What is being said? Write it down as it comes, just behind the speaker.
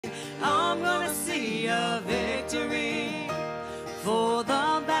a victory, for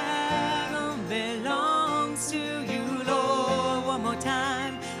the battle belongs to you, Lord. One more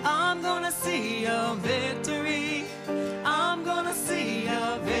time. I'm gonna see a victory. I'm gonna see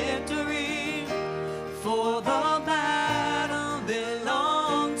a victory, for the battle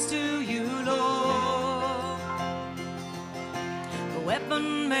belongs to you, Lord. The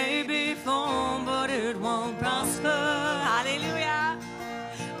weapon may be formed, but it won't prosper. Hallelujah.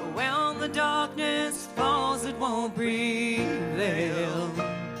 When the darkness falls, it won't prevail.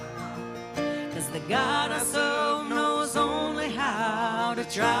 'Cause the God I serve knows only how to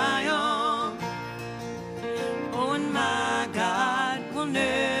triumph. Oh, and my God will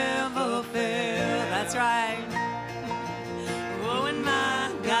never fail. That's right. Oh, and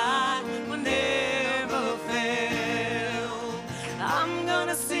my God will never fail. I'm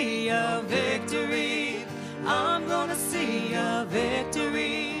gonna see a victory. I'm gonna see a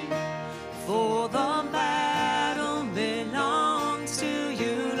victory, for the battle belongs to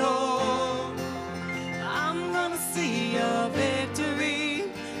you, Lord. I'm gonna see a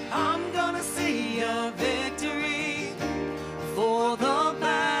victory. I'm gonna see a victory, for the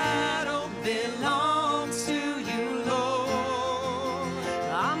battle belongs to you, Lord.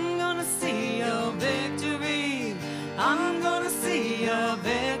 I'm gonna see a victory. I'm gonna see a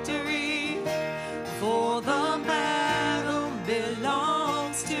victory, for the battle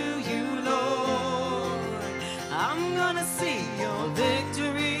belongs to you, Lord. I'm gonna see your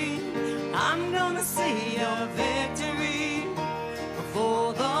victory. I'm gonna see your victory,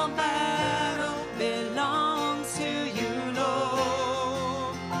 for the battle belongs to you,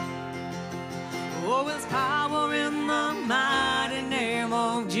 Lord. Oh, there's power in the mighty name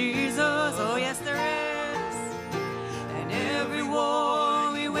of Jesus. Oh, yes, there is. And every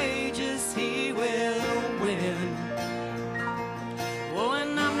war he wages, he will win. Oh,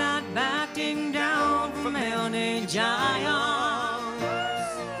 and I'm not backing down from any giants,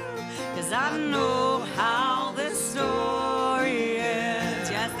 'cause I know how this story ends.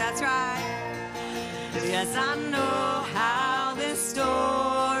 Yes, that's right. Yes, I know how this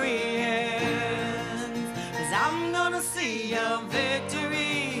story ends. 'Cause I'm gonna see a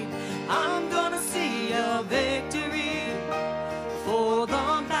victory. I'm gonna see a victory, for the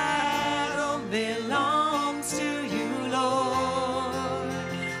battle belongs to you, Lord.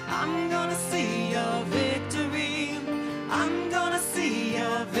 I'm gonna see a victory. I'm gonna see a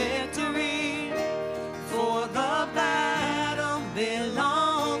victory, for the battle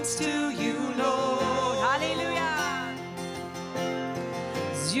belongs to you, Lord. Hallelujah.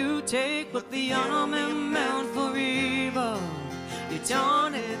 'Cause you take what the enemy meant for evil, you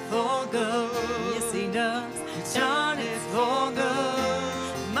turn it for good. Yes, he does. You turn it for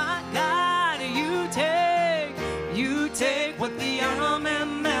good. My God, you take what the enemy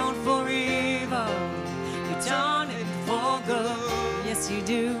meant for evil, you turn it for good. Yes, you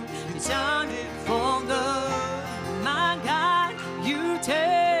do. You turn it for good. My God, you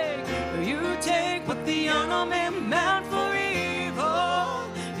take what the enemy meant for evil,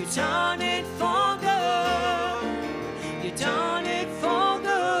 you turn it for good. You turn it for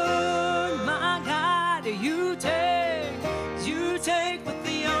good. My God, you take what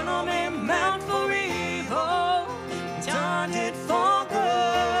the enemy meant for evil, you turn it for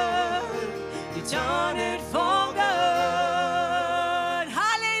good. You turn it for good.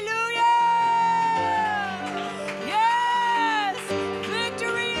 Hallelujah. Yes,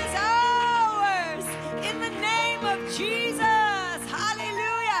 victory is ours in the name of Jesus.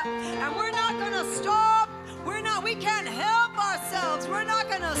 Hallelujah. And we're not gonna stop. We can't help ourselves. We're not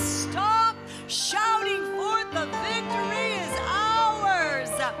going to stop shouting forth the victory is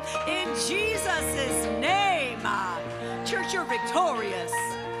ours in Jesus' name. Church, you're victorious.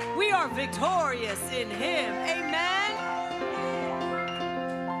 We are victorious in him. Amen.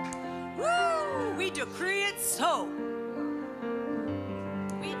 Woo! We decree it so.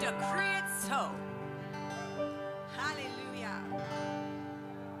 We decree it so. Hallelujah.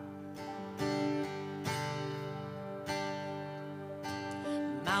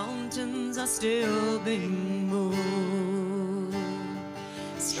 Mountains are still being moved.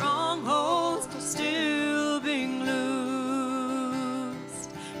 Strongholds are still being loosed.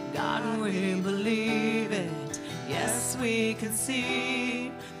 God, we believe it. Yes, we can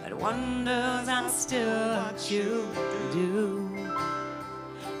see that wonders are still what you do.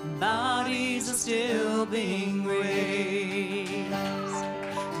 Bodies are still being raised.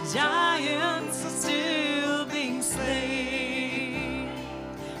 Giants are still being slain.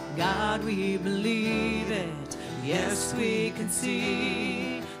 God, we believe it. Yes, we can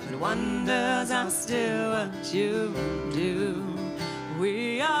see that wonders are still what you do.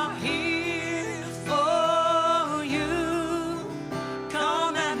 We are here for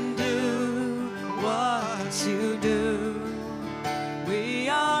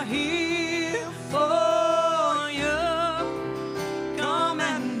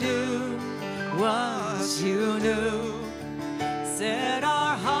what you do. Set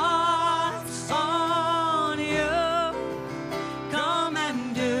our hearts on you. Come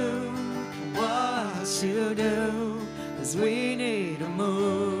and do what you do, 'cause we need a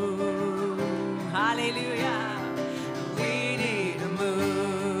move. Hallelujah. We need a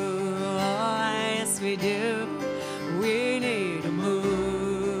move. Oh, yes, we do. We need a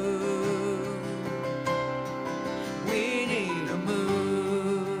move. We need a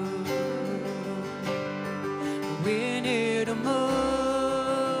move. We need a move.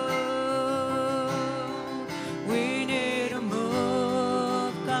 We need a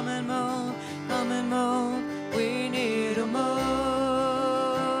move. Come and move. Come and move. We need a move.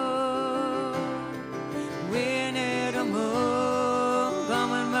 We need a move.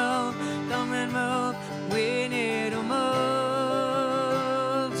 Come and move. Come and move. We need a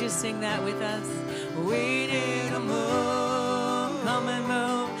move. Just sing that with us. We need a move. Come and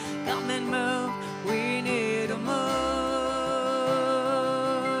move. Come and move. We need a move.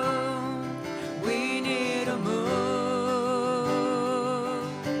 We need a move.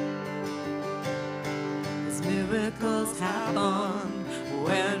 'Cause miracles happen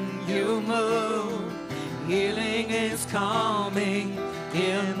when you move. Healing is coming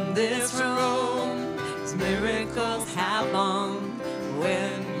in this room. 'Cause miracles happen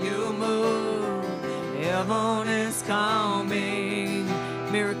when you move. Heaven is coming.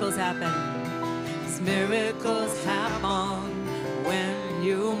 Miracles happen. 'Cause miracles happen when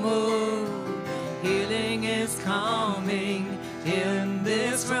you move. Healing is coming in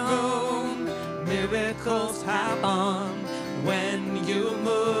this room. Miracles happen when you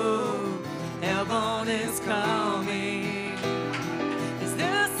move. Heaven is coming. 'Cause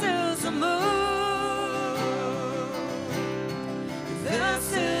this is a move. This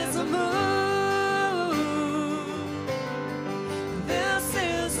is a move. This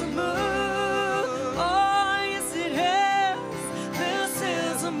is a move. Oh, yes, it is. This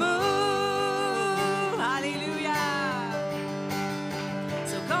is a move. Hallelujah.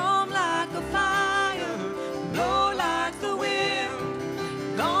 So come like a fire, blow like the wind.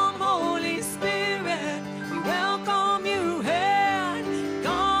 Come, Holy Spirit, we welcome you here.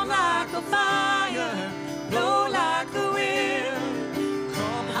 Come like a fire, blow like the wind.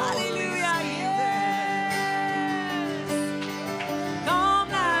 Come, hallelujah, yes. Come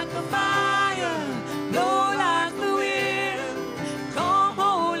like a fire, blow like the wind. Come,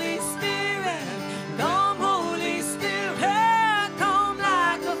 Holy Spirit, come, Holy Spirit. Come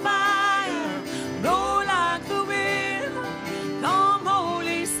like a fire, blow like the wind. Come,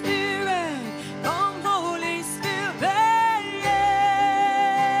 Holy Spirit, come, Holy Spirit, yeah.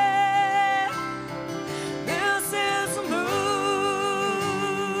 This is a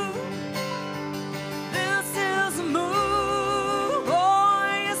move. This is a move. Oh,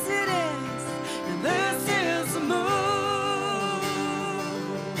 yes, it is. And this is a move.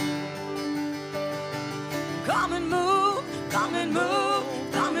 Come and move, come and move,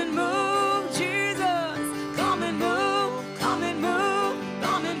 come and move, Jesus. Come and move, come and move,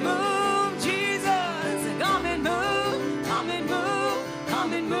 come and move, Jesus. Come and move, come and move,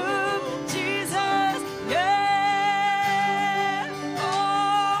 come and move, Jesus. Yeah. Oh,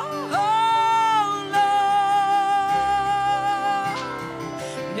 Lord.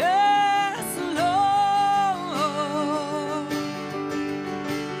 Yes, Lord.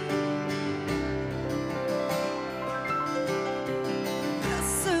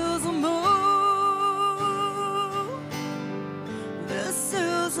 This is a move. This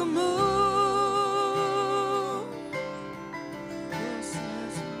is a move. This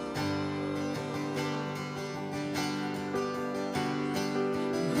is a move.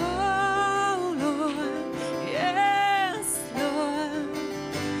 Oh, Lord. Yes, Lord.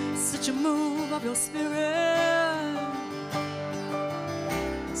 Such a move of your spirit.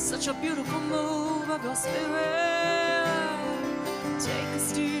 Such a beautiful move of your spirit. Take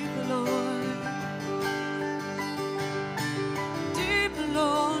us deeper, Lord. Deeper,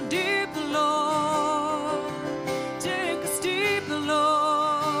 Lord, deeper, Lord. Take us deeper, Lord.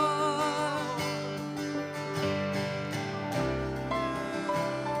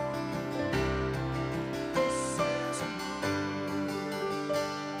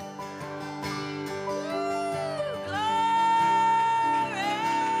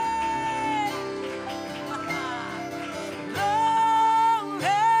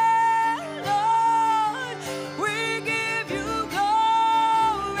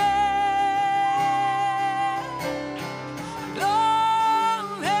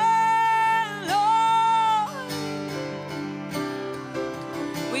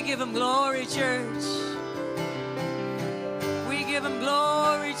 We give him glory, church. We give him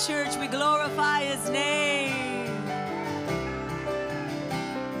glory, Calvary Church, we glorify His name.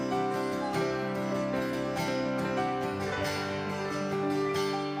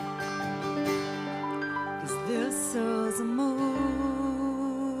 This is a move.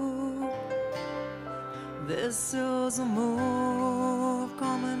 This is a move.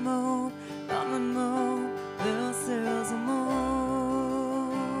 Come and move. Come and move. This is a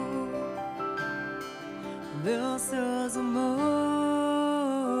move. This is a move.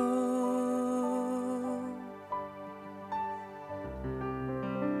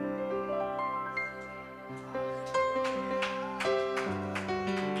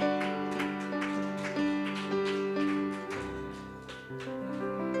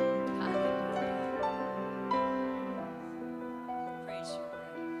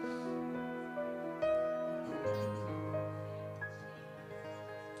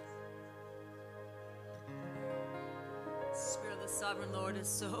 Sovereign Lord is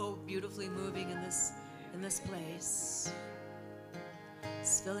so beautifully moving in this place.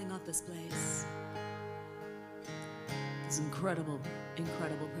 It's filling up this place. His incredible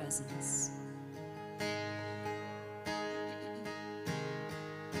presence.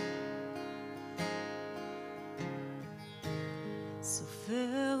 So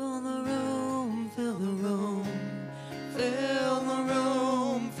fill the room, fill the room, fill the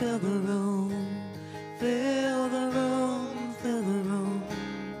room, fill the room, fill the room. Fill the room.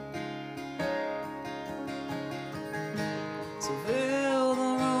 So fill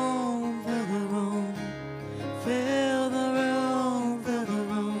the room, fill the room, fill the room, fill the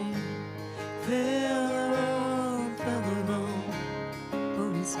room, fill the room, fill the room.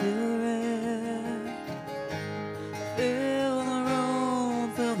 Holy Spirit, fill the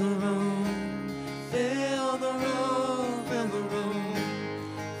room, fill the room, fill the room, fill the room,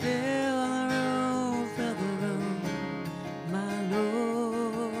 fill the room, fill the room. My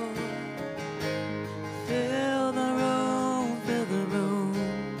Lord, fill the room, fill the room,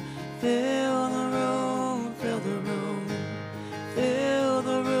 fill the room, fill the room, fill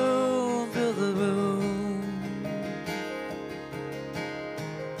the room, fill the room.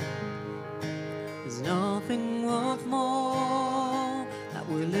 There's nothing worth more that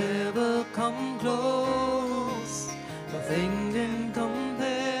will ever come close. Nothing can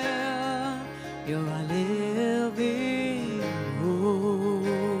compare. You're our living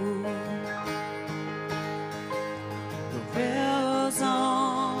hope. Your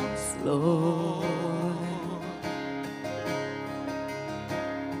presence, Lord.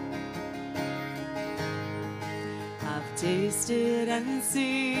 I've tasted and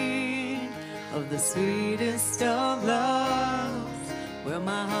seen of the sweetest of loves, where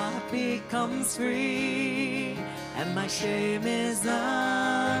my heart becomes free and my shame is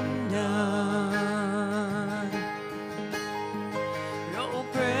undone. Your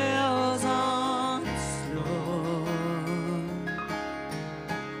presence, Lord,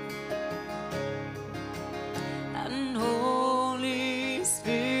 and Holy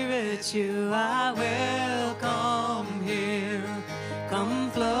Spirit, you are welcome here. Come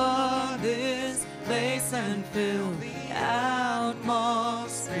flood this place and fill the atmosphere.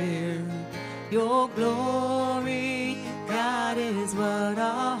 Your glory, God, is what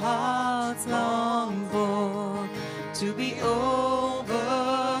our hearts long for. To be overcome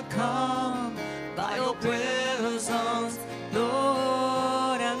by your presence,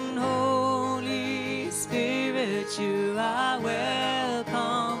 Lord, and Holy Spirit, you are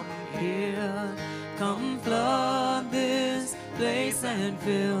welcome here. Come flood this place and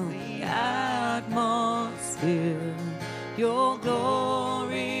fill the atmosphere. Your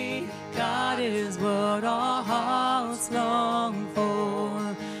glory, God, is what our hearts long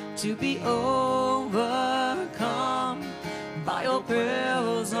for. To be overcome by your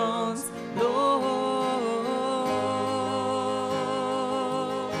presence, Lord.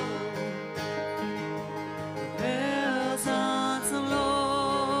 Presence,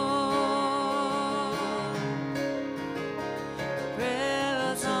 Lord.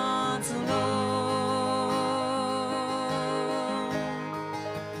 Presence, Lord.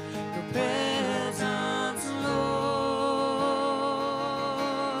 Your presence, Lord.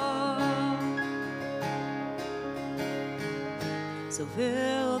 So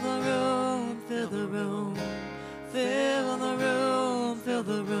fill the room, fill the room, fill the room, fill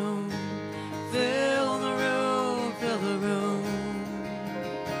the room, fill the room, fill the room.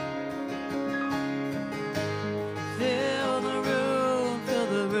 Fill the room, fill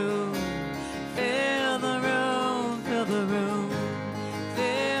the room, fill the room, fill the room,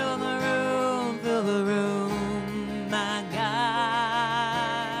 fill the room, fill the room, my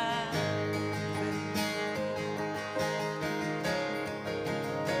God.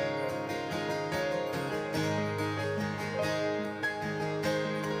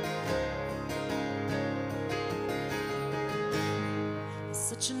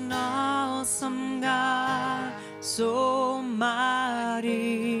 Such an awesome God, so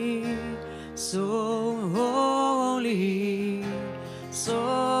mighty, so holy,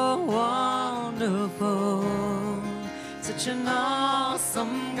 so wonderful. Such an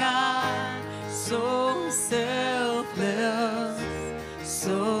awesome God, so selfless,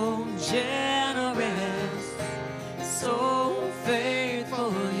 so generous, so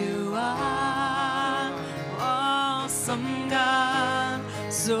faithful you are. Awesome God,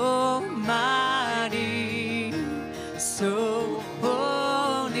 so mighty, so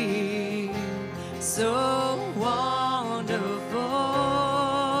holy, so wonderful.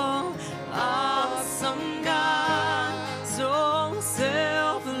 Awesome God, so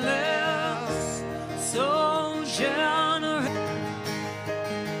selfless, so generous,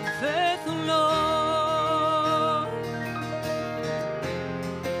 faithful Lord.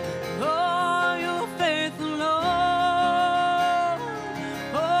 Oh, you're faithful Lord.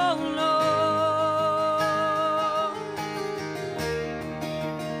 Oh Lord.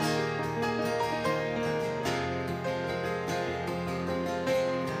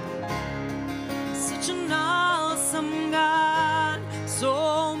 Such an awesome God,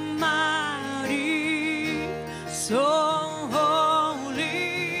 so mighty, so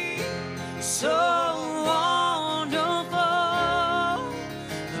holy, so wonderful.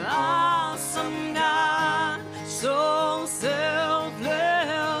 Awesome God, so selfless,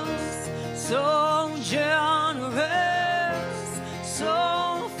 so generous,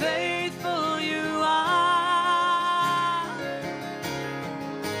 so faithful you are.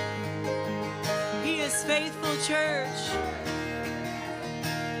 He is faithful, church.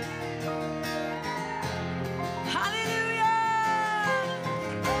 Hallelujah.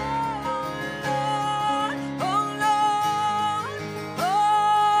 Oh Lord,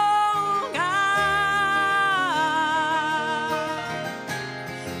 oh God.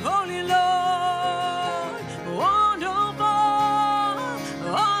 Holy Lord, wonderful,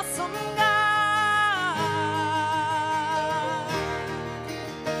 awesome God.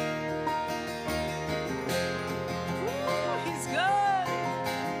 Ooh, He's good.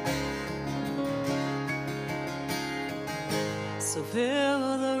 So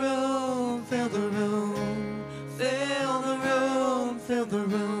fill the room, fill the room, fill the room, fill the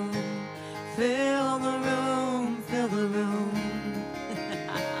room, fill the room, fill the room.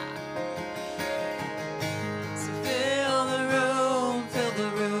 So fill the room, fill the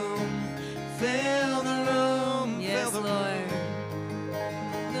room, fill the room, yes, Lord.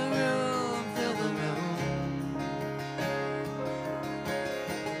 The room, fill the room.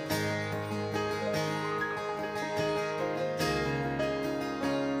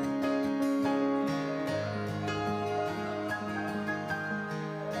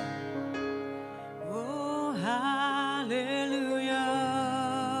 Oh, hallelujah.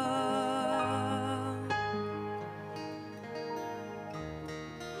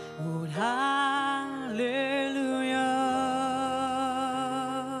 Oh, hallelujah.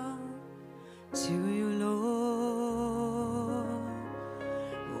 To you, Lord.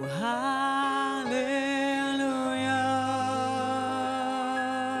 Oh, hallelujah.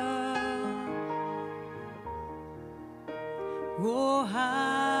 Oh,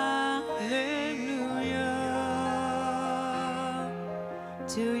 hallelujah.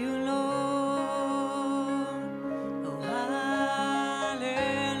 To you, Lord. Oh, hallelujah.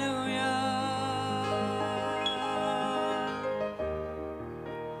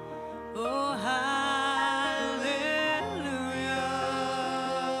 Oh, hallelujah.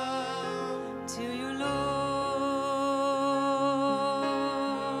 To you, Lord.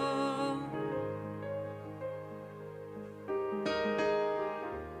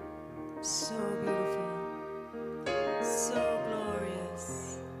 So beautiful, so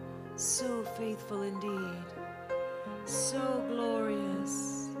glorious, so faithful indeed, so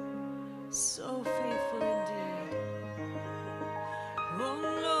glorious, so faithful indeed. Oh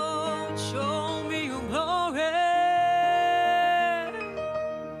Lord, show me your glory.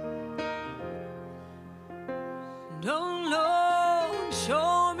 Oh Lord,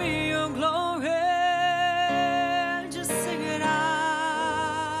 show me your glory. Just sing it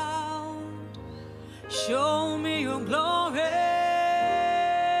out. Show me your glory.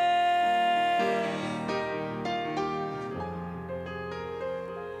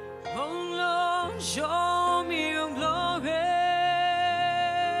 Oh Lord, show me your glory,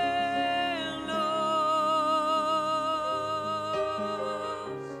 Lord.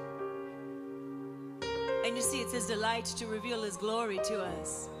 And you see, it's His delight to reveal His glory to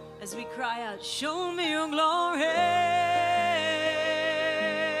us as we cry out, show me your glory.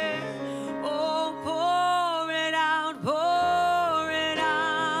 Oh, pour it out, pour it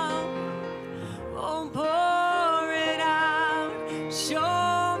out.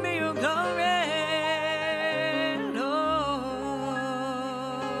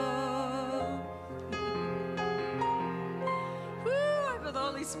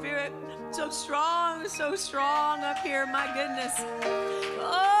 so strong up here, my goodness.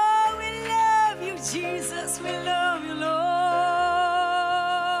 Oh, we love you, Jesus. We love you, Lord.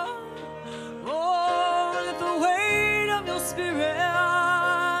 Oh, let the weight of your spirit,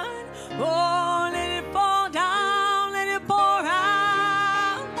 oh, let it fall down, let it pour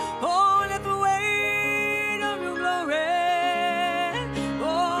out. Oh, let the weight of your glory,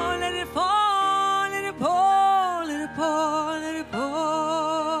 oh, let it fall, let it pour, let it pour, let it pour.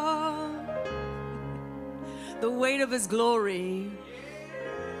 The weight of his glory,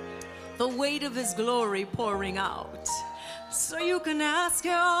 the weight of his glory pouring out. So you can ask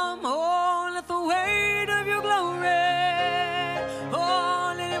him, oh, let the weight of your glory,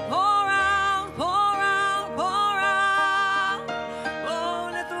 oh, let it pour out, pour out, pour out. Oh,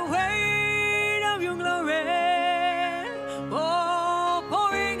 let the weight of your glory, oh,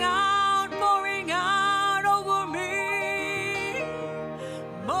 pouring out over me.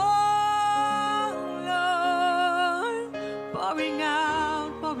 More, Lord, pouring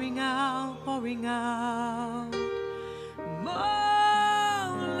out, pouring out, pouring out.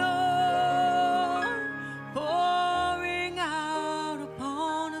 More, Lord, pouring out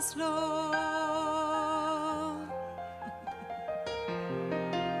upon us, Lord.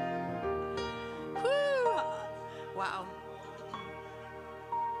 Whew. Wow.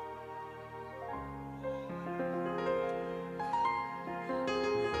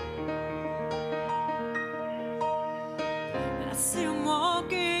 And I see him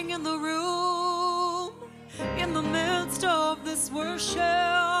walking in the room, in the midst of this worship.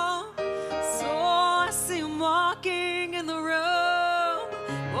 So I see him walking in the room.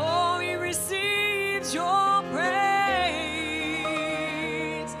 Oh, he receives your praise.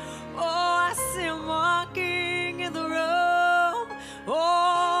 Oh, I see him walking in the room.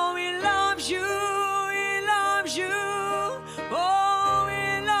 Oh, he loves you, he loves you. Oh,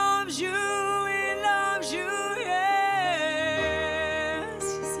 he loves you, he loves you. Yes,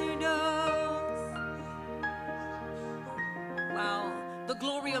 yes, he does. Wow, the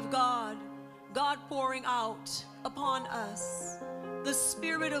glory of God, God pouring out upon us, the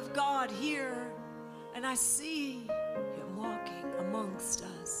Spirit of God here, and I see him walking amongst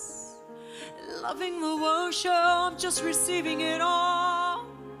us, loving the worship, just receiving it all.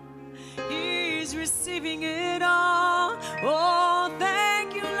 He's receiving it all. Oh,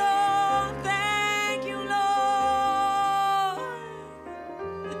 thank you, Lord, thank you, Lord.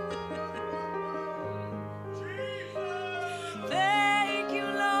 Thank you,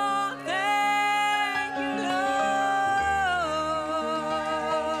 Lord. Thank you, Lord.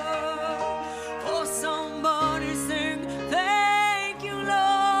 Oh, somebody sing, thank you,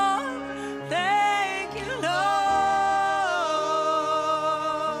 Lord. Thank you, Lord.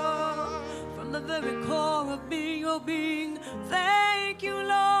 From the very core of me, your being, thank you,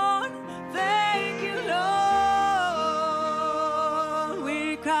 Lord. Thank you, Lord.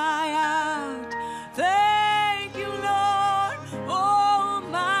 We cry out, thank you, Lord. Oh,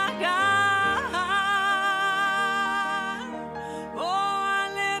 my God. Oh, our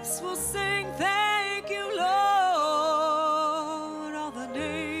lips will sing, thank you, Lord, all the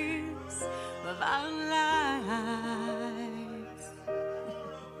days of our lives.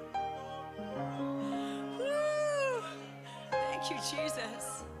 Woo. Thank you,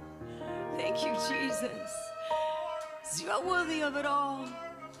 Jesus. Thank you, Jesus. You are worthy of it all.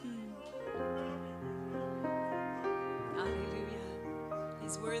 Hallelujah.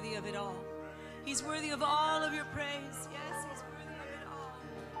 He's worthy of it all. He's worthy of all of your praise. Yes, he's worthy of it all.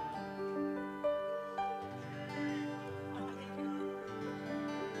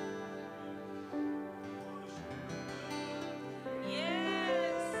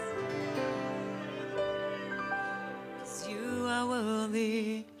 Yes. 'Cause you are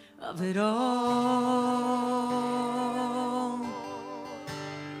worthy of it all.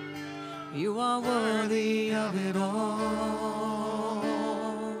 You are worthy of it all.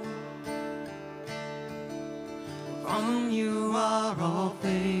 From you are all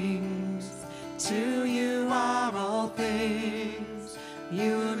things, to you are all things.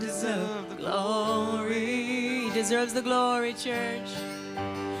 You deserve the glory. He deserves the glory, church.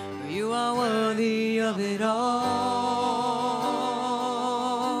 You are worthy of it all.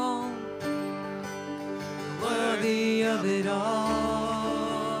 Worthy of it all.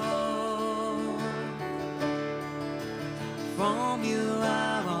 From you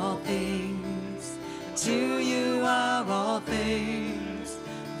are all things, to you are all things.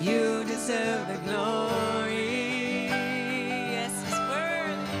 You deserve the glory. Yes, he's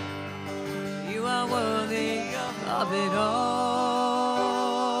worthy. You are worthy of it all.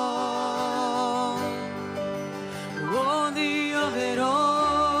 Worthy of it all.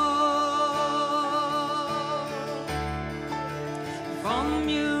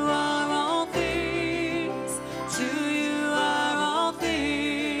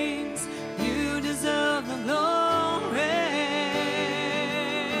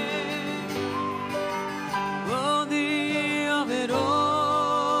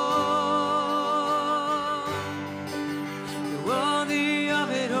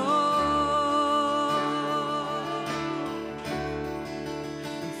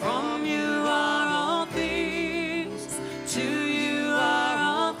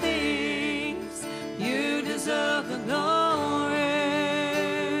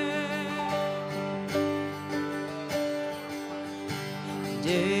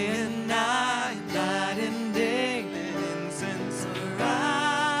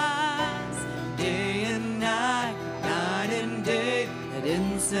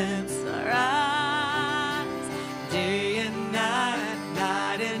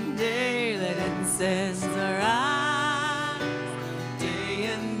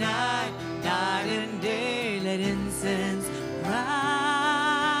 night, night and day, let incense rise.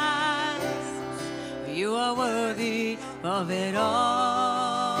 You are worthy of it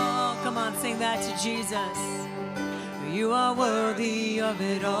all. Come on, sing that to Jesus. You are worthy of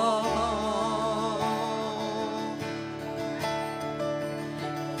it all.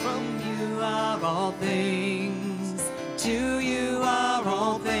 From you are all things, to you are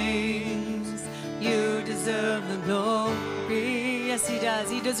all things. You deserve the glory. Yes, he does.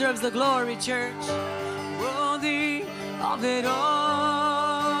 He deserves the glory, church. Worthy of it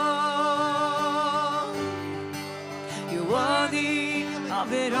all. You're worthy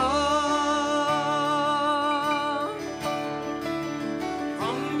of it all.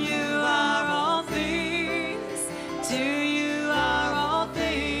 From you are all things, to you are all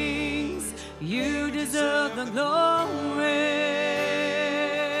things. You deserve the glory.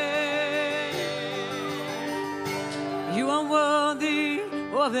 You are worthy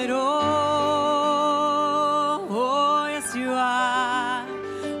of it all. Oh, yes, you are.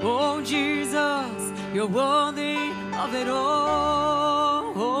 Oh, Jesus, you're worthy of it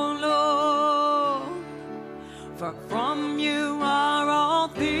all. Oh, Lord. For from you are all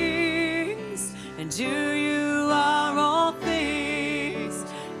things, and to you are all things.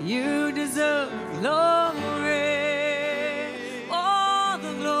 You deserve glory. All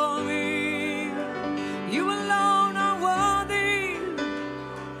the glory. You alone are worthy.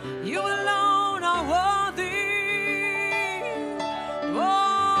 You alone are worthy.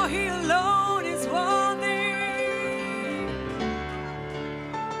 Oh, he alone is worthy.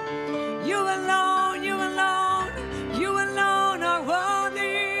 You alone, you alone, you alone are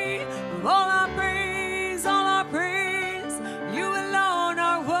worthy. All our praise, all our praise. You alone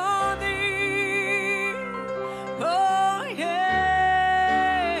are worthy. Oh,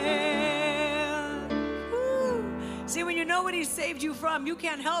 yeah. Woo. See, when you know what he saved you from, you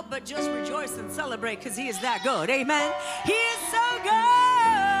can't help but just rejoice and celebrate because he is that good. Amen. He is so good.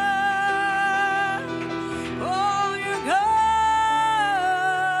 Oh, you're good.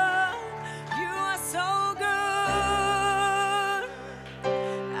 You are so good.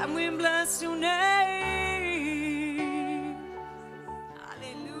 And we bless your name.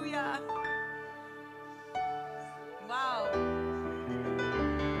 Hallelujah. Wow.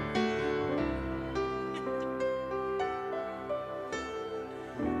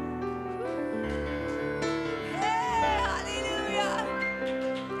 Hey, hallelujah.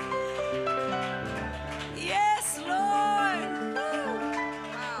 Yes, Lord.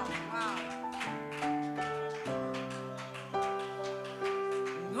 Wow, wow.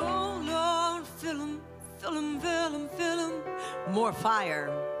 Oh, Lord, fill him, fill him, fill him, fill him. More fire.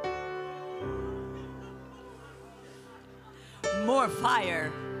 More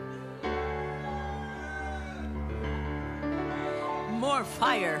fire. More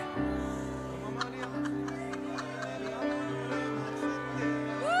fire.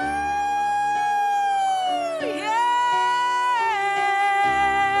 Woo!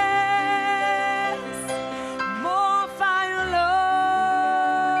 Yes! More fire,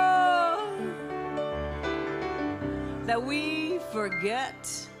 Lord. That we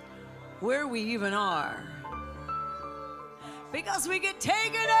forget where we even are. Because we get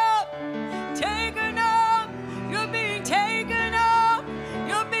taken up, taken up. You're being taken up.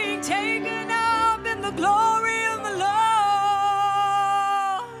 You're being taken up in the glory of the Lord.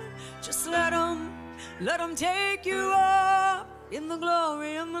 Just let him take you up in the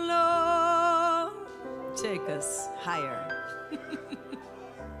glory of the Lord. Take us higher.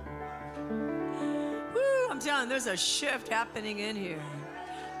 Woo, I'm telling you, there's a shift happening in here.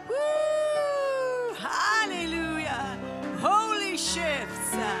 Woo, hallelujah. Holy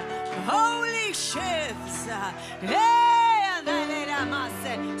shifts, holy shifts. Hey,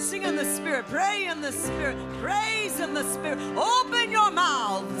 sing in the Spirit, pray in the Spirit, praise in the Spirit. Open your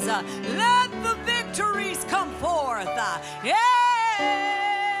mouths. Let the victories come forth. Yeah.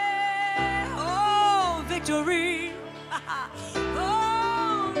 Oh, victory.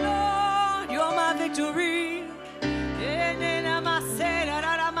 Oh, Lord, you're my victory.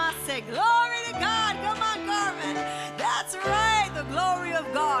 Glory to God. Come on, Carmen. That's right. The glory of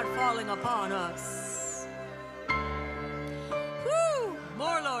God falling upon us. Woo.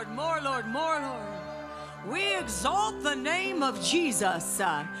 More, Lord, more, Lord, more, Lord. We exalt the name of Jesus.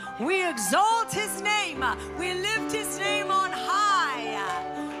 We exalt his name. We lift his name on high.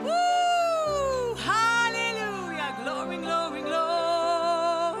 Woo. Hallelujah. Glory, glory,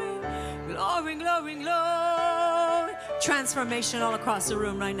 glory. Glory, glory, glory. Transformation all across the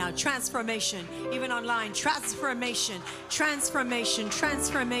room right now. Transformation, even online. Transformation, transformation,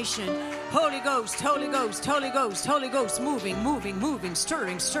 transformation. Holy Ghost, Holy Ghost, Holy Ghost, Holy Ghost, moving, moving, moving,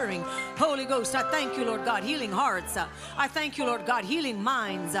 stirring, stirring. Holy Ghost, I thank you, Lord God, healing hearts. I thank you, Lord God, healing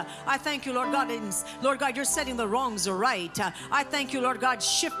minds. I thank you, Lord God, Lord God, you're setting the wrongs right. I thank you, Lord God,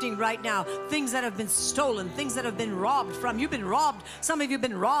 shifting right now things that have been stolen, things that have been robbed from. You've been robbed. Some of you have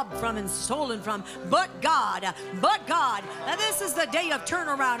been robbed from and stolen from. But God, now this is the day of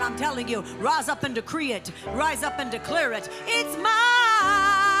turnaround. I'm telling you, rise up and decree it. Rise up and declare it. It's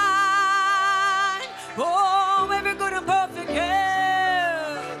mine. Oh, every good and perfect gift.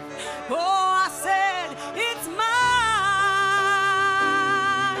 Oh, I said it's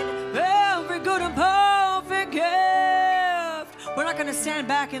mine. Every good and perfect gift. We're not going to stand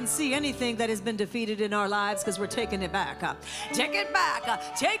back and see anything that has been defeated in our lives because we're taking it back. Take it back.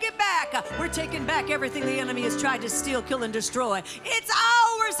 Take it back. We're taking back everything the enemy has tried to steal, kill, and destroy. It's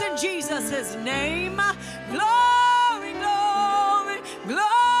ours in Jesus' name. Glory, glory,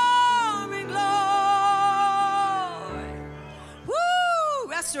 glory, glory. Woo!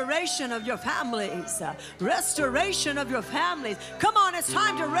 Restoration of your families. Restoration of your families. Come on, it's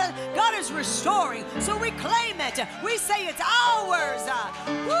time to God is restoring. So we claim it. We say it's ours.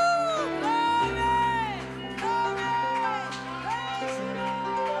 Woo! Glory! Glory! Praise the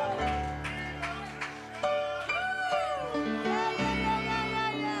Lord. Woo!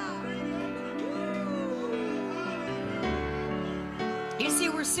 Yeah. You see,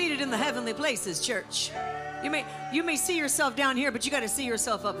 we're seated in the heavenly places, church. You may see yourself down here, but you got to see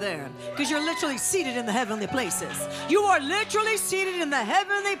yourself up there because you're literally seated in the heavenly places. You are literally seated in the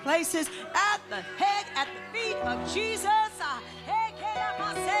heavenly places at the head, at the feet of Jesus.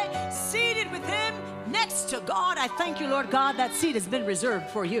 Seated with him next to God. I thank you, Lord God, that seat has been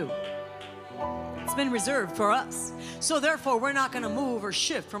reserved for you. It's been reserved for us. So therefore, we're not going to move or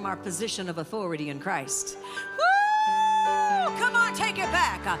shift from our position of authority in Christ. Woo! Come on, take it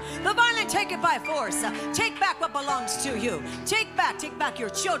back. The violent take it by force. Take back what belongs to you. Take back your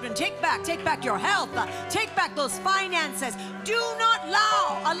children. Take back your health. Take back those finances. Do not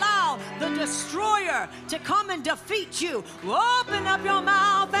allow the destroyer to come and defeat you. Open up your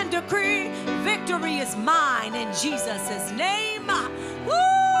mouth and decree, victory is mine in Jesus' name.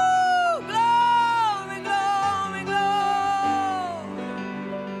 Woo! Glory, glory, glory.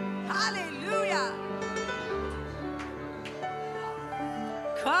 Hallelujah.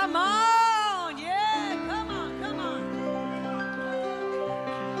 Come on, yeah, come on.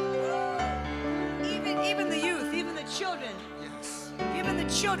 Even the youth, even the children. Yes. Even the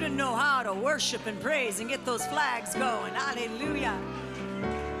children know how to worship and praise and get those flags going. Hallelujah.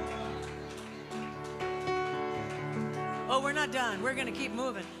 Oh, we're not done. We're going to keep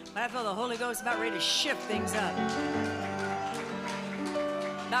moving. But I feel the Holy Ghost about ready to shift things up.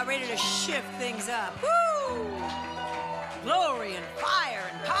 About ready to shift things up. Woo! Glory and fire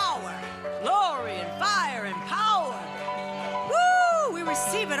and power. Glory and fire and power. Woo! We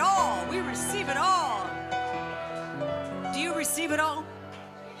receive it all. We receive it all. Do you receive it all?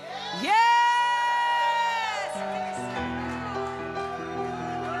 Yes!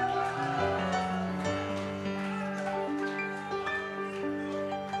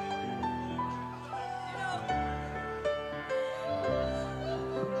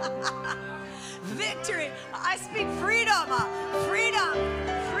 Victory. I speak freedom.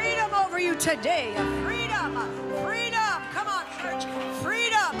 Freedom over you today. Freedom. Come on, church.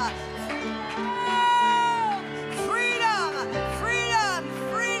 Freedom.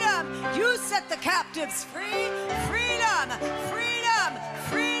 You set the captives free. Freedom.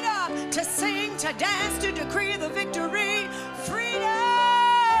 To sing, to dance, to decree the victory. Freedom.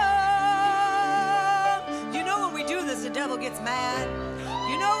 You know when we do this, the devil gets mad.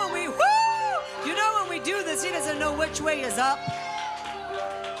 You know when we do this, he doesn't know which way is up.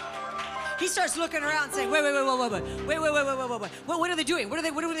 He starts looking around saying, wait. What are they doing? What are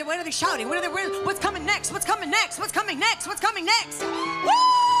they shouting? What's coming next? What's coming next? Woo!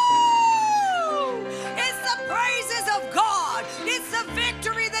 It's the praises of God. It's the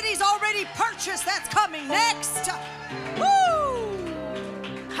victory that he's already purchased that's coming next. Woo!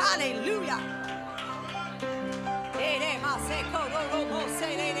 Hallelujah.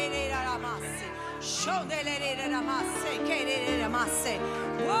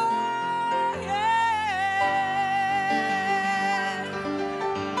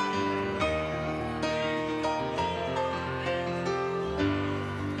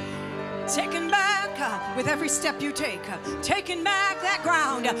 Taking back with every step you take, taking back that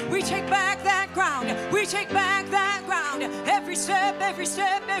ground. We take back that ground. We take back that ground. Every step,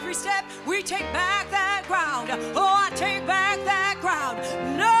 we take back that ground. Oh, I take back that ground.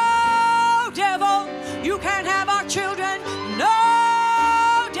 No, devil, you can't have our children.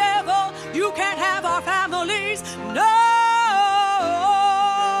 No, devil, praise? No.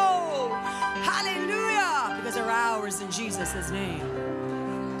 Hallelujah. Because they're ours in Jesus' name.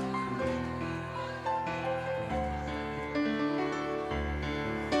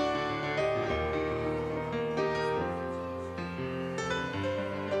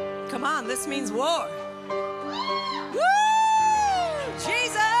 Come on, this means war. Woo!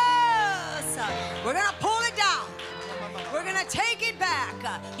 Jesus! We're going to pull it down. We're going to take it back.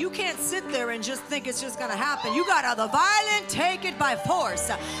 You can't sit there and just think it's just going to happen. You got to, the violent, take it by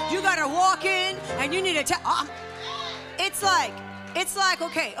force. You got to walk in and you need to take. It's like,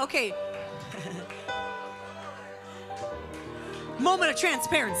 okay. Moment of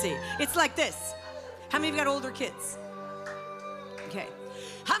transparency. It's like this. How many of you got older kids? Okay.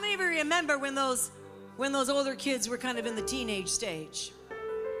 How many of you remember when those older kids were kind of in the teenage stage?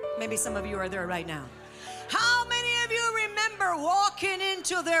 Maybe some of you are there right now. How many of you remember walking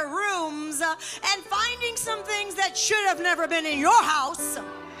into their rooms and finding some things that should have never been in your house?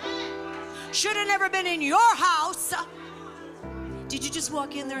 Should have never been in your house. Did you just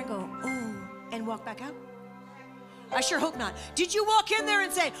walk in there and go, oh, and walk back out? I sure hope not. Did you walk in there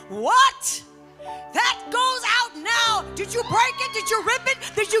and say, what? That goes out now. Did you break it? Did you rip it?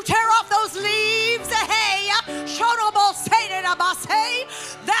 Did you tear off those leaves? Hey,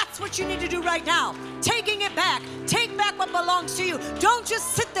 that's what you need to do right now. Taking it back. Take back what belongs to you. Don't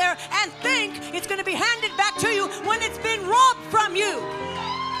just sit there and think it's going to be handed back to you when it's been robbed from you.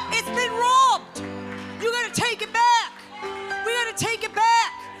 It's been robbed. You got to take it back. We got to take it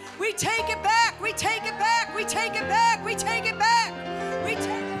back. We take it back. We take it back. We take it back. We take it back. We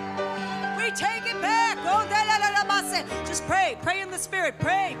take it back. Oh, just pray. Pray in the Spirit.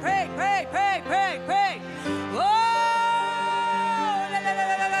 Pray. Pray. Oh,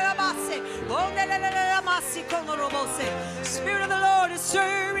 Spirit of the Lord is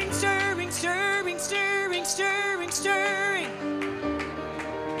stirring.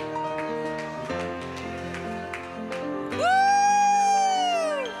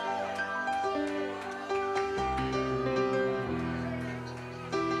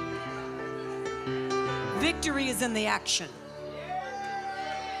 Victory is in the action.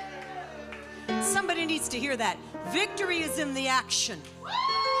 Somebody needs to hear that. Victory is in the action.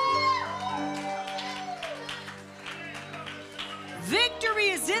 Victory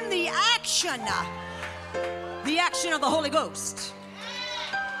is in the action. The action of the Holy Ghost.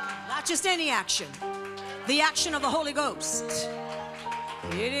 Not just any action. The action of the Holy Ghost.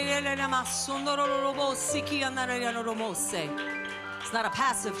 It's not a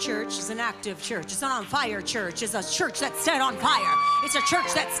passive church, it's an active church. It's not on fire church, it's a church that's set on fire. It's a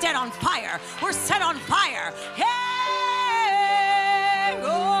church that's set on fire. We're set on fire. Hey!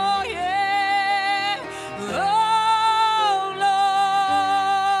 Oh, yeah! Oh,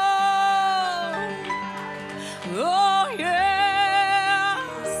 Lord! Oh,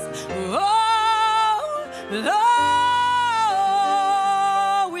 yes! Oh,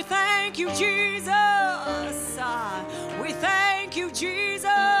 Lord! We thank you, Jesus. We thank you, Jesus.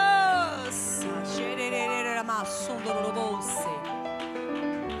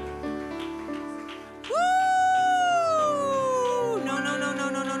 Woo! No.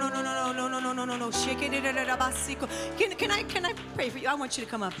 Can I pray for you? I want you to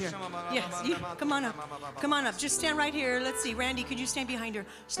come up here. Yes, you, come on up. Come on up. Just stand right here. Let's see. Randy, could you stand behind her?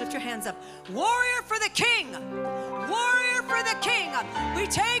 Just lift your hands up. Warrior for the King. Warrior for the King. We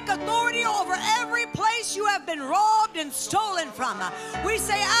take authority over every place you have been robbed and stolen from. We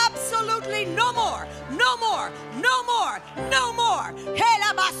say absolutely no more. No more. No more. No more.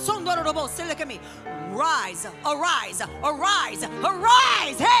 Look at me. Rise, arise, arise,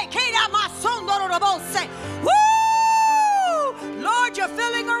 arise. Hey, woo! Lord, you're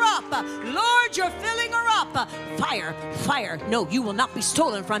filling her up. Lord, you're filling her up. Fire, fire. No, you will not be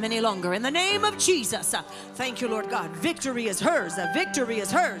stolen from any longer. In the name of Jesus. Thank you, Lord God. Victory is hers. Victory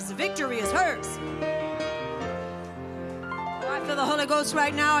is hers. Victory is hers. I feel the Holy Ghost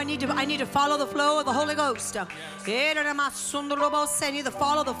right now. I need to follow the flow of the Holy Ghost. I need to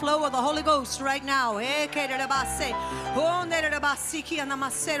follow the flow of the Holy Ghost right now.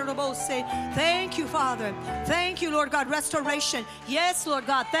 Thank you, Father. Thank you, Lord God. Restoration. Yes, Lord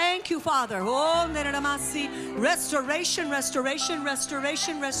God. Thank you, Father. Restoration, restoration,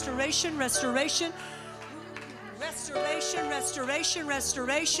 restoration, restoration, restoration. Restoration, restoration,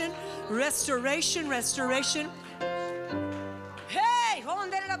 restoration, restoration, restoration. Hey,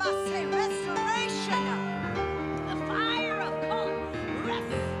 restoration. The fire of God.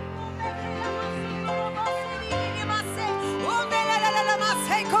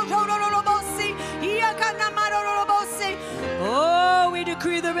 Oh, we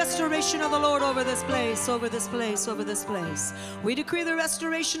decree the the restoration of the Lord over this place, over this place, over this place. We decree the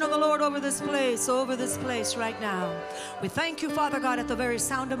restoration of the Lord over this place right now. We thank you, Father God, at the very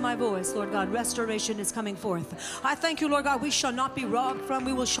sound of my voice, Lord God, restoration is coming forth. I thank you, Lord God, we shall not be robbed from,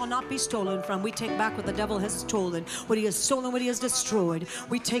 shall not be stolen from. We take back what the devil has stolen, what he has stolen, what he has destroyed.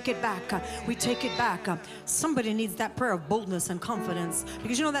 We take it back. We take it back. Somebody needs that prayer of boldness and confidence,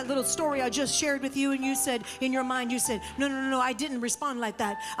 because you know that little story I just shared with you, and you said in your mind, you said, no, I didn't respond like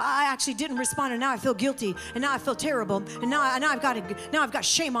that. I actually didn't respond, and now I feel guilty, and now I feel terrible, and now I've got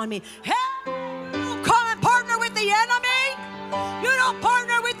shame on me. Hey, you come and partner with the enemy. You don't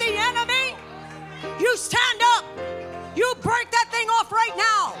partner with the enemy. You stand up. You break that thing off right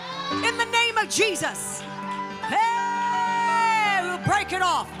now in the name of Jesus. Hey, we'll break it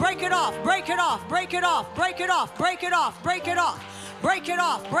off, break it off, break it off, break it off, break it off, break it off, break it off, break it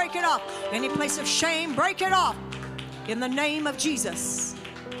off, break it off. Any place of shame, break it off in the name of Jesus.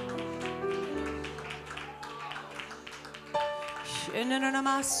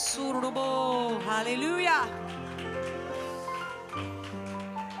 Hallelujah.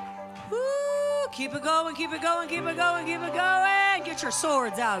 Woo, keep it going, keep it going, keep it going, keep it going. Get your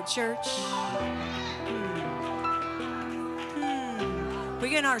swords out, church. We're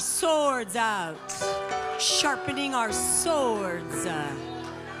getting our swords out. Sharpening our swords.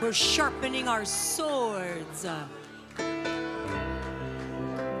 We're sharpening our swords.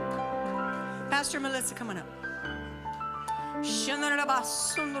 Pastor Melissa, come on up. Come stay right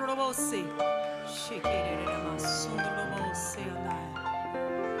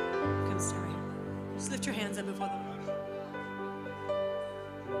here. Just lift your hands up before the Lord.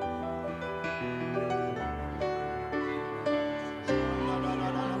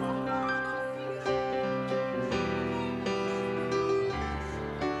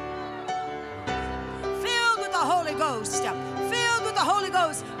 Filled with the Holy Ghost. Filled with the Holy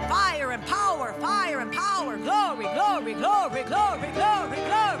Ghost. Fire and power, fire and power. Glory, glory, glory, glory, glory, glory,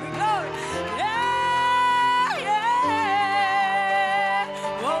 glory. Yeah, yeah.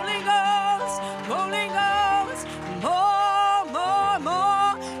 Holy Ghost, Holy Ghost. More, more,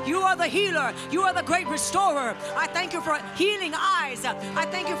 more. You are the healer. You are the great restorer. I thank you for healing eyes. I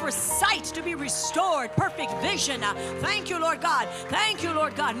thank you for sight to be restored. Perfect vision. Thank you, Lord God. Thank you,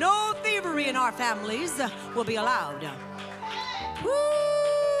 Lord God. No thievery in our families will be allowed. Woo!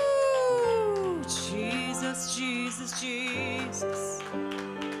 Jesus, Jesus, Jesus.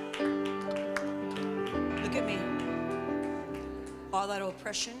 Look at me. All that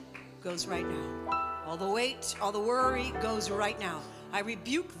oppression goes right now. All the weight, all the worry goes right now. I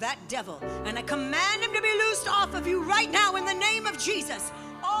rebuke that devil and I command him to be loosed off of you right now in the name of Jesus.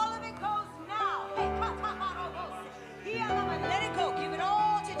 All of it goes now. Let it go. Give it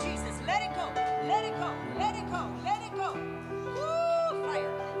all to Jesus. Let it go. Let it go. Let it go. Let it go. Woo!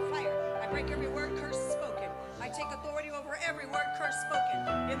 Fire. Fire. I break every word curse spoken. I take authority over every word curse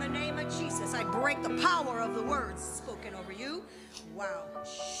spoken. In the name of Jesus, I break the power of the words spoken over you. Wow.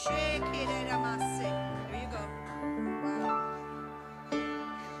 Shake it. There you go. Wow.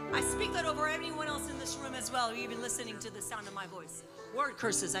 I speak that over anyone else in this room as well, even listening to the sound of my voice. Word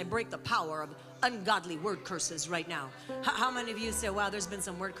curses, I break the power of ungodly word curses right now. How many of you say, wow, there's been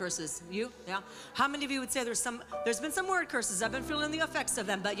some word curses? You? Yeah? How many of you would say there's been some word curses? I've been feeling the effects of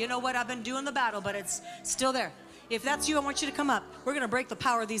them, but you know what? I've been doing the battle, but it's still there. If that's you, I want you to come up. We're going to break the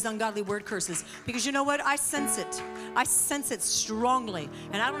power of these ungodly word curses. Because you know what? I sense it. I sense it strongly.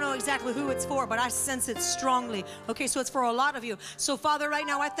 And I don't know exactly who it's for, but I sense it strongly. Okay, so it's for a lot of you. So, Father, right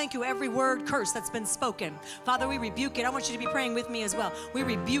now, I thank you every word curse that's been spoken. Father, we rebuke it. I want you to be praying with me as well. We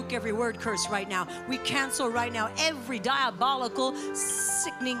rebuke every word curse right now. We cancel right now every diabolical,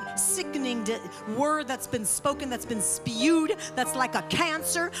 sickening word that's been spoken, that's been spewed, that's like a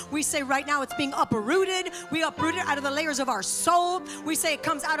cancer. We say right now it's being uprooted. We uproot it out of the layers of our soul. We say it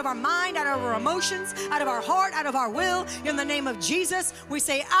comes out of our mind, out of our emotions, out of our heart, out of our will. In the name of Jesus, we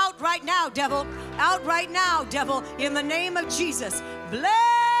say out right now, devil. Out right now, devil. In the name of Jesus.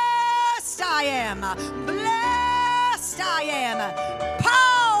 Blessed I am. Blessed I am.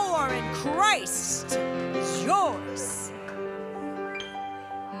 Power in Christ is yours.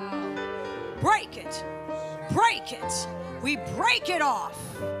 Break it. Break it. We break it off.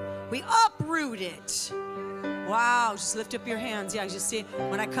 We uproot it. Wow, just lift up your hands. Yeah, just see,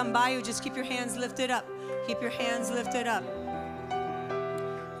 when I come by you, just keep your hands lifted up. Keep your hands lifted up.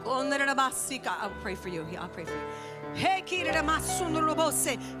 I'll pray for you. Yeah, I'll pray for you.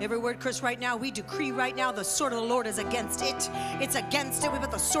 Every word curse right now, we decree right now the sword of the Lord is against it. It's against it. We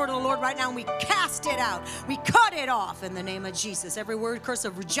put the sword of the Lord right now and we cast it out. We cut it off in the name of Jesus. Every word curse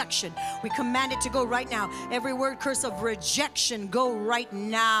of rejection, we command it to go right now. Every word curse of rejection, go right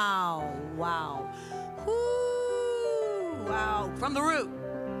now. Wow. Woo. Wow. From the root.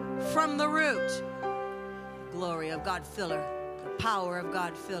 From the root. Glory of God, fill her. The power of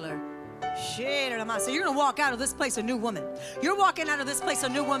God, fill her. So you're going to walk out of this place a new woman. You're walking out of this place a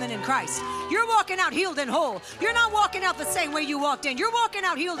new woman in Christ. You're walking out healed and whole. You're not walking out the same way you walked in. You're walking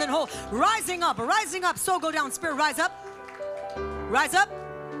out healed and whole. Rising up, soul go down, spirit rise up. Rise up.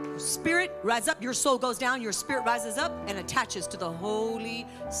 Spirit rise up. Your soul goes down. Your spirit rises up and attaches to the Holy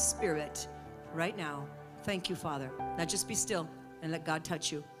Spirit right now. Thank you, Father. Now just be still and let God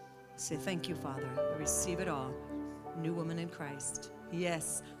touch you. Say, thank you, Father. Receive it all. New woman in Christ.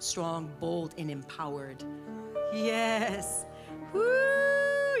 Yes. Strong, bold, and empowered. Yes. Woo!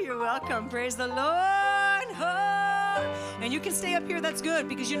 You're welcome. Praise the Lord. Oh. And you can stay up here. That's good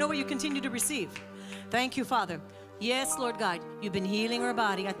because you know what you continue to receive. Thank you, Father. Yes, Lord God, you've been healing her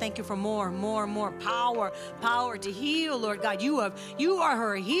body. I thank you for more power to heal, Lord God. You are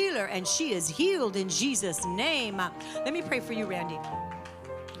her healer, and she is healed in Jesus' name. Let me pray for you, Randy.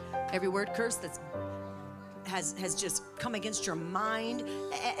 Every word curse that's has just come against your mind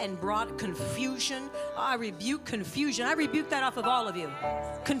and brought confusion. I rebuke confusion. I rebuke that off of all of you.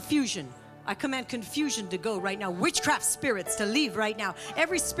 Confusion. I command confusion to go right now. Witchcraft spirits to leave right now.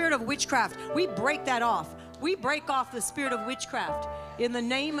 Every spirit of witchcraft, we break that off. We break off the spirit of witchcraft in the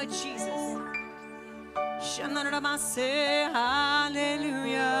name of Jesus.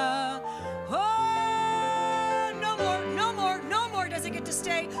 Hallelujah. Oh, no more does it get to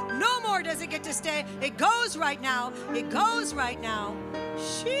stay. No more does it get to stay. It goes right now. It goes right now.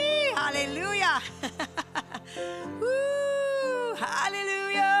 Hallelujah. Woo,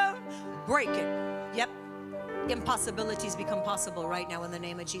 hallelujah. Break it. Yep. Impossibilities become possible right now in the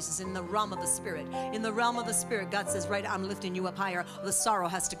name of Jesus. In the realm of the Spirit. In the realm of the Spirit, God says, right, I'm lifting you up higher. The sorrow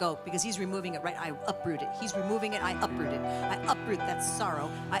has to go because He's removing it, right? I uproot it. He's removing it. I uproot it. I uproot that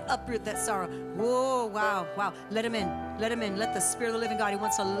sorrow. I uproot that sorrow. Whoa, wow, wow. Let Him in. Let Him in. Let the Spirit of the living God, He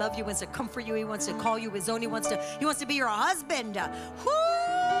wants to love you, He wants to comfort you, He wants to call you His own. He wants to be your husband. Woo!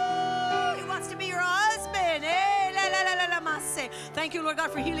 He wants to be your husband. Hey, thank you, Lord God,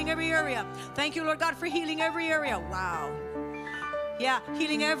 for healing every area. Thank you, Lord God, for healing every area. Wow. Yeah,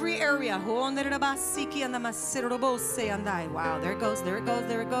 healing every area. Wow, there it goes, there it goes,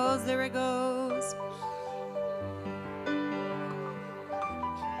 there it goes, there it goes.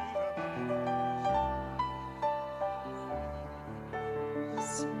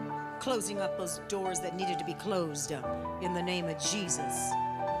 Closing up those doors that needed to be closed in the name of Jesus.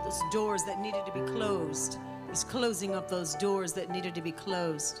 Those doors that needed to be closed. He's closing up those doors that needed to be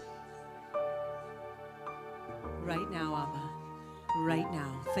closed. Right now, Abba. Right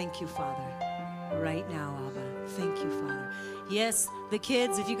now. Thank you, Father. Right now, Abba. Thank you, Father. Yes, the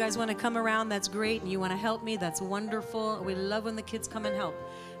kids, if you guys want to come around, that's great. And you want to help me, that's wonderful. We love when the kids come and help.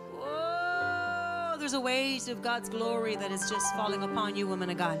 There's a weight of God's glory that is just falling upon you,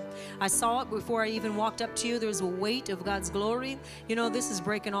 woman of God. I saw it before I even walked up to you. There's a weight of God's glory. You know, this is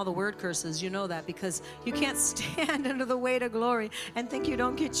breaking all the word curses. You know that because you can't stand under the weight of glory and think you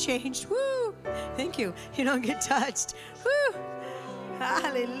don't get changed. Woo! Thank you. You don't get touched. Woo!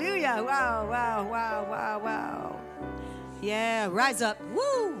 Hallelujah. Wow, wow, wow, wow, wow. Yeah, rise up.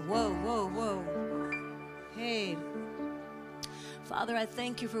 Woo! Whoa, whoa, whoa. Hey. Father, I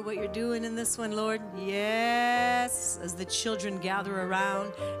thank you for what you're doing in this one, Lord. Yes, as the children gather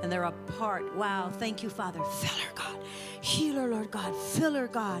around and they're apart. Wow, thank you, Father. Fill her, God. Heal her, Lord God. Fill her,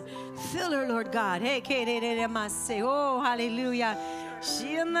 God. Fill her, Lord God. Hey, oh, hallelujah.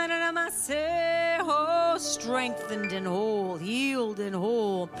 Oh, strengthened and whole, healed and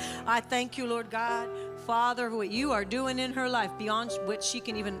whole. I thank you, Lord God. Father, what you are doing in her life beyond what she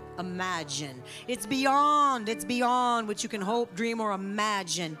can even imagine. It's beyond what you can hope, dream, or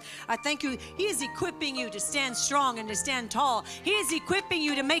imagine. I thank you. He is equipping you to stand strong and to stand tall. He is equipping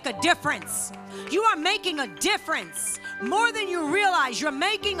you to make a difference. You are making a difference. More than you realize, you're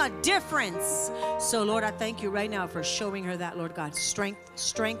making a difference. So, Lord, I thank you right now for showing her that, Lord God. Strength,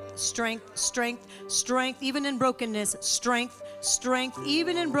 strength, strength, strength, strength, even in brokenness. Strength, strength,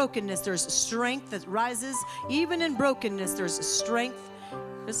 even in brokenness. There's strength that rises. Even in brokenness, there's strength.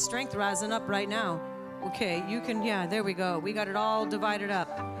 There's strength rising up right now. Okay, you can, yeah, there we go. We got it all divided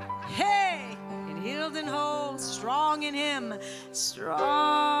up. Hey! Healed and whole, strong in Him,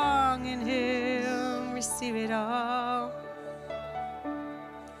 strong in Him. Receive it all.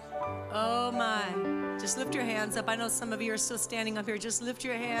 Oh my, just Just lift your hands up. I know some of you are still standing up here. Just lift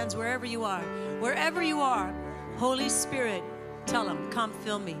your hands wherever you are. Wherever you are. Holy Spirit, tell them, come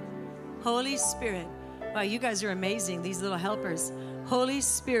fill me. Holy Spirit. Wow, you guys are amazing, these little helpers. Holy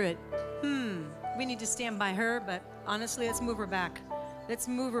Spirit. We need to stand by her, but honestly, let's move her back. Let's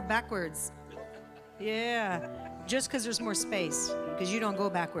move her backwards. Yeah. Just because there's more space. Because you don't go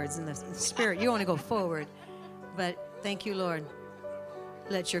backwards in the Spirit. You only go forward. But thank you, Lord.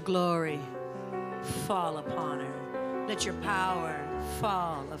 Let your glory fall upon her. Let your power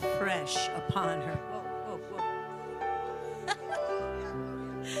fall afresh upon her. Whoa, whoa, whoa.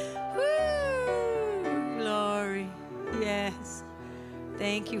 Woo! Glory. Yes.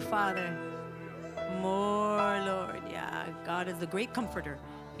 Thank you, Father. More, Lord. Yeah, God is the great comforter.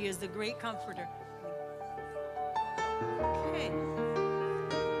 He is the great comforter. Okay.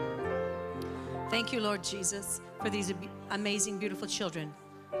 Thank you, Lord Jesus, for these amazing, beautiful children.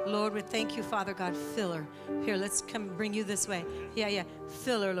 Lord, we thank you, Father God. Fill her. Here, let's come bring you this way. Yeah.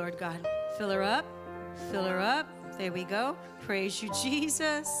 Fill her, Lord God. Fill her up. Fill her up. There we go. Praise you,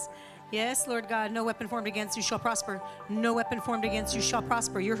 Jesus. Yes, Lord God, no weapon formed against you shall prosper. No weapon formed against you shall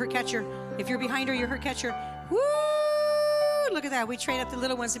prosper. You're her catcher. If you're behind her, you're her catcher. Woo! Look at that. We train up the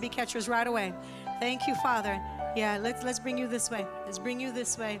little ones to be catchers right away. Thank you, Father. Yeah, let's bring you this way. Let's bring you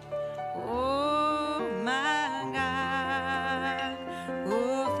this way. Oh, my God.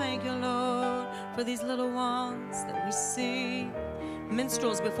 Oh, thank you, Lord, for these little ones that we see.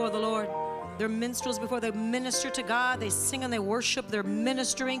 Minstrels before the Lord. They're minstrels before they minister to God. They sing and they worship. They're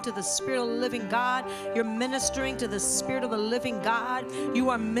ministering to the Spirit of the living God. You're ministering to the Spirit of the living God. You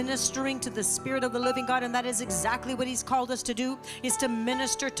are ministering to the Spirit of the living God, and that is exactly what He's called us to do, is to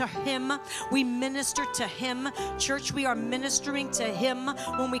minister to Him. We minister to Him. Church, we are ministering to Him.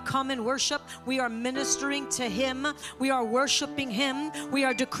 When we come and worship, we are ministering to Him. We are worshiping Him. We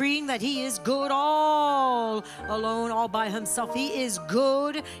are decreeing that He is good all alone, all by Himself. He is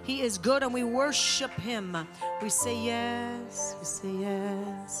good. He is good, and we worship Him. We say yes. We say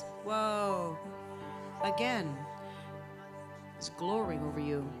yes. Whoa. Again, there's glory over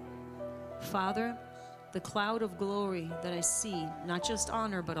you. Father, the cloud of glory that I see, not just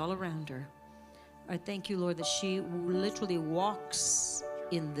on her, but all around her. I thank you, Lord, that she literally walks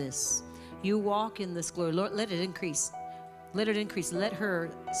in this. You walk in this glory. Lord, let it increase. Let it increase. Let her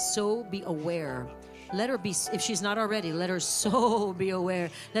so be aware. Let her be, if she's not already, let her so be aware.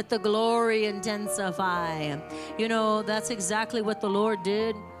 Let the glory intensify. You know, that's exactly what the Lord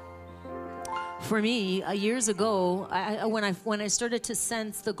did for me years ago. When I started to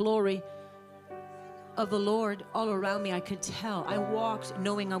sense the glory of the Lord all around me, I could tell. I walked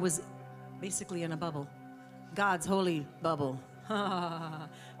knowing I was basically in a bubble. God's holy bubble.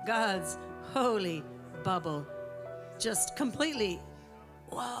 God's holy bubble. Just completely,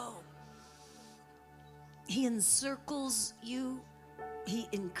 whoa. He encircles you. He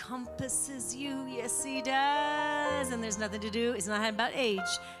encompasses you. Yes, He does. And there's nothing to do. It's not about age.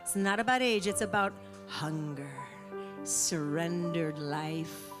 It's not about age. It's about hunger, surrendered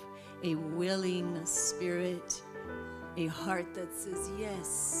life, a willing spirit, a heart that says,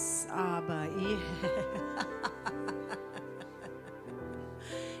 yes, Abba, yeah.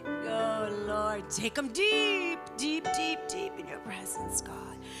 Oh, Lord, take them deep, deep, deep, deep in your presence,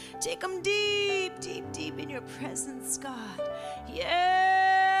 God. Take them deep, deep, deep in your presence, God.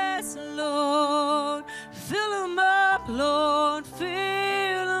 Yes, Lord. Fill them up, Lord.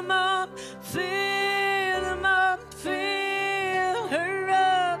 Fill them up. Fill them up. Fill her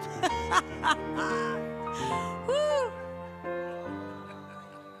up. Woo.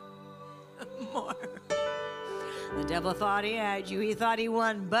 More. The devil thought he had you. He thought he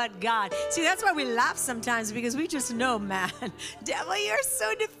won, but God. See, that's why we laugh sometimes, because we just know, man, devil, you're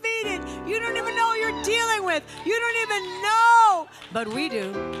so defeated. You don't even know what you're dealing with. You don't even know. But we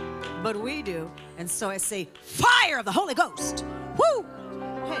do. But we do. And so I say, fire of the Holy Ghost. Woo!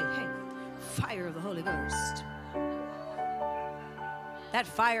 Hey, fire of the Holy Ghost. That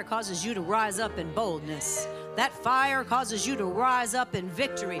fire causes you to rise up in boldness. That fire causes you to rise up in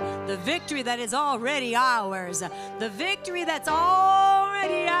victory. The victory that is already ours. The victory that's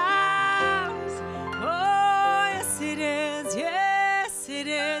already ours. Oh, yes it is. Yes it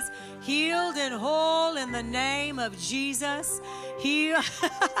is. Healed and whole in the name of Jesus. Healed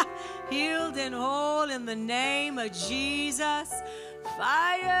and whole in the name of Jesus.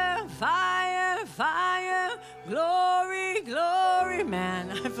 Fire, fire, fire, glory, glory.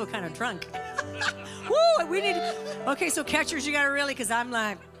 Man, I feel kind of drunk. Woo, we need, okay, so catchers, you got to really, because I'm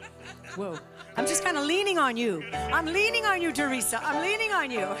like, whoa. I'm just kind of leaning on you. I'm leaning on you, Teresa. I'm leaning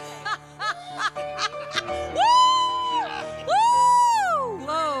on you. Woo! Woo!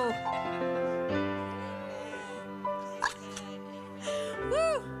 Whoa.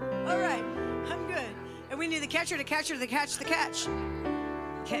 we need the catcher to catch her to catch the catch.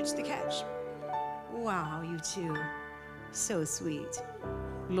 Catch the catch. Wow, you two. So sweet.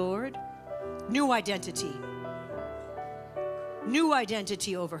 Lord, new identity. New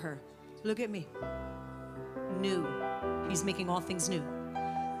identity over her. Look at me. New. He's making all things new.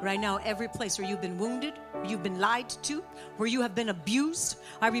 Right now, every place where you've been wounded, where you've been lied to, where you have been abused,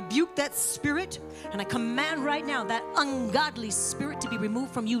 I rebuke that spirit, and I command right now that ungodly spirit to be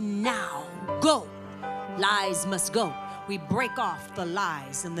removed from you now. Go. Lies must go. We break off the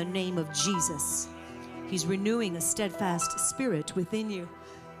lies in the name of Jesus. He's renewing a steadfast spirit within you.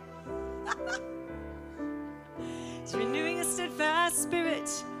 He's renewing a steadfast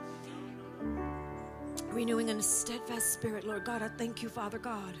spirit. Renewing a steadfast spirit, Lord God. I thank you, Father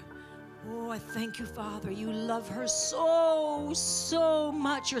God. Oh, I thank you, Father. You love her so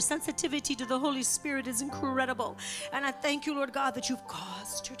much. Your sensitivity to the Holy Spirit is incredible. And I thank you, Lord God, that you've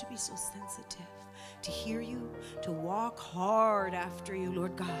caused her to be so sensitive, to hear you, to walk hard after you,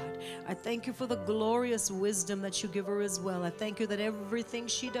 Lord God. I thank you for the glorious wisdom that you give her as well. I thank you that everything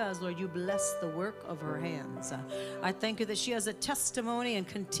she does, Lord, you bless the work of her hands. I thank you that she has a testimony and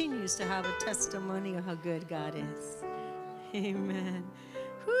continues to have a testimony of how good God is. Amen.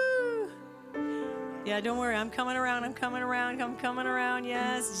 Woo. Yeah, don't worry. I'm coming around. I'm coming around. I'm coming around.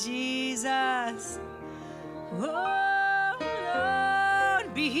 Yes, Jesus. Oh,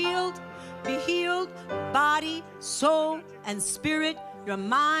 Lord, be healed. Be healed, body, soul, and spirit. Your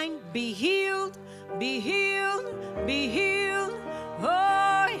mind, be healed, be healed, be healed.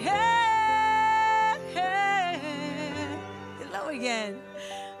 Oh, yeah, yeah. Hello again.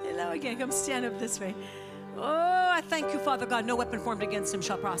 Hello again. Come stand up this way. Oh, I thank you, Father God. No weapon formed against him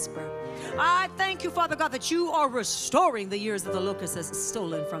shall prosper. I thank you, Father God, that you are restoring the years that the locust has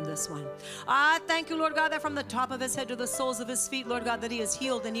stolen from this one. I thank you, Lord God, that from the top of his head to the soles of his feet, Lord God, that he is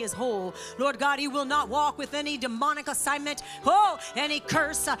healed and he is whole. Lord God, he will not walk with any demonic assignment. Oh, any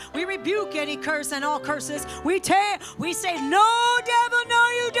curse. We rebuke any curse and all curses. We say, no, devil, no,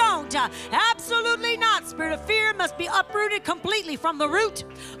 you don't. Absolutely not. Spirit of fear must be uprooted completely from the root.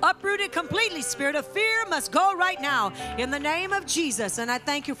 Uprooted completely. Spirit of fear must go right now in the name of Jesus. And I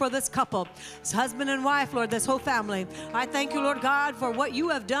thank you for this couple, this husband and wife, Lord, this whole family. I thank you, Lord God, for what you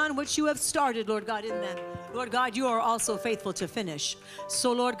have done, what you have started, Lord God, in them. Lord God, you are also faithful to finish.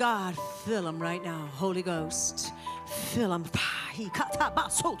 So, Lord God, fill them right now, Holy Ghost. Fill them.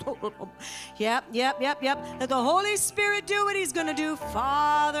 Yep. Let the Holy Spirit do what he's going to do.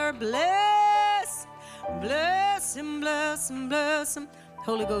 Father, bless him.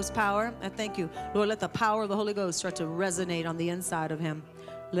 Holy Ghost power, I thank you. Lord, let the power of the Holy Ghost start to resonate on the inside of him.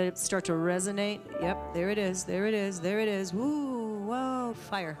 Let it start to resonate. Yep, there it is. Woo, whoa,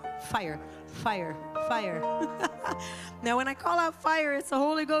 fire. Now, when I call out fire, it's the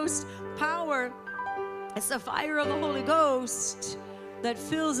Holy Ghost power. It's the fire of the Holy Ghost that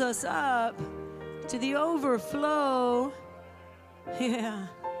fills us up to the overflow. Yeah.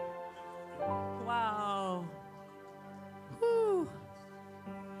 Wow. Woo.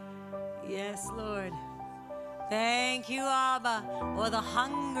 Yes, Lord. Thank you, Abba. Oh, the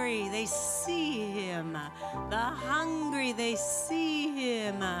hungry, they see him. The hungry, they see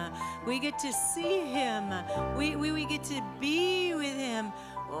him. We get to see him. We get to be with him.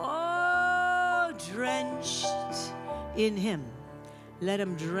 Oh, drenched in him. Let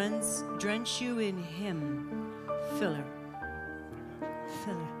him drench you in him. Fill her.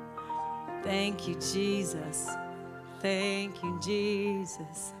 Thank you, Jesus. Thank you,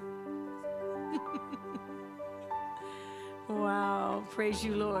 Jesus. Wow, praise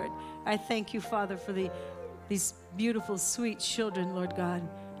you, Lord. I thank you, Father, for these beautiful, sweet children, Lord God.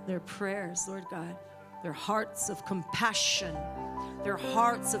 Their prayers, Lord God. Their hearts of compassion. Their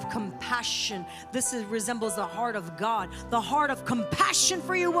hearts of compassion. This resembles the heart of God. The heart of compassion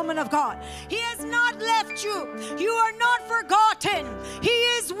for you, woman of God. He has not left you. You are not forgotten. He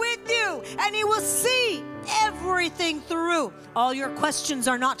is with you, and he will see everything through. All your questions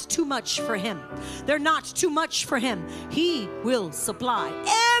are not too much for him. They're not too much for him. He will supply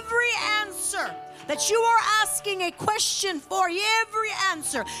every answer that you are asking a question for. Every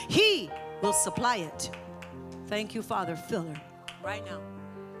answer, he will supply it. Thank you, Father. Fill her right now.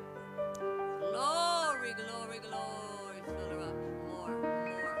 Glory. Fill her up more.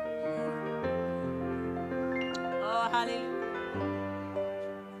 Oh, hallelujah.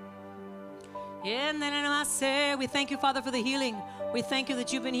 We thank you, Father, for the healing. We thank you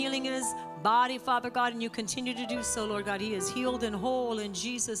that you've been healing in his body, Father God, and you continue to do so, Lord God. He is healed and whole in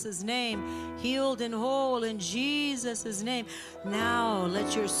Jesus' name. Healed and whole in Jesus' name. Now,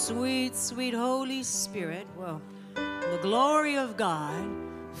 let your sweet, sweet Holy Spirit, the glory of God,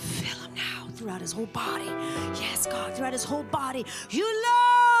 fill him now. throughout his whole body. Yes, God, throughout his whole body. You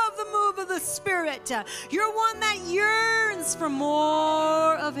love the move of the Spirit. You're one that yearns for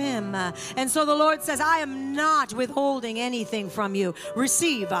more of him. And so the Lord says, I am not withholding anything from you.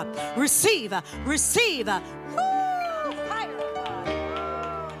 Receive, receive, receive. Woo! Fire.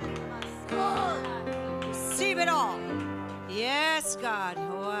 Receive it all. Yes, God.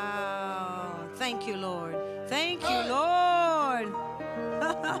 Wow. Thank you, Lord. Thank you, Lord.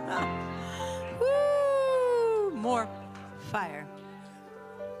 Woo! More fire.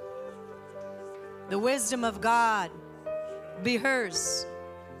 The wisdom of God be hers.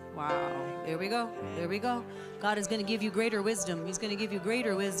 Wow. There we go. There we go. God is going to give you greater wisdom. He's going to give you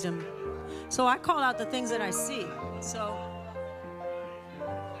greater wisdom. So I call out the things that I see. So,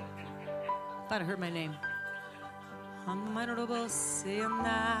 thought I heard my name.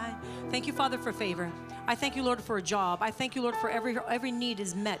 Thank you, Father, for favor. I thank you, Lord, for a job. I thank you, Lord, for every need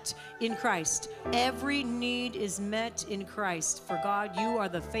is met in Christ. Every need is met in Christ. For God, you are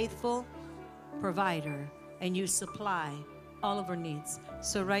the faithful provider, and you supply all of our needs.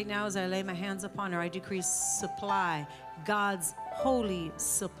 So right now, as I lay my hands upon her, I decree supply, God's holy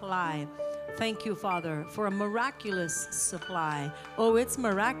supply. Thank you, Father, for a miraculous supply. Oh, it's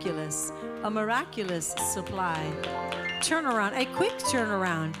miraculous. A miraculous supply. Turnaround, a quick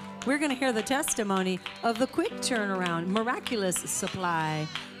turnaround. We're going to hear the testimony of the quick turnaround, miraculous supply.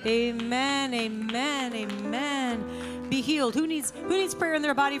 Amen, amen, amen. Be healed. Who needs prayer in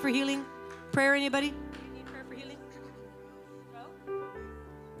their body for healing? Prayer, anybody? You need prayer for healing? Throat?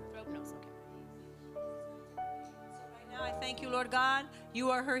 No, it's okay. So right now, I thank you, Lord God. You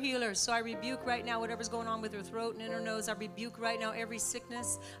are her healer. So I rebuke right now whatever's going on with her throat and in her nose. I rebuke right now every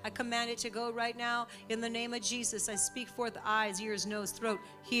sickness. I command it to go right now. In the name of Jesus, I speak forth eyes, ears, nose, throat,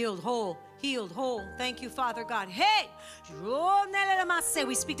 healed, whole. Healed, whole. Thank you, Father God. Hey!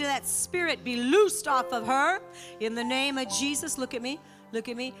 We speak to that spirit. Be loosed off of her. In the name of Jesus, look at me. Look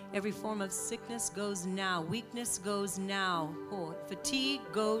at me. Every form of sickness goes now. Weakness goes now. Oh, fatigue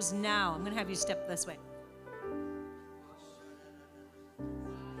goes now. I'm going to have you step this way.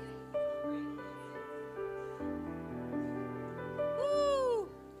 Woo!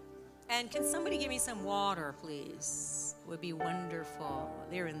 And can somebody give me some water, please? Would be wonderful.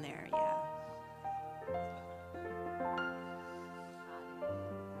 They're in there, yeah.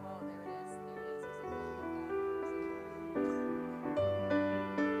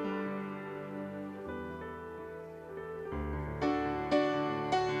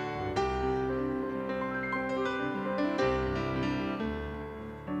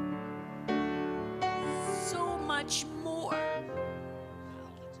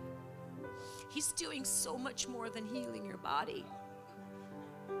 He's doing so much more than healing your body.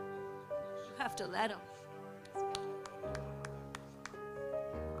 You have to let him.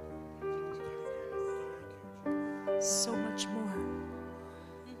 So much more.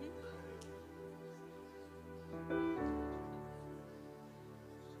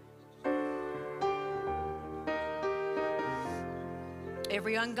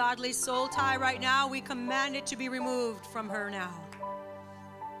 Every ungodly soul tie right now, we command it to be removed from her now.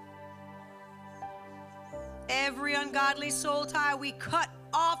 Every ungodly soul tie we cut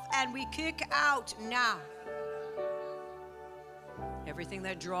off and we kick out now. Everything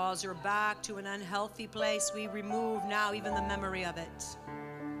that draws her back to an unhealthy place, we remove now even the memory of it.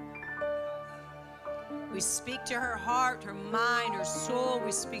 We speak to her heart, her mind, her soul.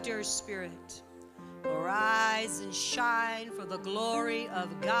 We speak to her spirit. Arise and shine, for the glory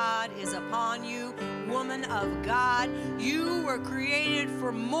of God is upon you. Woman of God, you were created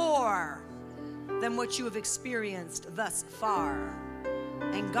for more than what you have experienced thus far.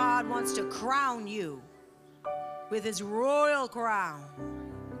 And God wants to crown you with his royal crown.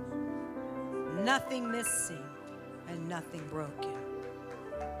 Nothing missing and nothing broken.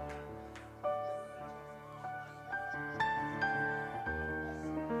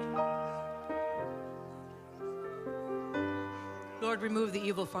 Lord, remove the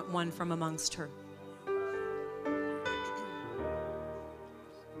evil one from amongst her.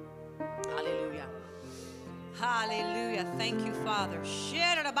 Hallelujah. Hallelujah. Thank you, Father.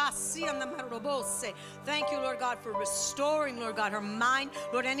 Thank you, Lord God, for restoring, Lord God, her mind.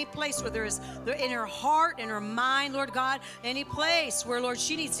 Lord, any place where there is, in her heart, in her mind, Lord God, any place where, Lord,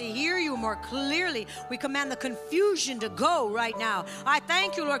 she needs to hear you more clearly, we command the confusion to go right now. I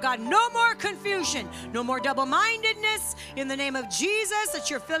thank you, Lord God, no more confusion, no more double-mindedness. In the name of Jesus, that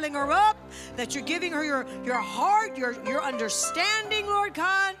you're filling her up, that you're giving her your heart, your understanding, Lord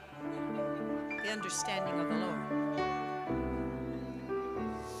God. The understanding of the Lord.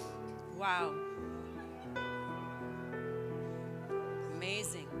 Wow.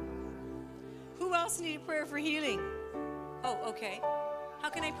 Amazing. Who else needed prayer for healing? Oh, okay. How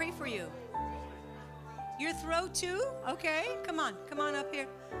can I pray for you? Your throat too? Okay, come on up here.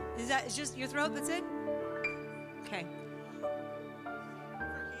 Is just your throat, that's it? Okay.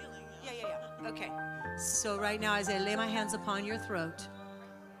 Yeah. Okay. So right now, as I lay my hands upon your throat,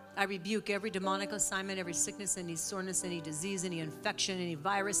 I rebuke every demonic assignment, every sickness, any soreness, any disease, any infection, any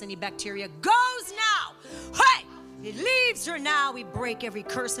virus, any bacteria goes now. Hey! It leaves her now. We break every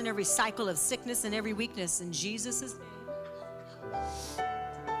curse and every cycle of sickness and every weakness in Jesus' name.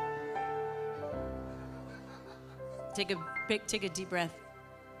 Take a deep breath.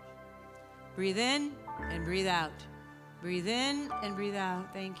 Breathe in and breathe out. Breathe in and breathe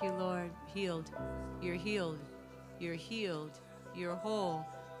out. Thank you, Lord. Healed. You're healed. You're healed. You're whole.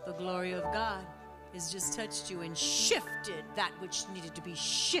 The glory of God has just touched you and shifted that which needed to be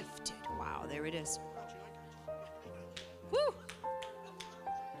shifted. Wow, there it is. Woo!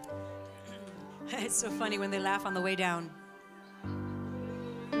 It's so funny when they laugh on the way down.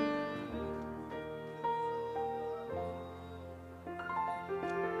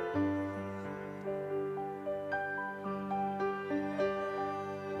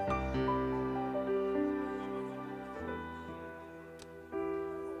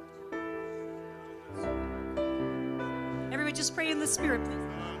 Everybody just pray in the Spirit, please.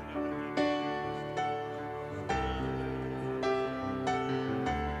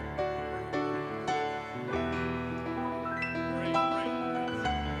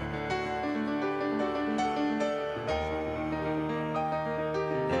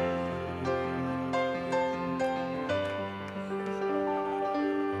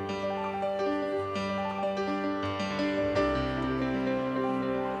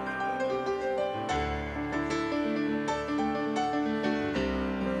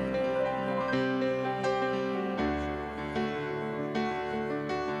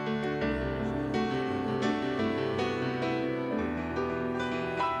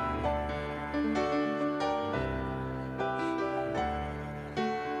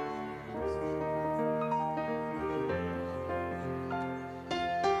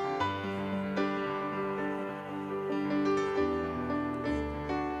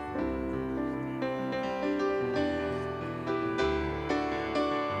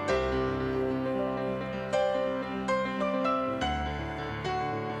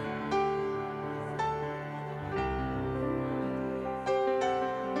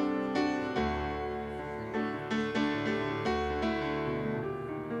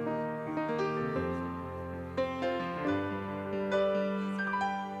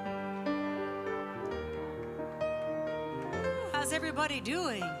 How's everybody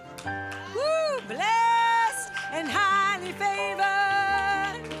doing? Woo! Blessed and highly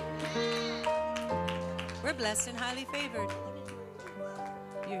favored. We're blessed and highly favored.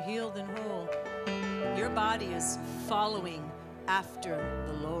 You're healed and whole. Your body is following after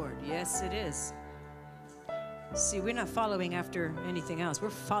the Lord. Yes, it is. See, we're not following after anything else. We're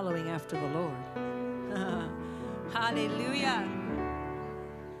following after the Lord. Hallelujah.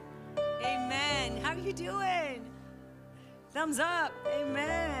 Amen. How are you doing? Thumbs up.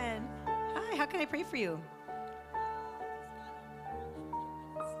 Amen. Hi, how can I pray for you?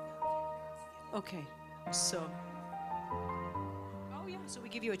 Okay, so we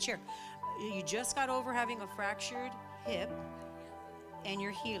give you a chair. You just got over having a fractured hip and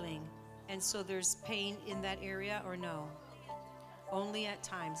you're healing. And so there's pain in that area or no? Only at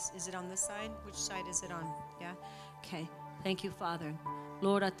times. Is it on this side? Which side is it on? Yeah? Okay. Thank you, Father.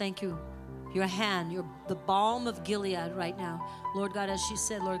 Lord, I thank you. Your hand, the balm of Gilead right now. Lord God, as she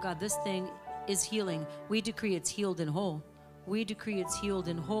said, Lord God, this thing is healing. We decree it's healed and whole. We decree it's healed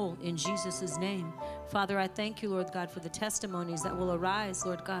and whole in Jesus' name. Father, I thank you, Lord God, for the testimonies that will arise,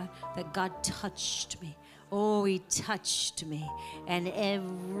 Lord God, that God touched me. Oh, he touched me. And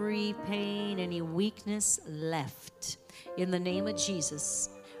every pain, any weakness left. In the name of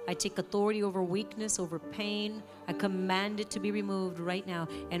Jesus, I take authority over weakness, over pain. I command it to be removed right now.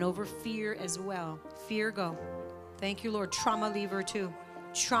 And over fear as well. Fear, go. Thank you, Lord. Trauma, leave her too.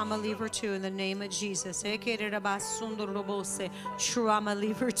 Trauma, leave her too in the name of Jesus. Trauma,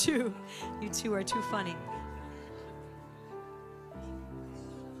 leave her too. You two are too funny.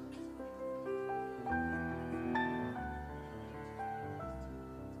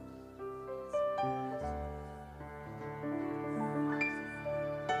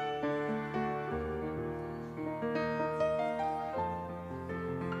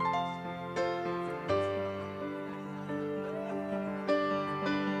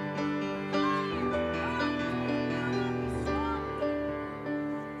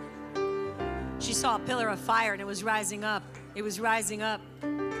 She saw a pillar of fire and it was rising up. It was rising up.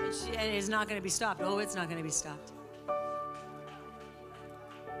 And And it's not going to be stopped. Oh, it's not going to be stopped.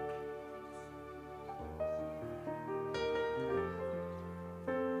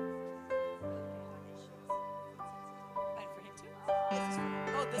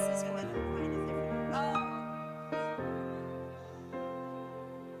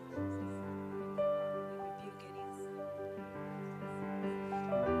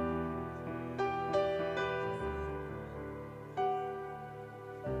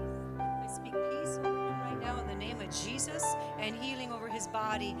 Jesus and healing over his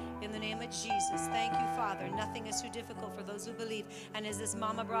body in the name of Jesus. Thank you, Father. Nothing is too difficult for those who believe. And as this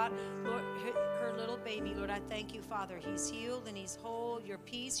mama brought, Lord, her little baby, Lord, I thank you, Father. He's healed and he's whole. Your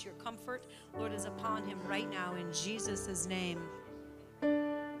peace, your comfort, Lord, is upon him right now in Jesus' name.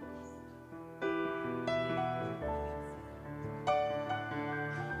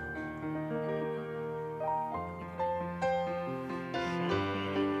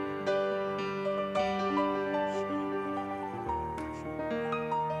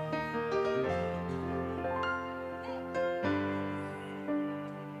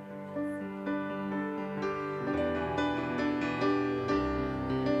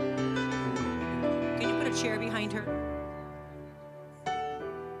 Chair behind her.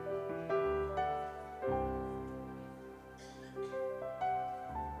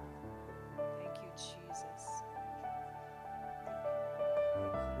 Thank you, Jesus.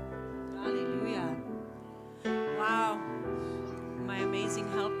 Hallelujah. Wow. My amazing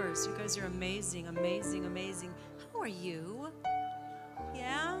helpers. You guys are amazing, amazing, amazing. How are you?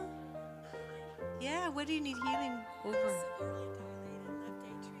 Yeah? Yeah, what do you need healing over?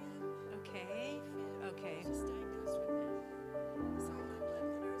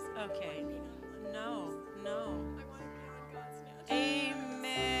 Okay. No.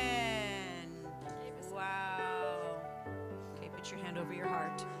 Amen. Wow. Okay, put your hand over your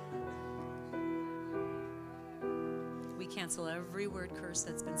heart. We cancel every word curse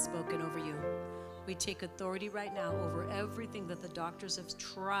that's been spoken over you. We take authority right now over everything that the doctors have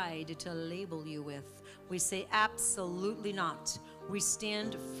tried to label you with. We say absolutely not. We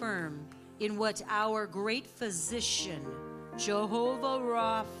stand firm in what our great physician, Jehovah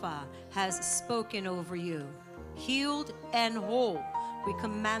Rapha, has spoken over you. Healed and whole. We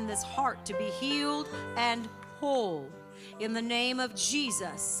command this heart to be healed and whole. In the name of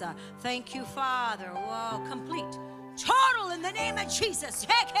Jesus. Thank you, Father. Wow, complete. Total in the name of Jesus.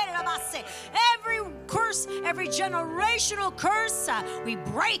 Every curse, every generational curse, we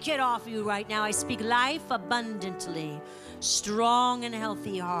break it off you right now. I speak life abundantly. Strong and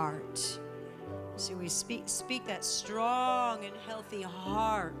healthy heart. So we speak that strong and healthy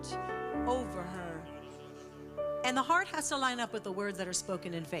heart over her. And the heart has to line up with the words that are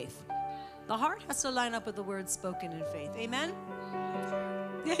spoken in faith. The heart has to line up with the words spoken in faith. Amen?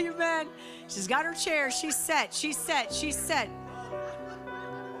 Amen. She's got her chair. She's set. She's set. She's set.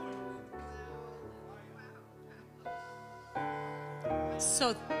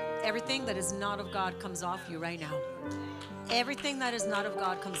 So everything that is not of God comes off you right now. Everything that is not of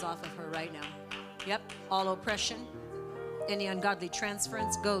God comes off of her right now. Yep, all oppression, any ungodly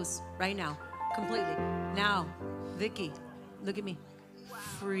transference goes right now, completely. Now, Vicky, look at me.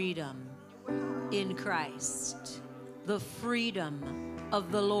 Freedom in Christ. The freedom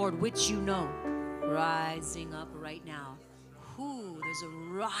of the Lord, which you know, rising up right now. There's a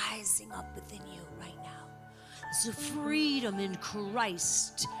rising up within you right now. There's a freedom in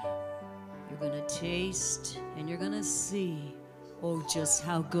Christ. You're going to taste and you're going to see, oh, just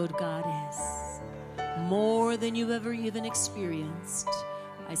how good God is. More than you've ever even experienced.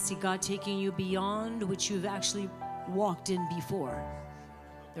 I see God taking you beyond what you've actually walked in before.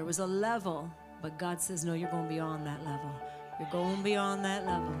 There was a level, but God says, no, you're going beyond that level. You're going beyond that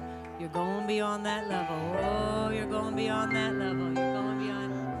level. You're going beyond that level. Oh, you're going beyond that level. You're going beyond.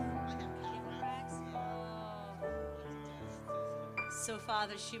 So,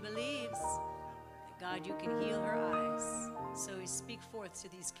 Father, she believes that, God, you can heal her eyes. So we speak forth to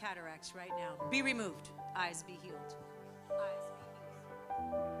these cataracts right now. Be removed. Eyes be healed. Eyes be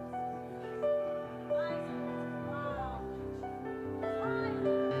healed.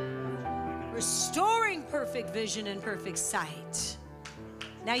 Restoring perfect vision and perfect sight.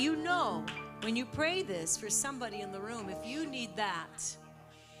 Now you know when you pray this for somebody in the room, if you need that,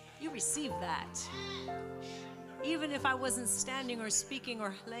 you receive that. Even if I wasn't standing or speaking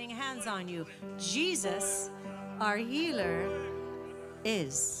or laying hands on you, Jesus, our healer,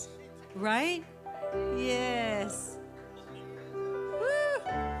 is. Right? Yes. Woo.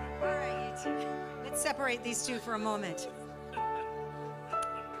 All right, you two. Let's separate these two for a moment.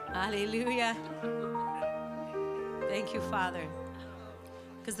 Hallelujah. Thank you, Father.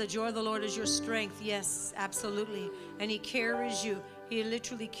 Because the joy of the Lord is your strength. Yes, absolutely. And He carries you. He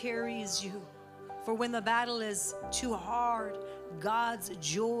literally carries you. For when the battle is too hard, God's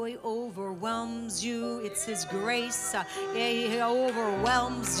joy overwhelms you. It's His grace. He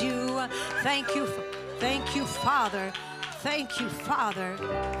overwhelms you. Thank you, Father. Thank you, Father,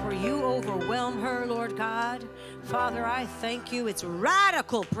 for you overwhelm her, Lord God. Father, I thank you. It's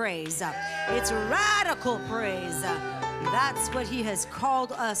radical praise. It's radical praise. That's what He has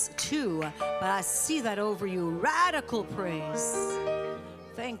called us to. But I see that over you. Radical praise.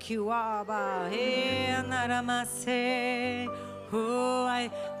 Thank you, Abba. Oh,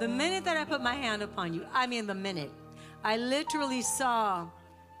 the minute that I put my hand upon you, I mean the minute, I literally saw,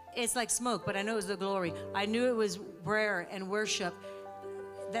 it's like smoke, but I know it was the glory. I knew it was prayer and worship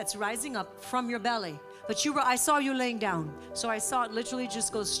that's rising up from your belly. But I saw you laying down. So I saw it literally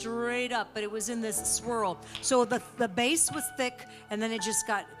just go straight up, but it was in this swirl. So the base was thick, and then it just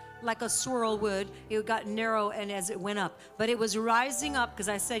got like a swirl would. It got narrow and as it went up. But it was rising up, because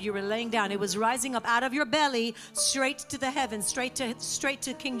I said you were laying down. It was rising up out of your belly, straight to the heavens, straight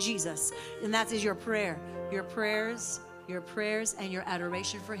to King Jesus. And that is your prayer. Your prayers, and your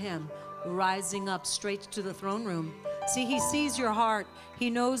adoration for Him, rising up straight to the throne room. See, He sees your heart. He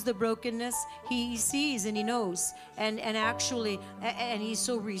knows the brokenness. He sees and He knows. And actually, He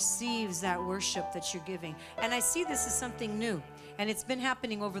so receives that worship that you're giving. And I see this as something new. And it's been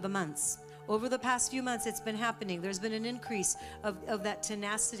happening over the months. Over the past few months, it's been happening. There's been an increase of that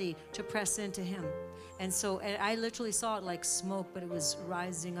tenacity to press into Him. And so I literally saw it like smoke, but it was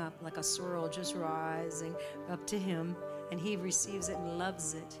rising up like a swirl, just rising up to Him. And He receives it and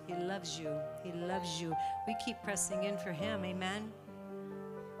loves it. He loves you. He loves you. We keep pressing in for Him. Amen.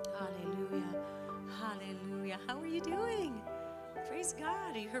 Hallelujah. Hallelujah. How are you doing? Praise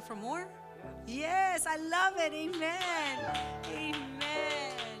God. Are you here for more? Yes, I love it. Amen.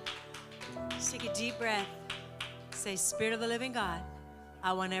 Amen. Just take a deep breath. Say, Spirit of the living God,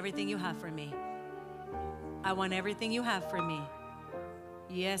 I want everything you have for me. I want everything you have for me.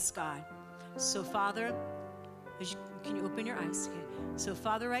 Yes, God. So, Father, can you open your eyes? Okay. So,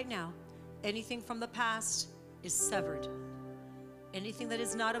 Father, right now, anything from the past is severed. Anything that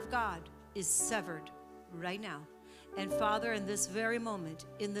is not of God is severed right now. And Father, in this very moment,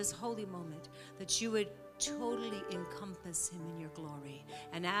 in this holy moment, that you would totally encompass him in your glory.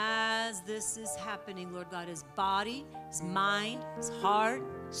 And as this is happening, Lord God, his body, his mind, his heart,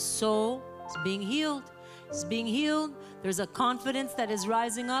 soul is being healed. It's being healed. There's a confidence that is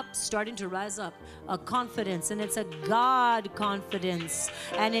rising up, starting to rise up. A confidence, and it's a God confidence.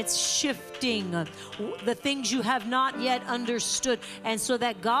 And it's shifting the things you have not yet understood. And so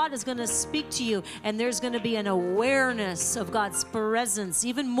that God is going to speak to you, and there's going to be an awareness of God's presence,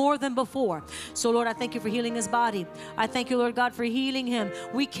 even more than before. So, Lord, I thank you for healing his body. I thank you, Lord God, for healing him.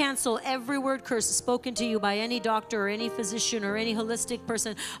 We cancel every word curse spoken to you by any doctor or any physician or any holistic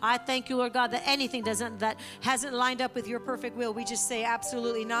person. I thank you, Lord God, that anything that hasn't lined up with your perfect will, we just say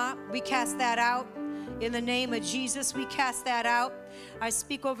absolutely not. We cast that out. In the name of Jesus, we cast that out. I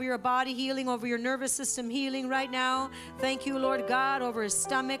speak over your body healing, over your nervous system healing right now. Thank you, Lord God, over his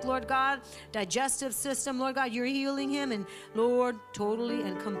stomach, Lord God, digestive system, Lord God, you're healing him, and Lord, totally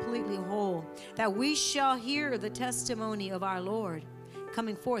and completely whole. That we shall hear the testimony of our Lord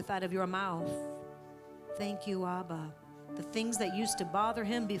coming forth out of your mouth. Thank you, Abba. The things that used to bother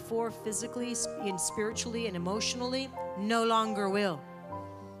him before, physically and spiritually and emotionally, no longer will.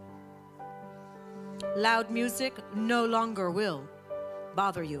 Loud music no longer will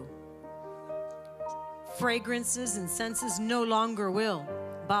bother you. Fragrances and senses no longer will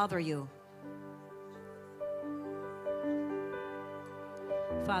bother you.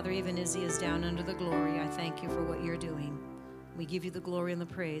 Father, even as he is down under the glory, I thank you for what you're doing. We give you the glory and the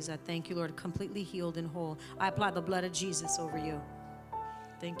praise. I thank you, Lord, completely healed and whole. I apply the blood of Jesus over you.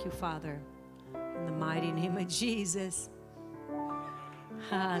 Thank you, Father, in the mighty name of Jesus.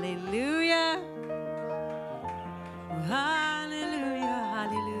 Hallelujah. Hallelujah,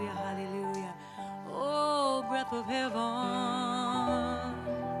 hallelujah, hallelujah. Oh, breath of heaven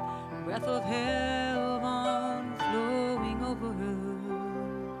flowing over her.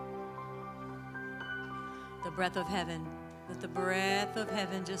 The breath of heaven. Let the breath of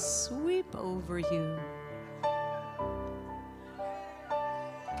heaven just sweep over you.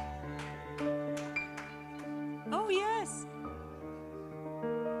 Oh, yes.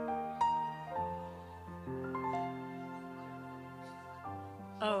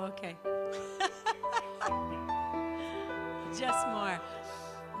 Oh, okay. Just more.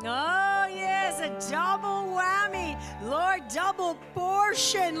 Oh, yes, a double whammy. Lord, double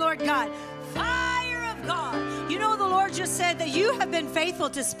portion, Lord God. Fire of of God. You know, the Lord just said that you have been faithful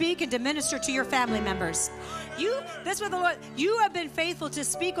to speak and to minister to your family members. That's what the Lord, you have been faithful to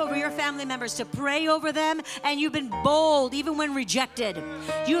speak over your family members, to pray over them, and you've been bold even when rejected.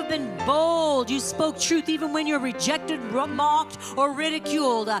 You have been bold. You spoke truth even when you're rejected, mocked, or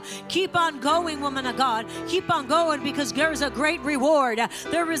ridiculed. Keep on going, woman of God. Keep on going, because there is a great reward.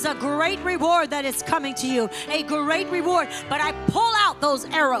 There is a great reward that is coming to you. A great reward. But I pull out those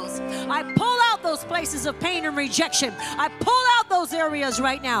arrows. I pull out those places of pain and rejection. I pull out those areas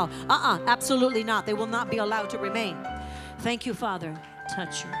right now. Absolutely not. They will not be allowed to remain. Thank you, Father.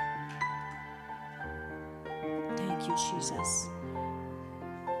 Touch her. Thank you, Jesus.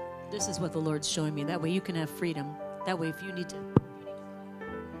 This is what the Lord's showing me. That way you can have freedom. That way if you need to.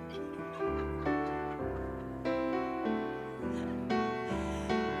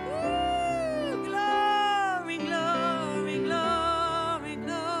 Ooh, glory, glory, glory,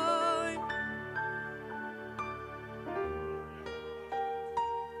 glory.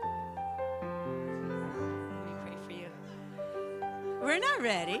 Let me pray for you. We're not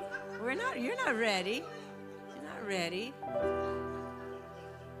ready. You're not ready. You're not ready.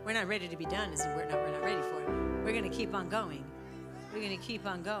 We're not ready to be done. We're not ready for it. We're going to keep on going. We're going to keep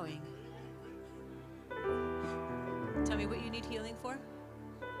on going. Tell me what you need healing for.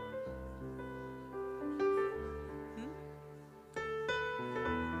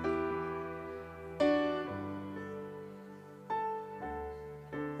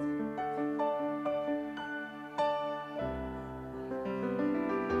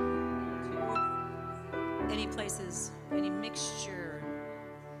 Any places, any mixture,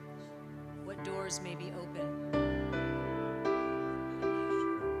 what doors may be open?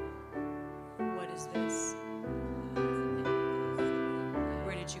 What is this?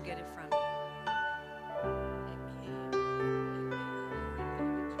 Where did you get it from?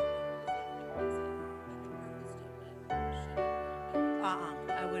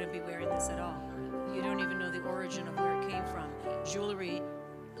 I wouldn't be wearing this at all. You don't even know the origin of where it came from. Jewelry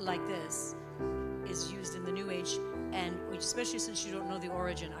like this is used in the New Age, and especially since you don't know the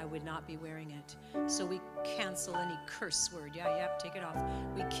origin, I would not be wearing it. So we cancel any curse word. Take it off.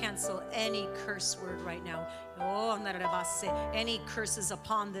 We cancel any curse word right now. Any curses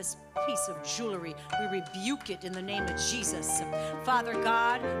upon this piece of jewelry, we rebuke it in the name of Jesus. Father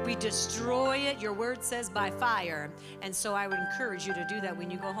God, we destroy it. Your word says by fire. And so I would encourage you to do that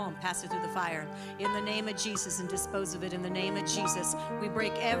when you go home. Pass it through the fire in the name of Jesus and dispose of it in the name of Jesus. We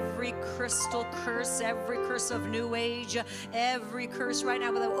break every crystal curse, every curse of New Age, every curse right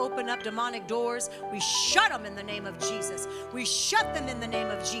now that will open up demonic doors. We shut them in the name of Jesus. We shut them in the name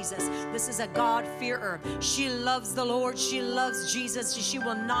of Jesus. This is a God-fearer. She loves the Lord. She loves Jesus. She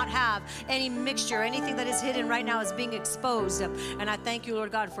will not have any mixture. Anything that is hidden right now is being exposed. And I thank you,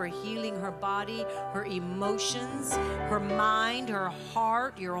 Lord God, for healing her body, her emotions, her mind, her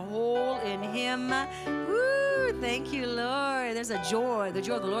heart. You're whole in Him. Woo! Thank you, Lord. There's a joy, the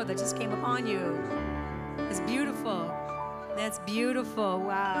joy of the Lord that just came upon you. It's beautiful. That's beautiful.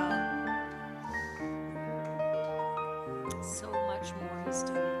 Wow. So much more He's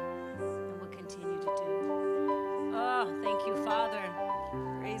doing and will continue to do. Oh, thank you, Father.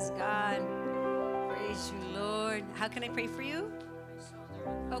 Praise God. Praise you, Lord. How can I pray for you?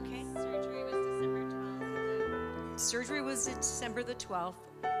 Okay. Surgery was December the 12th.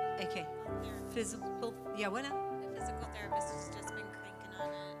 Okay. Physical. Yeah, what now? The physical therapist has just been cranking on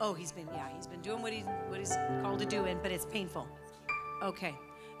it. Oh, he's been doing what he's called to do, but it's painful. Okay.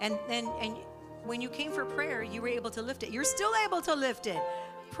 And when you came for prayer, you were able to lift it. You're still able to lift it.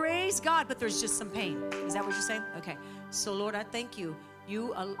 Praise God, but there's just some pain. Is that what you're saying? Okay. So Lord, I thank you.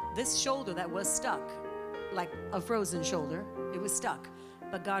 This shoulder that was stuck, like a frozen shoulder, it was stuck.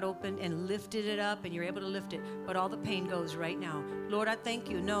 But God opened and lifted it up, and you're able to lift it. But all the pain goes right now. Lord, I thank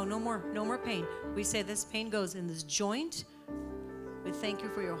you. No more pain. We say this pain goes in this joint. We thank you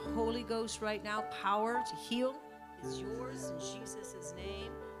for your Holy Ghost right now. Power to heal is yours in Jesus'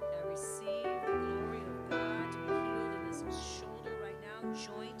 name. I receive the glory of God to be healed in this shoulder right now.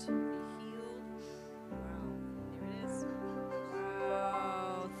 Joint to be healed. Wow. There it is.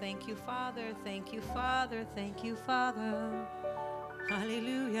 Wow. Thank you, Father. Thank you, Father. Thank you, Father.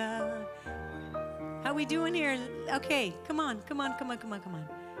 Hallelujah. How we doing here? Okay, come on.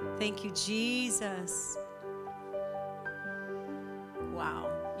 Thank you, Jesus. Wow.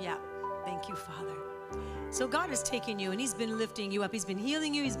 Yeah. Thank you, Father. So God has taken you and He's been lifting you up. He's been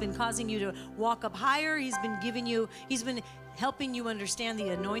healing you. He's been causing you to walk up higher. He's been helping you understand the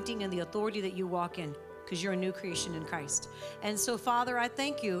anointing and the authority that you walk in. because you're a new creation in Christ. And so, Father, I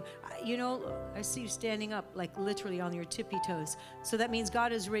thank you. You know, I see you standing up like literally on your tippy toes. So that means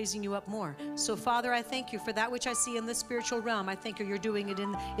God is raising you up more. So, Father, I thank you for that which I see in the spiritual realm. I thank you, you're doing it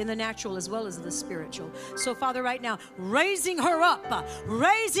in the natural as well as the spiritual. So, Father, right now, raising her up,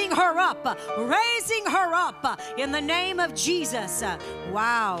 raising her up, raising her up in the name of Jesus.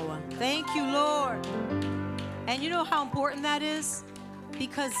 Wow. Thank you, Lord. And you know how important that is?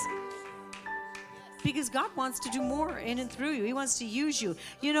 Because God wants to do more in and through you. He wants to use you.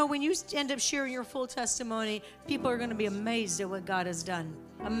 You know, when you end up sharing your full testimony, people are going to be amazed at what God has done.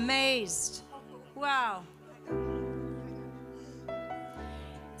 Amazed. Wow.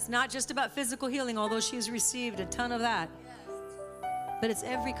 It's not just about physical healing, although she's received a ton of that. But it's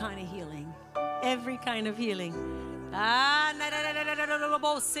every kind of healing. Every kind of healing. Are you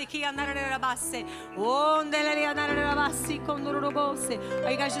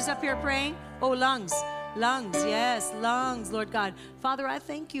guys just up here praying? Oh, lungs. Lungs, yes, lungs, Lord God. Father, I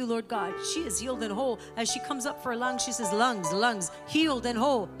thank you, Lord God. She is healed and whole. As she comes up for lungs, she says, lungs, lungs, healed and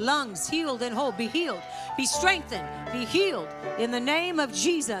whole. Lungs, healed and whole. Be healed. Be strengthened. Be healed. In the name of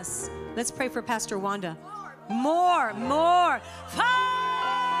Jesus. Let's pray for Pastor Wanda. More. Fire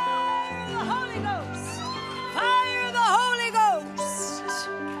the Holy Ghost. Fire the Holy Ghost.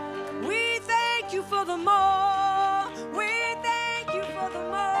 We thank you for the more. We thank you for the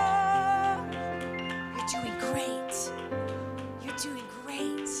more. You're doing great. You're doing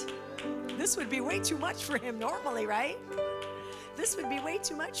great. This would be way too much for him normally, right? This would be way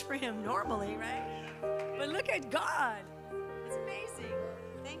too much for him normally, right? But look at God. It's amazing.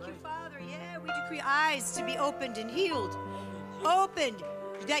 Thank you, Father. Yeah, we decree eyes to be opened and healed. Opened,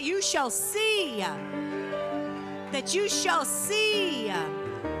 that you shall see. That you shall see.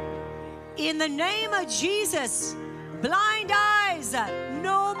 In the name of Jesus, blind eyes,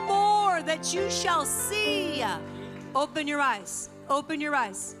 no more, that you shall see. Open your eyes. Open your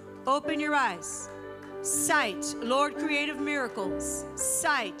eyes. Open your eyes. Sight, Lord, creative miracles.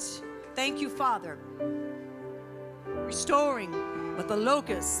 Sight. Thank you, Father. Restoring what the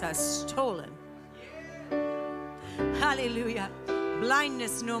locust has stolen. Hallelujah.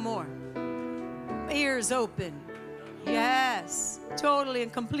 Blindness no more. Ears open. Yes, totally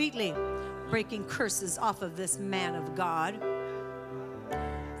and completely breaking curses off of this man of God.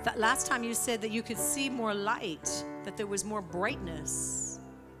 That last time you said that you could see more light, that there was more brightness.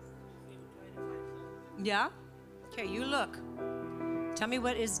 Yeah? Okay, you look. Tell me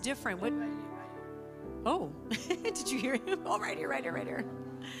what is different. What? Oh, did you hear him? Oh, right here, right here, right here.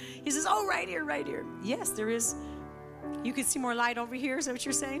 He says, oh, right here, right here. Yes, there is. You can see more light over here. Is that what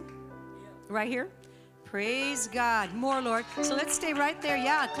you're saying? Right here? Praise God. More, Lord. So let's stay right there.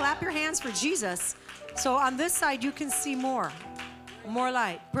 Yeah, clap your hands for Jesus. So on this side, you can see more. More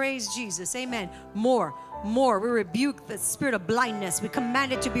light. Praise Jesus. Amen. More. We rebuke the spirit of blindness. We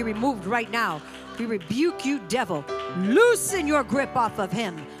command it to be removed right now. We rebuke you, devil. Loosen your grip off of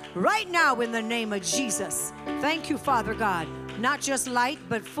him right now in the name of Jesus. Thank you, Father God. Not just light,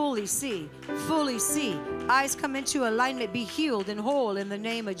 but fully see. Fully see. Eyes come into alignment. Be healed and whole in the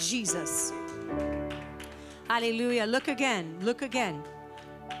name of Jesus. Hallelujah. Look again. Look again.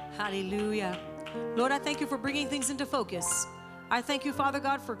 Hallelujah. Lord, I thank you for bringing things into focus. I thank you, Father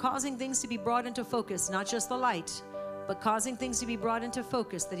God, for causing things to be brought into focus, not just the light, but causing things to be brought into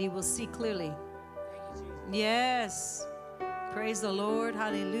focus that he will see clearly. Yes. Praise the Lord.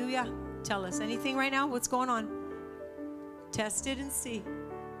 Hallelujah. Tell us anything right now. What's going on? Test it and see.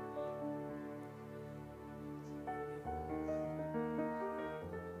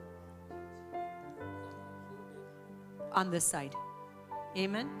 On this side.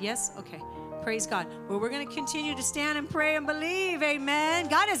 Amen? Yes? Okay. Praise God. Well, we're going to continue to stand and pray and believe. Amen.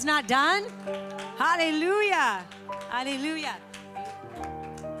 God is not done. Hallelujah. Hallelujah.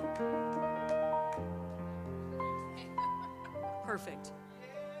 Perfect.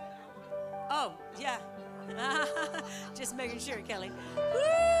 Oh, yeah. Just making sure, Kelly.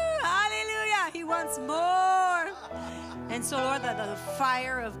 Woo! Hallelujah. He wants more. And so, Lord, the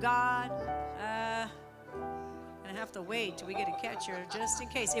fire of God, I have to wait till we get a catcher just in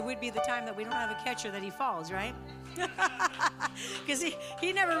case. It would be the time that we don't have a catcher that he falls, right? Because he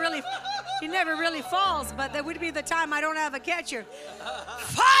never really falls, but that would be the time I don't have a catcher.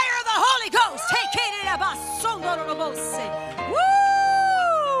 Fire of the Holy Ghost!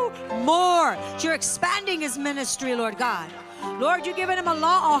 Woo! More. You're expanding his ministry, Lord God. Lord, you're giving him a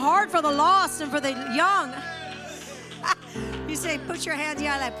heart for the lost and for the young. You say, put your hands,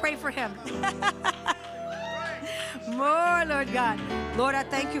 yeah, I pray for him. More, Lord God. Lord, I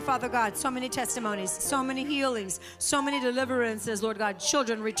thank you, Father God. So many testimonies, so many healings, so many deliverances, Lord God.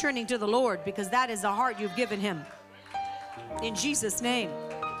 Children returning to the Lord because that is the heart you've given him. In Jesus' name.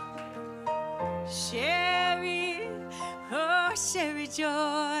 Sherry, oh, Sherry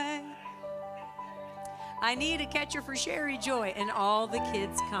Joy. I need a catcher for Sherry Joy. And all the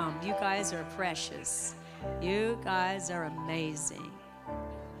kids come. You guys are precious. You guys are amazing.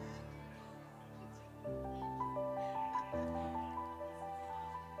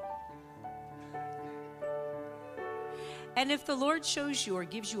 And if the Lord shows you or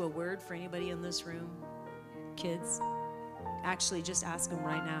gives you a word for anybody in this room, kids, actually just ask him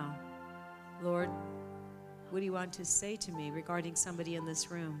right now, Lord, what do you want to say to me regarding somebody in this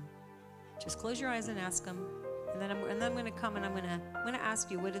room? Just close your eyes and ask him. And then I'm going to come and I'm going to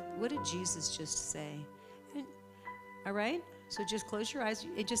ask you, what did Jesus just say? And, all right? So just close your eyes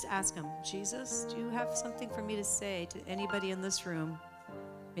and just ask him, Jesus, do you have something for me to say to anybody in this room?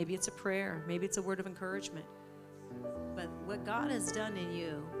 Maybe it's a prayer. Maybe it's a word of encouragement. But what God has done in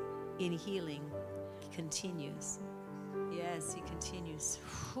you in healing continues. Yes, he continues.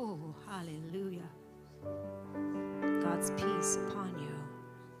 Oh, hallelujah. God's peace upon you.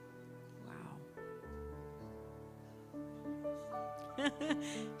 Wow.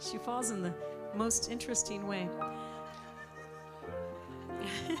 She falls in the most interesting way.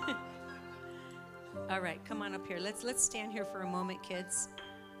 All right, come on up here. Let's stand here for a moment, kids.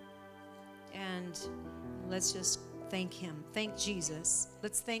 And let's just thank him. Thank Jesus.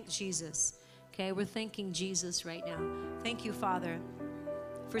 Let's thank Jesus. Okay, we're thanking Jesus right now. Thank you, Father,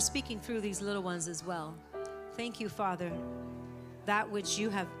 for speaking through these little ones as well. Thank you, Father. That which you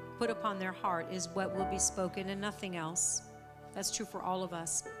have put upon their heart is what will be spoken and nothing else. That's true for all of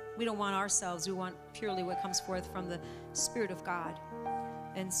us. We don't want ourselves. We want purely what comes forth from the Spirit of God.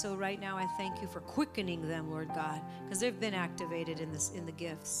 And so right now I thank you for quickening them, Lord God, because they've been activated in the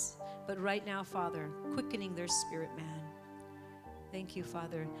gifts. But right now, Father, quickening their spirit, man. Thank you,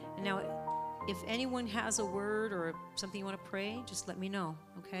 Father. And now, if anyone has a word or something you want to pray, just let me know,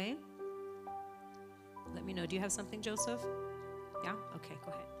 okay? Let me know. Do you have something, Joseph? Yeah? Okay,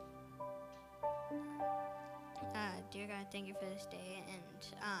 go ahead. Dear God, thank you for this day, and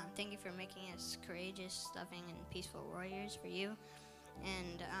thank you for making us courageous, loving, and peaceful warriors for you.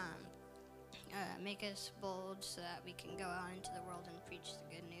 And make us bold so that we can go out into the world and preach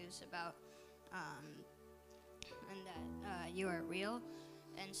the good news about and that you are real,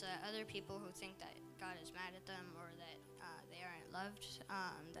 and so that other people who think that God is mad at them or that they aren't loved,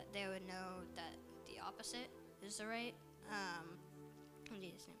 that they would know that the opposite is the right. In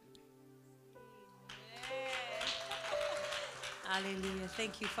Jesus' name. Hallelujah.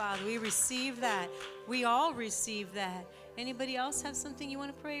 Thank you, Father. We receive that. We all receive that. Anybody else have something you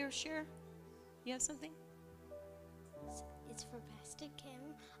want to pray or share? You have something? It's for Pastor Kim.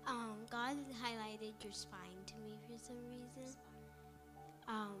 God highlighted your spine to me for some reason.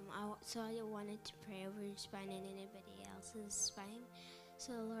 So I wanted to pray over your spine and anybody else's spine.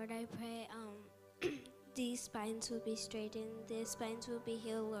 So Lord, I pray these spines will be straightened. These spines will be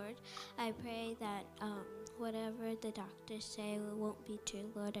healed, Lord. I pray that whatever the doctors say won't be true,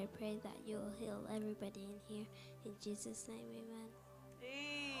 Lord. I pray that you'll heal everybody in here. In Jesus' name, amen.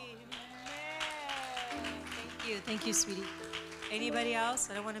 Thank you, sweetie. Anybody else?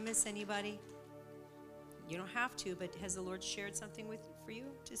 I don't want to miss anybody. You don't have to, but has the Lord shared something for you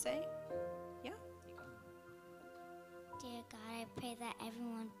to say? Yeah? Dear God, I pray that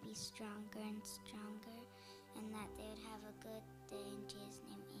everyone would be stronger and stronger, and that they would have a good day. In Jesus'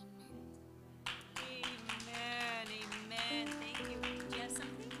 name, amen. Amen. Thank you. Do you have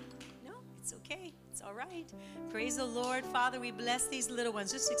something? No? It's okay. It's all right. Praise the Lord. Father, we bless these little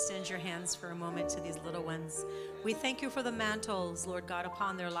ones. Just extend your hands for a moment to these little ones. We thank you for the mantles, Lord God,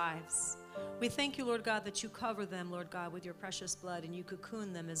 upon their lives. We thank you, Lord God, that you cover them, Lord God, with your precious blood, and you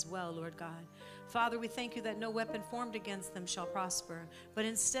cocoon them as well, Lord God. Father, we thank you that no weapon formed against them shall prosper, but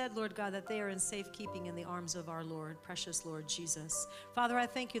instead, Lord God, that they are in safekeeping in the arms of our Lord, precious Lord Jesus. Father, I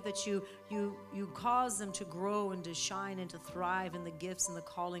thank you that you cause them to grow and to shine and to thrive in the gifts and the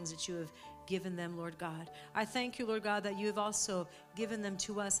callings that you have given them, Lord God. I thank you, Lord God, that you have also given them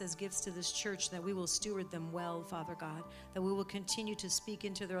to us as gifts to this church, that we will steward them well, Father God, that we will continue to speak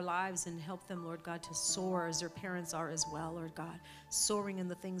into their lives and help them, Lord God, to soar as their parents are as well, Lord God, soaring in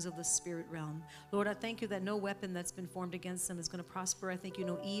the things of the spirit realm. Lord, I thank you that no weapon that's been formed against them is going to prosper. I thank you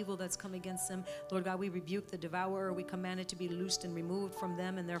no evil that's come against them. Lord God, we rebuke the devourer. We command it to be loosed and removed from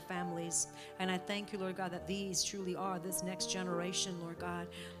them and their families. And I thank you, Lord God, that these truly are this next generation, Lord God.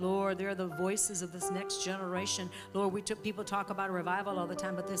 Lord, they're the voices of this next generation. Lord, people talk about revival all the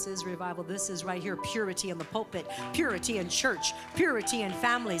time, but this is revival. This is right here, purity in the pulpit, purity in church, purity in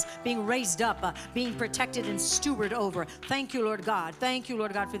families, being raised up, being protected and stewarded over. Thank you, Lord God. Thank you,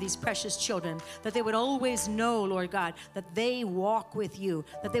 Lord God, for these precious children, that they would always know, Lord God, that they walk with you,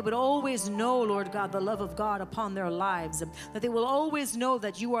 that they would always know, Lord God, the love of God upon their lives, that they will always know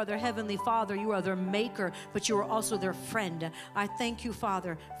that you are their heavenly Father, you are their maker, but you are also their friend. I thank you,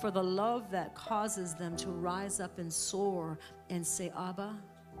 Father, for the love that causes them to rise up and soar and say, Abba,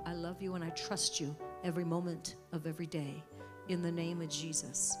 I love you and I trust you every moment of every day. In the name of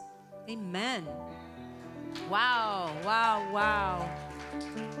Jesus. Amen. Wow, wow, wow.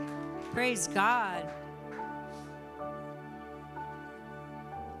 Praise God.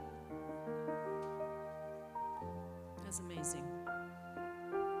 That's amazing.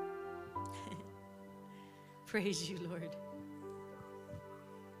 Praise you, Lord.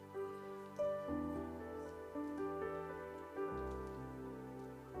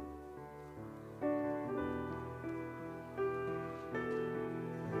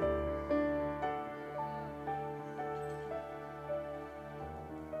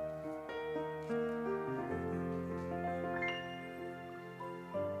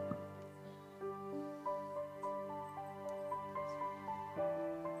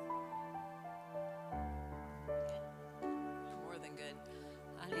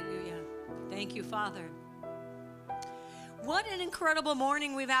 Thank you, Father. What an incredible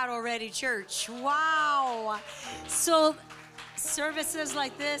morning we've had already, church. Wow. So services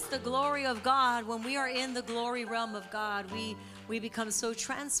like this, the glory of God, when we are in the glory realm of God, we become so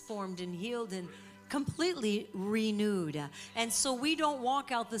transformed and healed and completely renewed. And so we don't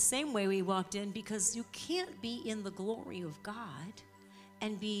walk out the same way we walked in, because you can't be in the glory of God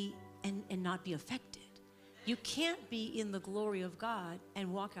and not be affected. You can't be in the glory of God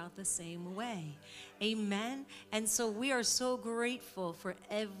and walk out the same way. Amen. And so we are so grateful for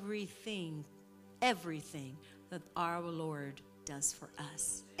everything that our Lord does for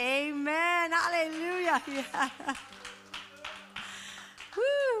us. Amen. Hallelujah. Yeah.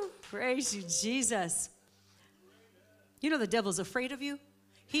 Woo. Praise you, Jesus. You know the devil's afraid of you.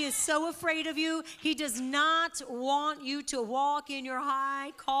 He is so afraid of you. He does not want you to walk in your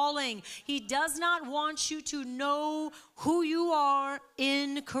high calling. He does not want you to know who you are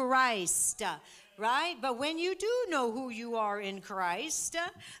in Christ, right? But when you do know who you are in Christ,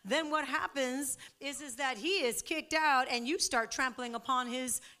 then what happens is that he is kicked out, and you start trampling upon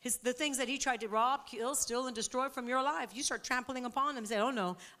the things that he tried to rob, kill, steal, and destroy from your life. You start trampling upon them and say, oh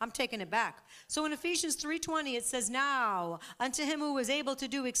no, I'm taking it back. So in Ephesians 3:20, it says, now unto him who is able to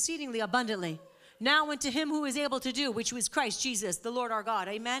do exceedingly abundantly. Now unto him who is able to do, which was Christ Jesus, the Lord our God.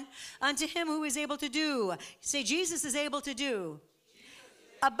 Amen. Unto him who is able to do. Say, Jesus is able to do.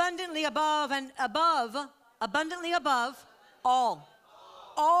 Abundantly above and above, abundantly above all.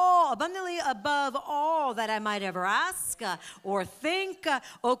 All, abundantly above all that I might ever ask or think,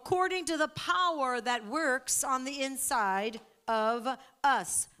 according to the power that works on the inside of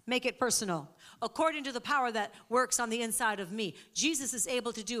us. Make it personal. According to the power that works on the inside of me. Jesus is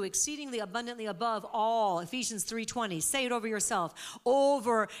able to do exceedingly abundantly above all. Ephesians 3:20. Say it over yourself.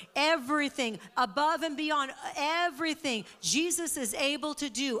 Over everything, above and beyond everything. Jesus is able to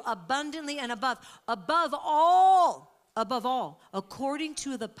do abundantly and above all. Above all, according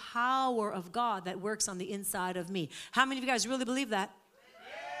to the power of God that works on the inside of me. How many of you guys really believe that?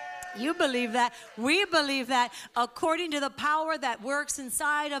 You believe that. We believe that. According to the power that works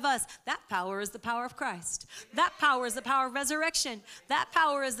inside of us. That power is the power of Christ. That power is the power of resurrection. That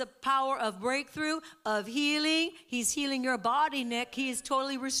power is the power of breakthrough, of healing. He's healing your body, Nick. He is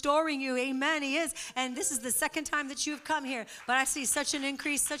totally restoring you. Amen. He is. And this is the second time that you've come here. But I see such an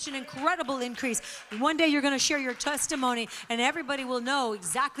increase, such an incredible increase. One day you're going to share your testimony, and everybody will know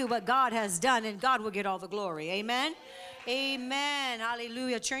exactly what God has done, and God will get all the glory. Amen. Amen.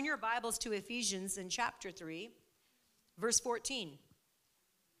 Hallelujah. Turn your Bibles to Ephesians in chapter 3, verse 14.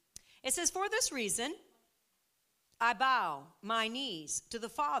 It says, for this reason, I bow my knees to the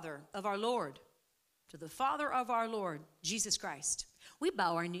Father of our Lord, Jesus Christ. We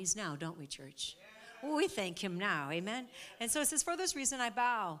bow our knees now, don't we, church? Well, we thank him now. Amen. And so it says, for this reason, I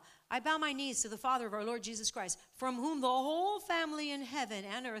bow my knees to the Father of our Lord Jesus Christ, from whom the whole family in heaven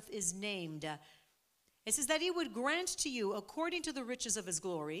and earth is named. It says that he would grant to you, according to the riches of his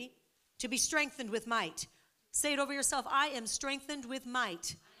glory, to be strengthened with might. Say it over yourself. I am strengthened with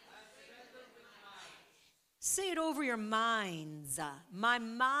might. Say it over your minds. My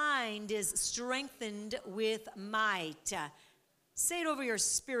mind is strengthened with might. Say it over your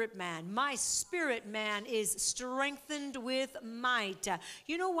spirit man. My spirit man is strengthened with might.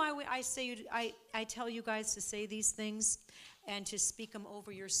 You know why I tell you guys to say these things and to speak them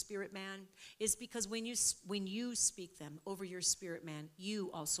over your spirit man? Is because when you speak them over your spirit man, you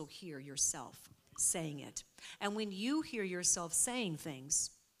also hear yourself saying it. And when you hear yourself saying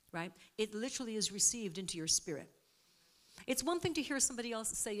things, right, it literally is received into your spirit. It's one thing to hear somebody else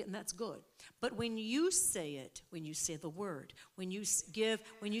say it, and that's good. But when you say it, when you say the word, when you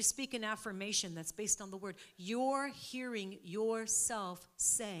speak an affirmation that's based on the word, you're hearing yourself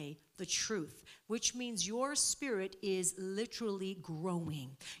say the truth, which means your spirit is literally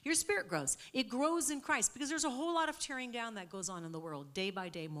growing. Your spirit grows. It grows in Christ because there's a whole lot of tearing down that goes on in the world day by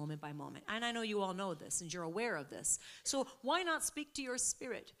day, moment by moment. And I know you all know this and you're aware of this. So why not speak to your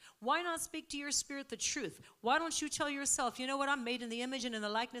spirit? Why not speak to your spirit the truth? Why don't you tell yourself, you know what, I'm made in the image and in the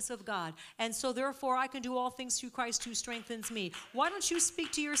likeness of God, and so therefore I can do all things through Christ who strengthens me. Why don't you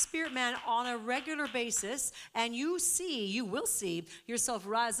speak to your spirit man on a regular basis, and you will see yourself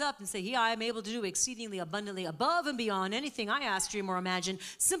rise up and say, I am able to do exceedingly abundantly above and beyond anything I ask, dream, or imagine,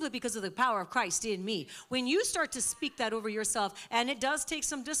 simply because of the power of Christ in me. When you start to speak that over yourself, and it does take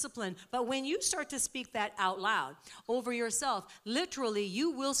some discipline, but when you start to speak that out loud over yourself, literally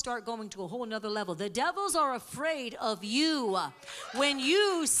you will start going to a whole nother level. The devils are afraid of you when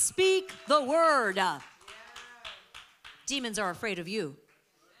you speak the word. Demons are afraid of you.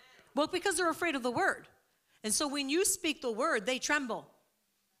 Well, because they're afraid of the word. And so when you speak the word, they tremble.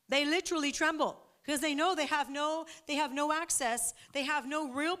 They literally tremble because they know they have no access. They have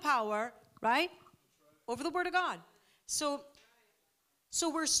no real power, right? Over the word of God. So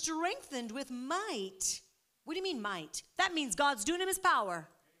we're strengthened with might. What do you mean might? That means God's dunamis power.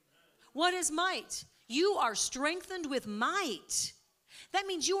 What is might? You are strengthened with might. That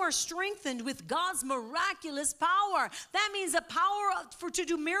means you are strengthened with God's miraculous power. That means the power to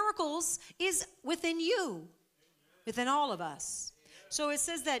do miracles is within you, within all of us. So it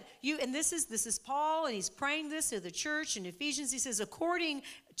says that and this is Paul, and he's praying this to the church in Ephesians. He says, according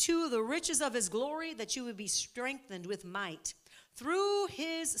to the riches of his glory, that you would be strengthened with might through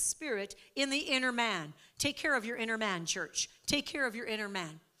his spirit in the inner man. Take care of your inner man, church. Take care of your inner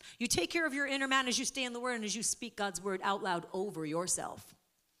man. You take care of your inner man as you stay in the word and as you speak God's word out loud over yourself.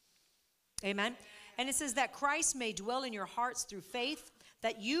 Amen. And it says that Christ may dwell in your hearts through faith,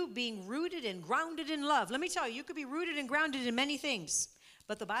 that you being rooted and grounded in love. Let me tell you, you could be rooted and grounded in many things,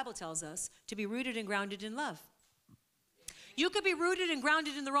 but the Bible tells us to be rooted and grounded in love. You could be rooted and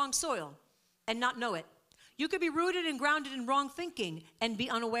grounded in the wrong soil and not know it. You could be rooted and grounded in wrong thinking and be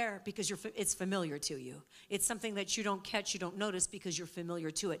unaware because it's familiar to you. It's something that you don't catch, you don't notice because you're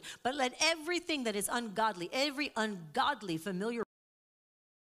familiar to it. But let everything that is ungodly, every ungodly familiar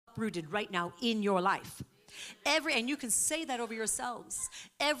uprooted right now in your life. And you can say that over yourselves.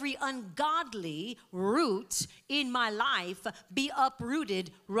 Every ungodly root in my life be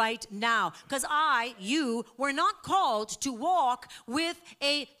uprooted right now. Because you were not called to walk with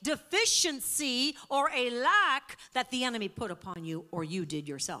a deficiency or a lack that the enemy put upon you or you did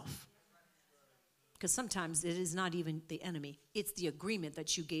yourself. Because sometimes it is not even the enemy. It's the agreement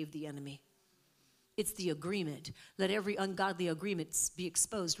that you gave the enemy. It's the agreement. Let every ungodly agreement be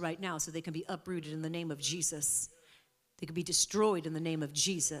exposed right now so they can be uprooted in the name of Jesus. They can be destroyed in the name of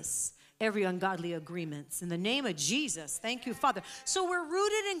Jesus. Every ungodly agreement in the name of Jesus. Thank you, Father. So we're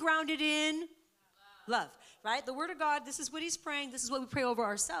rooted and grounded in love, right? The word of God, this is what he's praying. This is what we pray over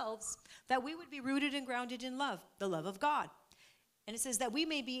ourselves, that we would be rooted and grounded in love, the love of God. And it says that we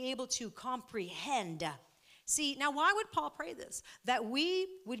may be able to comprehend. See, now why would Paul pray this? That we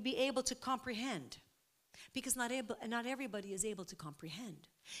would be able to comprehend. Because not everybody is able to comprehend.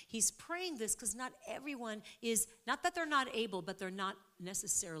 He's praying this because not everyone is, not that they're not able, but they're not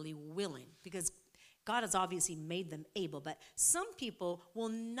necessarily willing. Because God has obviously made them able. But some people will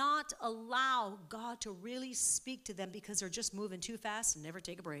not allow God to really speak to them because they're just moving too fast and never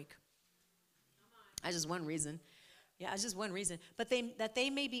take a break. That's just one reason. Yeah, it's just one reason. But that they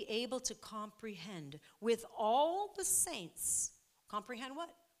may be able to comprehend with all the saints. Comprehend what?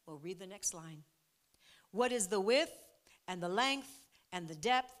 Well, read the next line. What is the width and the length and the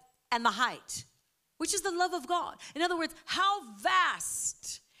depth and the height, which is the love of God. In other words, how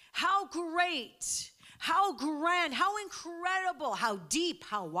vast, how great, how grand, how incredible, how deep,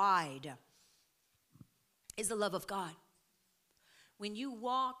 how wide is the love of God. When you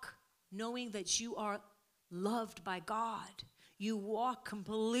walk knowing that you are loved by God, you walk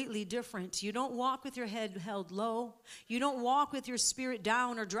completely different. You don't walk with your head held low. You don't walk with your spirit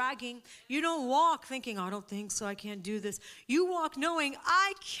down or dragging. You don't walk thinking, I don't think so, I can't do this. You walk knowing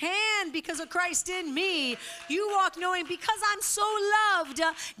I can because of Christ in me. You walk knowing because I'm so loved,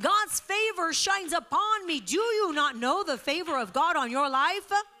 God's favor shines upon me. Do you not know the favor of God on your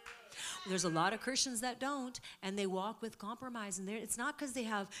life? There's a lot of Christians that don't, and they walk with compromise. And it's not because they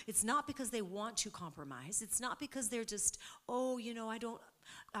have, it's not because they want to compromise. It's not because they're just, oh, you know,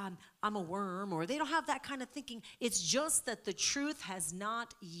 I'm a worm, or they don't have that kind of thinking. It's just that the truth has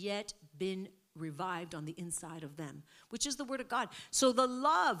not yet been revived on the inside of them, which is the word of God. So the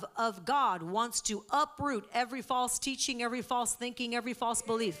love of God wants to uproot every false teaching, every false thinking, every false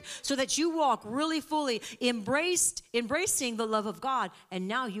belief, so that you walk really fully embracing the love of God, and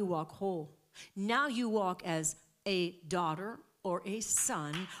now you walk whole. Now you walk as a daughter or a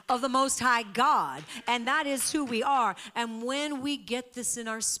son of the Most High God, and that is who we are. And when we get this in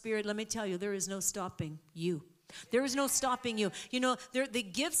our spirit, let me tell you, there is no stopping you. There is no stopping you. You know, the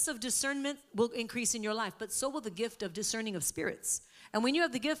gifts of discernment will increase in your life, but so will the gift of discerning of spirits. And when you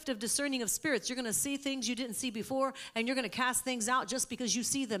have the gift of discerning of spirits, you're going to see things you didn't see before, and you're going to cast things out just because you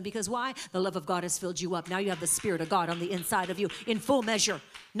see them. Because why? The love of God has filled you up. Now you have the Spirit of God on the inside of you in full measure.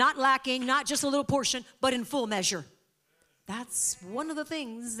 Not lacking, not just a little portion, but in full measure. That's one of the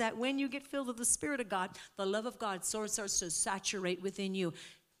things that when you get filled with the Spirit of God, the love of God starts to saturate within you.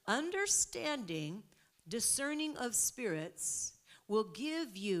 Understanding discerning of spirits will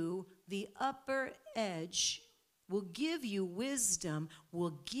give you the upper edge, will give you wisdom,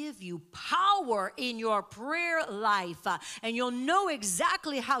 will give you power in your prayer life. And you'll know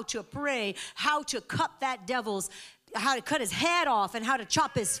exactly how to pray, how to cut that devil's, how to cut his head off, and how to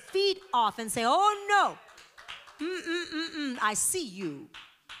chop his feet off and say, oh no, I see you.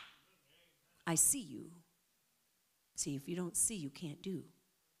 I see you. See, if you don't see, you can't do.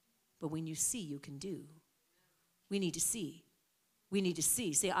 But when you see, you can do. We need to see. We need to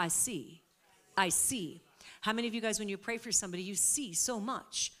see. Say, I see. I see. How many of you guys, when you pray for somebody, you see so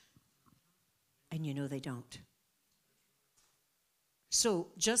much, and you know they don't? So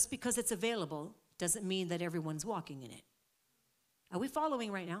just because it's available doesn't mean that everyone's walking in it. Are we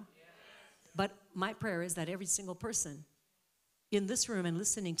following right now? Yes. But my prayer is that every single person in this room and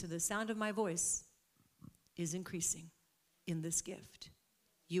listening to the sound of my voice is increasing in this gift.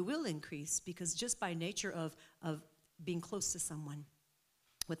 You will increase because just by nature of being close to someone,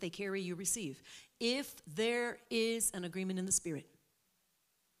 what they carry, you receive. If there is an agreement in the Spirit.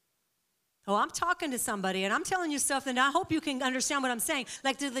 Oh, I'm talking to somebody and I'm telling you stuff, and I hope you can understand what I'm saying.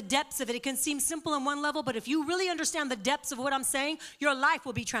 Like to the depths of it. It can seem simple on one level, but if you really understand the depths of what I'm saying, your life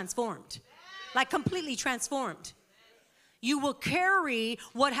will be transformed. Like completely transformed. You will carry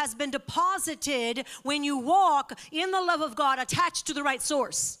what has been deposited when you walk in the love of God attached to the right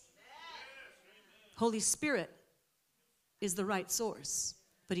source. Holy Spirit is the right source,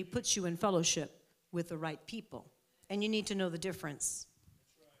 but he puts you in fellowship with the right people. And you need to know the difference.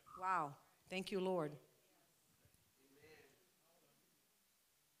 Wow. Thank you, Lord.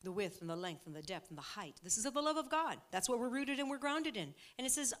 The width and the length and the depth and the height. This is of the love of God. That's what we're rooted and we're grounded in. And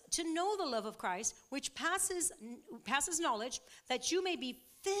it says, to know the love of Christ, which passes knowledge, that you may be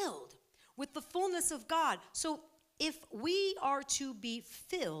filled with the fullness of God. So if we are to be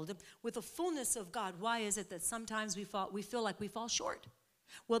filled with the fullness of God, why is it that sometimes we feel like we fall short?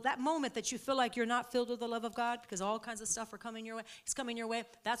 Well, that moment that you feel like you're not filled with the love of God because all kinds of stuff are coming your way, it's coming your way,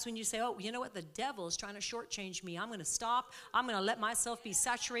 that's when you say, oh, you know what? The devil is trying to shortchange me. I'm going to stop. I'm going to let myself be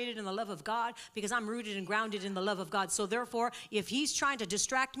saturated in the love of God because I'm rooted and grounded in the love of God. So therefore, if he's trying to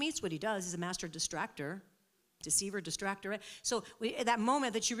distract me, it's what he does. He's a master distractor. Deceiver, distractor. Right? So that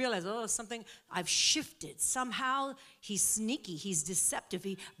moment that you realize, oh, something, I've shifted. Somehow he's sneaky, he's deceptive,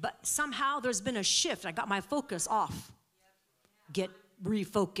 but somehow there's been a shift. I got my focus off. Get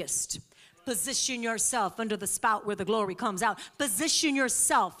refocused. Position yourself under the spout where the glory comes out. Position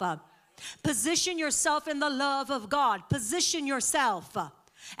yourself. Position yourself in the love of God. Position yourself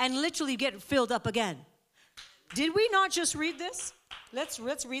and literally get filled up again. Did we not just read this? Let's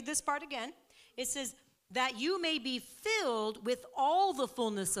read this part again. It says, that you may be filled with all the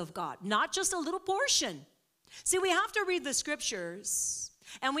fullness of God, not just a little portion. See, we have to read the scriptures,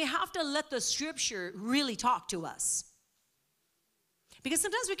 and we have to let the scripture really talk to us. Because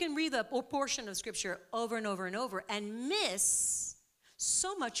sometimes we can read the portion of scripture over and over and over and miss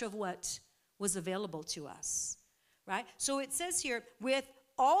so much of what was available to us, right? So it says here, with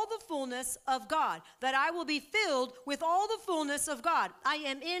all the fullness of God, that I will be filled with all the fullness of God. I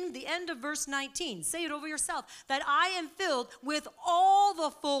am in the end of verse 19. Say it over yourself, that I am filled with all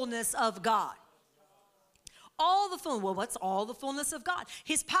the fullness of God. all the fullness. Well, what's all the fullness of God?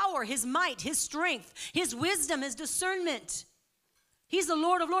 His power, his might, his strength, his wisdom, his discernment. He's the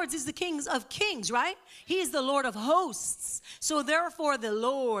Lord of lords. He's the King of kings, right? He is the Lord of hosts. So therefore, the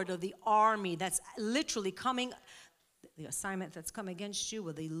Lord of the army that's literally coming, the assignment that's come against you,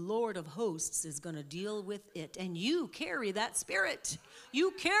 well, the Lord of hosts is going to deal with it. And you carry that spirit.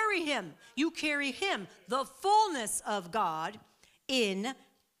 You carry him. You carry him, the fullness of God in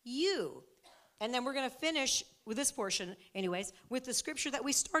you. And then we're going to finish with this portion, anyways, with the scripture that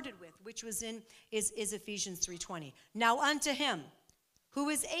we started with, which was is Ephesians 3:20. Now unto him who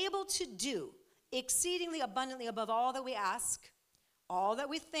is able to do exceedingly abundantly above all that we ask, all that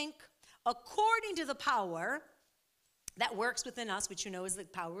we think, according to the power that works within us, which you know is the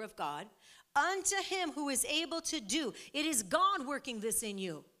power of God, unto him who is able to do. It is God working this in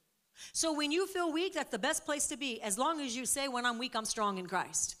you. So when you feel weak, that's the best place to be, as long as you say, when I'm weak, I'm strong in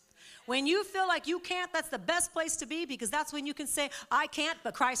Christ. When you feel like you can't, that's the best place to be, because that's when you can say, I can't,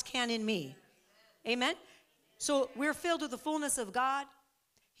 but Christ can in me. Amen? So we're filled with the fullness of God.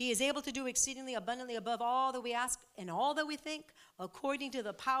 He is able to do exceedingly abundantly above all that we ask and all that we think, according to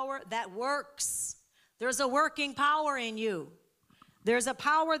the power that works. There's a working power in you. There's a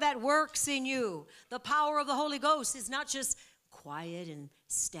power that works in you. The power of the Holy Ghost is not just quiet and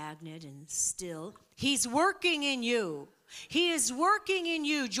stagnant and still. He's working in you. He is working in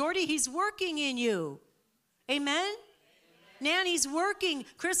you. Jordy, he's working in you. Amen? Nan, he's working.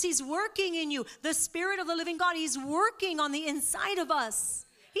 Chris, he's working in you. The Spirit of the living God, he's working on the inside of us.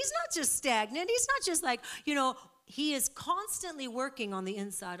 He's not just stagnant. He's not just like, he is constantly working on the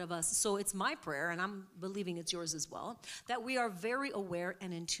inside of us. So it's my prayer, and I'm believing it's yours as well, that we are very aware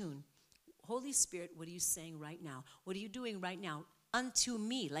and in tune. Holy Spirit, what are you saying right now? What are you doing right now unto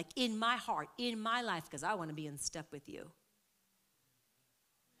me, like in my heart, in my life, because I want to be in step with you.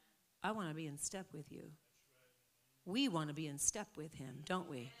 I want to be in step with you. We want to be in step with him, don't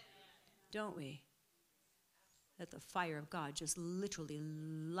we? Don't we? Let the fire of God just literally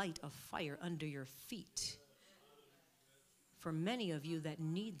light a fire under your feet. For many of you that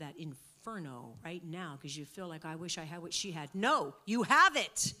need that inferno right now, because you feel like, I wish I had what she had. No, you have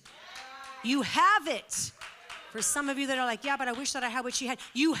it. You have it. For some of you that are like, yeah, but I wish that I had what she had.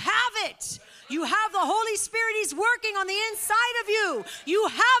 You have it. You have the Holy Spirit. He's working on the inside of you. You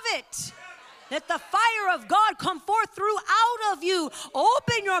have it. Let the fire of God come forth throughout of you.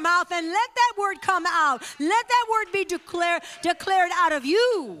 Open your mouth and let that word come out. Let that word be declared out of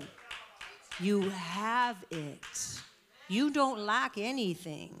you. You have it. You don't lack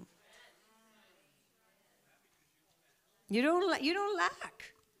anything. You don't lack.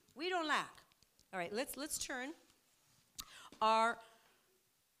 We don't lack. All right, let's turn our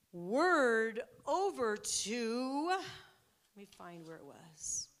word over to, let me find where it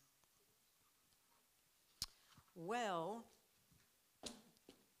was. Well,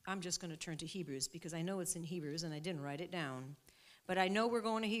 I'm just going to turn to Hebrews because I know it's in Hebrews and I didn't write it down. But I know we're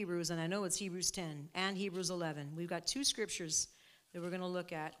going to Hebrews, and I know it's Hebrews 10 and Hebrews 11. We've got two scriptures that we're going to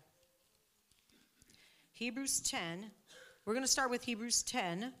look at. Hebrews 10. We're going to start with Hebrews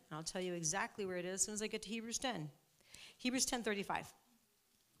 10. And I'll tell you exactly where it is as soon as I get to Hebrews 10. Hebrews 10:35.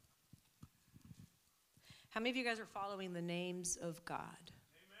 How many of you guys are following the names of God?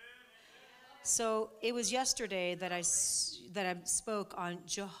 So it was yesterday that I spoke on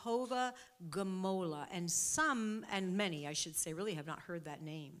Jehovah Gamola, and many, I should say, really have not heard that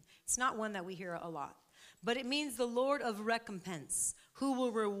name. It's not one that we hear a lot, but it means the Lord of recompense, who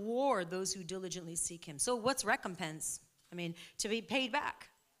will reward those who diligently seek him. So what's recompense? I mean, to be paid back,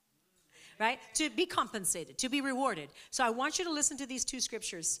 right? To be compensated, to be rewarded. So I want you to listen to these two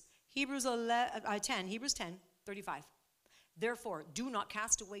scriptures. Hebrews 10:35. Therefore, do not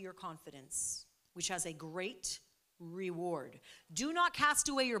cast away your confidence, which has a great reward. Do not cast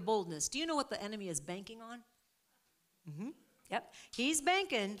away your boldness. Do you know what the enemy is banking on? Yep. He's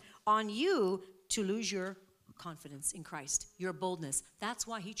banking on you to lose your confidence in Christ, your boldness. That's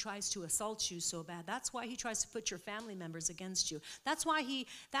why he tries to assault you so bad. That's why he tries to put your family members against you. That's why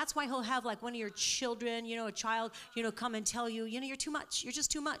he'll have like one of your children, a child, come and tell you, you're too much. You're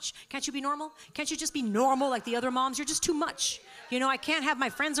just too much. Can't you be normal? Can't you just be normal like the other moms? You're just too much. I can't have my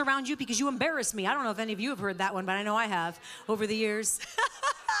friends around you because you embarrass me. I don't know if any of you have heard that one, but I know I have over the years.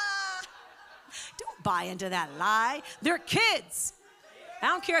 Don't buy into that lie. They're kids. I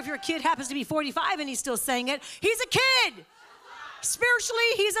don't care if your kid happens to be 45 and he's still saying it. He's a kid.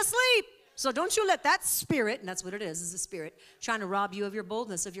 Spiritually, he's asleep. So don't you let that spirit, and that's what it is a spirit, trying to rob you of your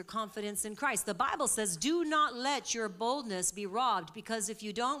boldness, of your confidence in Christ. The Bible says, do not let your boldness be robbed, because if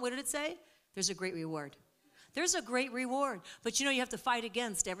you don't, what did it say? There's a great reward. There's a great reward. But you know, you have to fight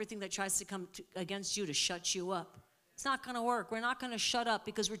against everything that tries to come against you to shut you up. It's not going to work. We're not going to shut up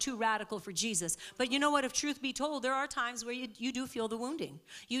because we're too radical for Jesus. But you know what? If truth be told, there are times where you do feel the wounding.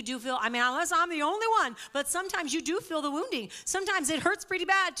 You do feel, I mean, unless I'm the only one, but sometimes you do feel the wounding. Sometimes it hurts pretty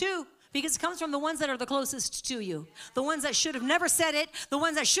bad too, because it comes from the ones that are the closest to you. The ones that should have never said it, the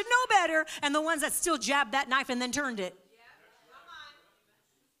ones that should know better, and the ones that still jabbed that knife and then turned it.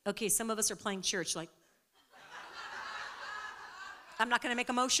 Okay, some of us are playing church like, I'm not going to make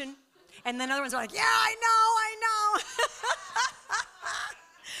a motion. And then other ones are like, yeah, I know.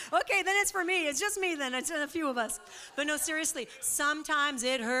 Okay, then it's for me. It's just me then. It's a few of us. But no, seriously, sometimes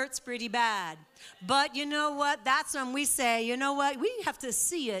it hurts pretty bad. But you know what? That's when we say, you know what? We have to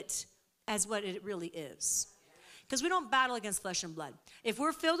see it as what it really is. Because we don't battle against flesh and blood. If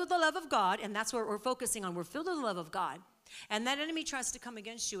we're filled with the love of God, and that's what we're focusing on, we're filled with the love of God, and that enemy tries to come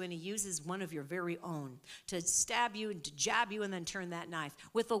against you and he uses one of your very own to stab you and to jab you and then turn that knife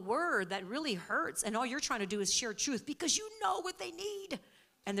with a word that really hurts, and all you're trying to do is share truth because you know what they need.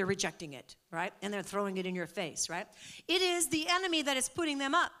 And they're rejecting it, right? And they're throwing it in your face, right? It is the enemy that is putting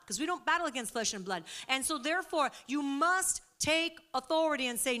them up, because we don't battle against flesh and blood. And so therefore, you must take authority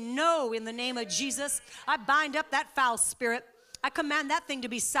and say, no, in the name of Jesus. I bind up that foul spirit. I command that thing to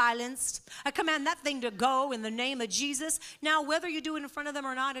be silenced. I command that thing to go in the name of Jesus. Now, whether you do it in front of them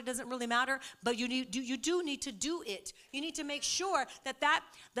or not, it doesn't really matter, but you do need to do it. You need to make sure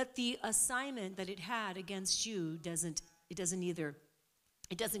that the assignment that it had against you doesn't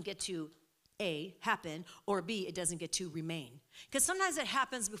get to A, happen, or B, it doesn't get to remain. Because sometimes it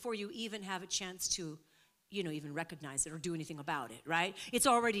happens before you even have a chance to, even recognize it or do anything about it, right? It's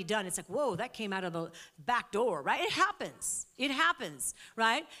already done. It's like, whoa, that came out of the back door, right? It happens,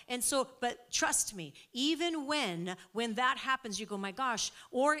 right? And so, but trust me, even when that happens, you go, my gosh,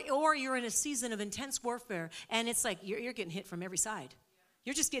 or you're in a season of intense warfare, and it's like you're getting hit from every side.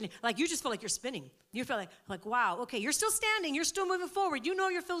 You're just getting, like, you just feel like you're spinning. You feel like, wow, okay, you're still standing. You're still moving forward. You know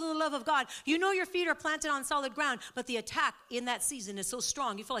you're filled with the love of God. You know your feet are planted on solid ground, but the attack in that season is so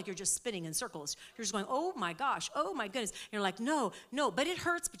strong, you feel like you're just spinning in circles. You're just going, oh my gosh, oh my goodness. And you're like, no, but it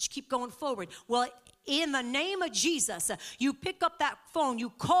hurts, but you keep going forward. Well, in the name of Jesus, you pick up that phone,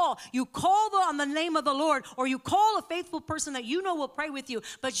 you call on the name of the Lord, or you call a faithful person that you know will pray with you,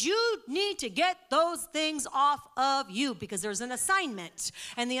 but you need to get those things off of you, because there's an assignment,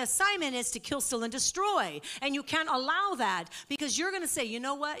 and the assignment is to kill, steal, and destroy, and you can't allow that, because you're going to say, you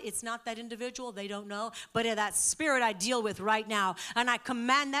know what, it's not that individual, they don't know, but that spirit I deal with right now, and I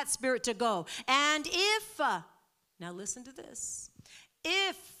command that spirit to go. And if, now listen to this,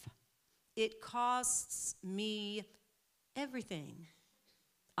 if it costs me everything,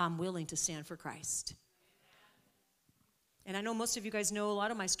 I'm willing to stand for Christ. And I know most of you guys know a lot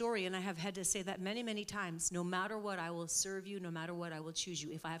of my story, and I have had to say that many, many times. No matter what, I will serve you. No matter what, I will choose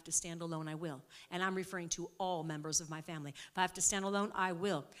you. If I have to stand alone, I will. And I'm referring to all members of my family. If I have to stand alone, I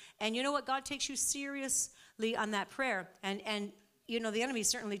will. And you know what? God takes you seriously on that prayer. And the enemy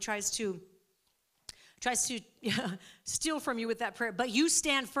certainly tries to steal from you with that prayer. But you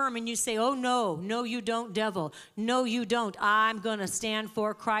stand firm and you say, oh, no, you don't, devil. No, you don't. I'm going to stand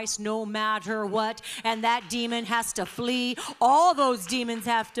for Christ no matter what. And that demon has to flee. All those demons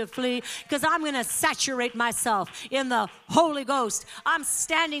have to flee, because I'm going to saturate myself in the Holy Ghost. I'm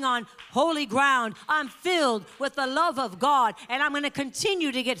standing on holy ground. I'm filled with the love of God. And I'm going to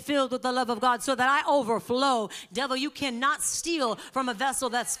continue to get filled with the love of God so that I overflow. Devil, you cannot steal from a vessel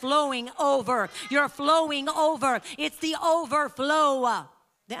that's flowing over. You're flowing over. It's the overflow.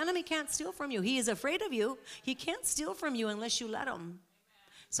 The enemy can't steal from you. He is afraid of you. He can't steal from you unless you let him.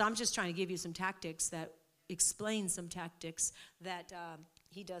 So I'm just trying to give you some tactics that explain some tactics that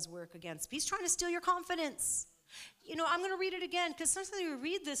he does work against. He's trying to steal your confidence. I'm going to read it again, because sometimes we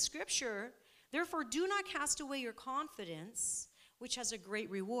read this scripture. Therefore, do not cast away your confidence, which has a great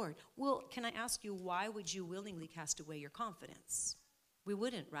reward. Well, can I ask you, why would you willingly cast away your confidence? We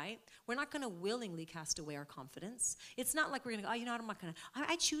wouldn't, right? We're not going to willingly cast away our confidence. It's not like we're going to go, I'm not going to,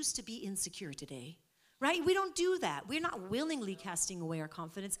 I choose to be insecure today, right? We don't do that. We're not willingly casting away our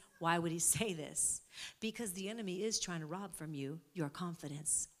confidence. Why would he say this? Because the enemy is trying to rob from you your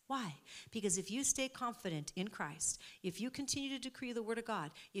confidence. Why? Because if you stay confident in Christ, if you continue to decree the word of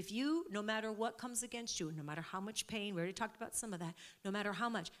God, if you, no matter what comes against you, no matter how much pain, we already talked about some of that, no matter how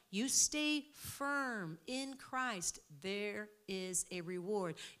much, you stay firm in Christ, there is a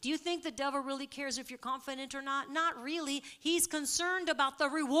reward. Do you think the devil really cares if you're confident or not? Not really. He's concerned about the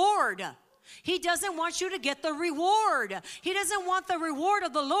reward. He doesn't want you to get the reward. He doesn't want the reward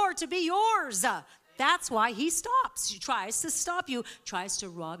of the Lord to be yours. That's why he stops. He tries to stop you, tries to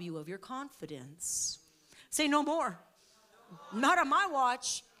rob you of your confidence. Say no more. Not on my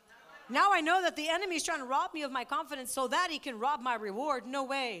watch. Now I know that the enemy is trying to rob me of my confidence so that he can rob my reward. No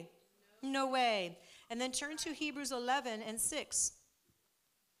way. No way. And then turn to Hebrews 11 and 6.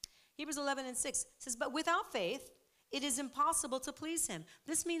 Hebrews 11 and 6 says, but without faith, it is impossible to please him.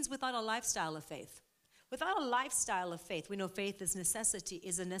 This means without a lifestyle of faith. Without a lifestyle of faith, we know faith is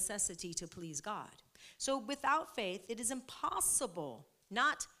a necessity to please God. So without faith, it is impossible,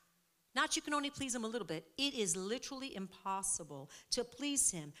 not you can only please him a little bit. It is literally impossible to please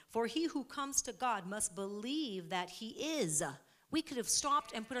him. For he who comes to God must believe that he is. We could have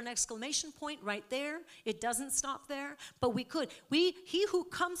stopped and put an exclamation point right there. It doesn't stop there, but we could. He who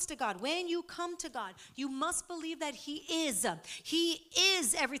comes to God, when you come to God, you must believe that he is. He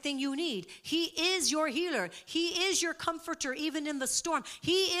is everything you need. He is your healer. He is your comforter, even in the storm.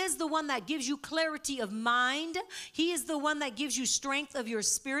 He is the one that gives you clarity of mind. He is the one that gives you strength of your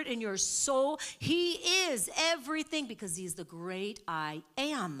spirit and your soul. He is everything because he's the great I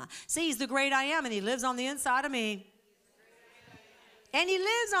am. Say he's the great I am, and he lives on the inside of me. And he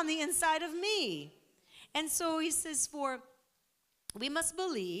lives on the inside of me. And so he says, for we must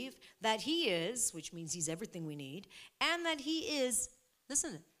believe that he is, which means he's everything we need, and that he is,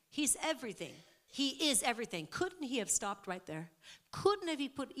 listen, he's everything. He is everything. Couldn't he have stopped right there? Couldn't have he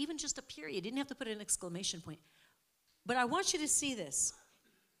put even just a period? He didn't have to put an exclamation point. But I want you to see this.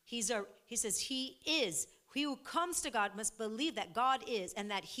 He says he is. He who comes to God must believe that God is and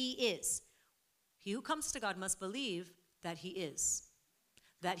that he is. He who comes to God must believe that he is.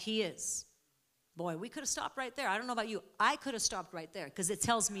 That he is. Boy, we could have stopped right there. I don't know about you. I could have stopped right there because it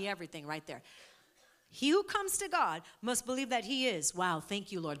tells me everything right there. He who comes to God must believe that he is. Wow,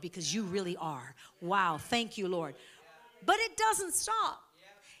 thank you, Lord, because you really are. Wow, thank you, Lord. But it doesn't stop.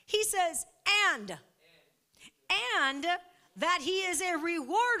 He says, and that he is a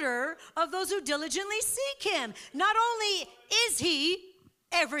rewarder of those who diligently seek him. Not only is he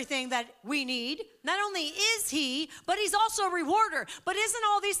everything that we need. Not only is he, but he's also a rewarder. But isn't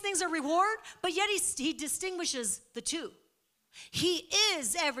all these things a reward? But yet he distinguishes the two. He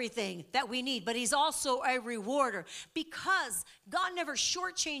is everything that we need, but he's also a rewarder because God never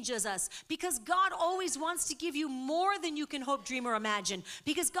shortchanges us, because God always wants to give you more than you can hope, dream, or imagine,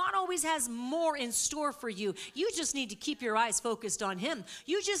 because God always has more in store for you. You just need to keep your eyes focused on him.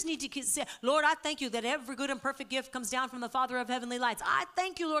 You just need to say, Lord, I thank you that every good and perfect gift comes down from the Father of heavenly lights. I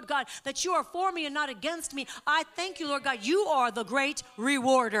thank you, Lord God, that you are for me and not against me. I thank you, Lord God, you are the great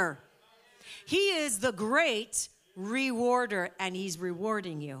rewarder. He is the great rewarder, and he's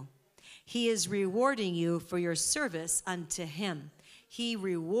rewarding you. He is rewarding you for your service unto him. He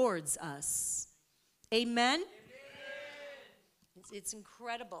rewards us. Amen? It's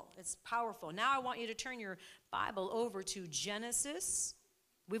incredible. It's powerful. Now I want you to turn your Bible over to Genesis.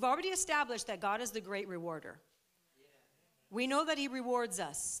 We've already established that God is the great rewarder. We know that he rewards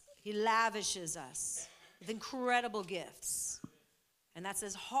us. He lavishes us with incredible gifts. And that's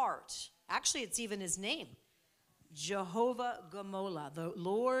his heart. Actually, it's even his name. Jehovah Gamola, the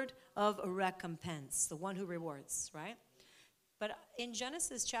Lord of recompense, the one who rewards, right? But in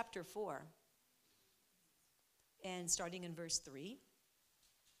Genesis chapter 4, and starting in verse 3,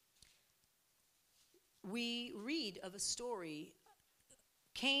 we read of a story,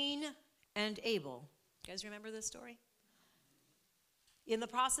 Cain and Abel. You guys remember this story? In the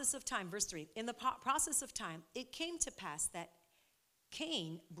process of time, verse 3, in the process of time, it came to pass that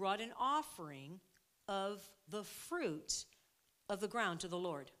Cain brought an offering of the fruit of the ground to the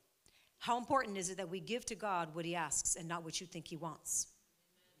Lord. How important is it that we give to God what he asks and not what you think he wants?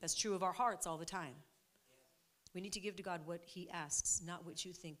 That's true of our hearts all the time. We need to give to God what he asks, not what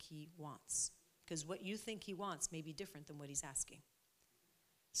you think he wants. Because what you think he wants may be different than what he's asking.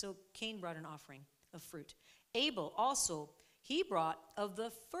 So Cain brought an offering of fruit. Abel also, he brought of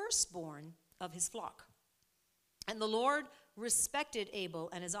the firstborn of his flock. And the Lord respected Abel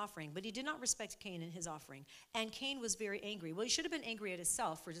and his offering, but he did not respect Cain and his offering. And Cain was very angry. Well, he should have been angry at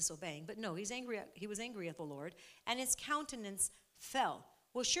himself for disobeying, but no, he was angry at the Lord, and his countenance fell.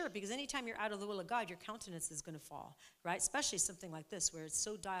 Well, sure, because anytime you're out of the will of God, your countenance is going to fall, right? Especially something like this where it's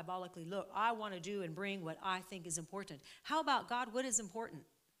so diabolically, look, I want to do and bring what I think is important. How about God? What is important?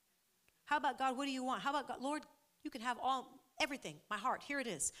 How about God? What do you want? How about God? Lord, you can have everything, my heart, here it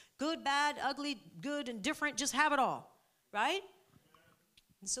is. Good, bad, ugly, good, and different, just have it all. Right?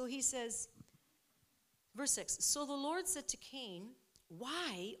 And so he says, verse 6, so the Lord said to Cain,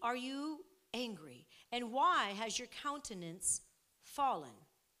 why are you angry? And why has your countenance fallen?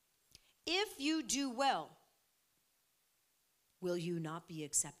 If you do well, will you not be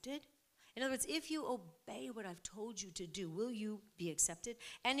accepted? In other words, if you obey what I've told you to do, will you be accepted?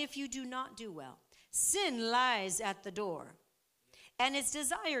 And if you do not do well, Sin lies at the door, and its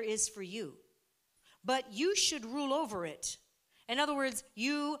desire is for you, but you should rule over it. In other words,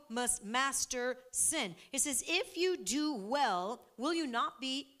 you must master sin. It says, if you do well, will you not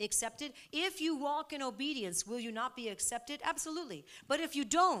be accepted? If you walk in obedience, will you not be accepted? Absolutely. But if you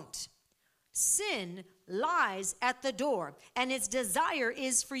don't, sin lies at the door, and its desire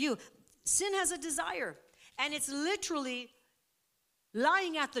is for you. Sin has a desire, and it's literally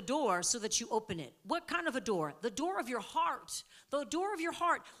lying at the door so that you open it. What kind of a door? The door of your heart. The door of your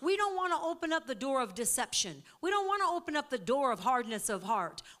heart. We don't want to open up the door of deception. We don't want to open up the door of hardness of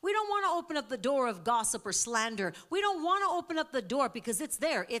heart. We don't want to open up the door of gossip or slander. We don't want to open up the door because it's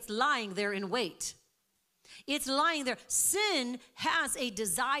there. It's lying there in wait. It's lying there. Sin has a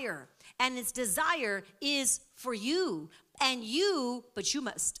desire, and its desire is for you. But you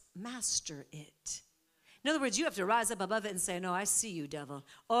must master it. In other words, you have to rise up above it and say, no, I see you, devil.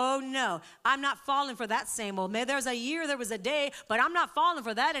 Oh, no, I'm not falling for that same old. Maybe there's a year, there was a day, but I'm not falling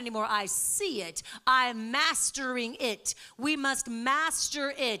for that anymore. I see it. I'm mastering it. We must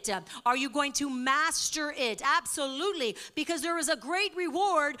master it. Are you going to master it? Absolutely, because there is a great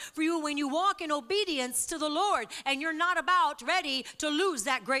reward for you when you walk in obedience to the Lord, and you're not about ready to lose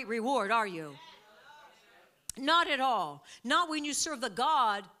that great reward, are you? Not at all. Not when you serve the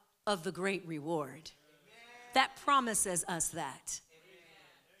God of the great reward. That promises us that.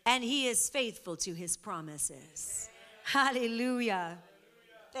 And he is faithful to his promises. Hallelujah.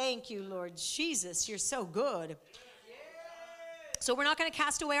 Thank you, Lord Jesus. You're so good. So we're not going to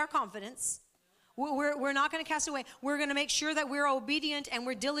cast away our confidence. We're not going to cast away. We're going to make sure that we're obedient and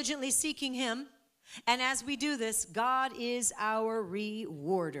we're diligently seeking him. And as we do this, God is our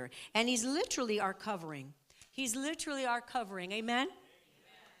rewarder. And he's literally our covering. He's literally our covering. Amen?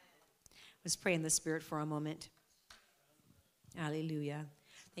 Let's pray in the Spirit for a moment. Hallelujah.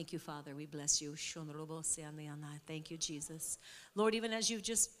 Thank you, Father. We bless you. Thank you, Jesus. Lord, even as you've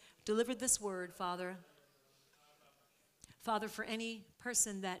just delivered this word, Father, for any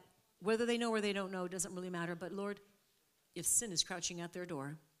person that, whether they know or they don't know, doesn't really matter. But Lord, if sin is crouching at their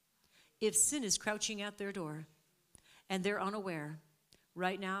door, and they're unaware,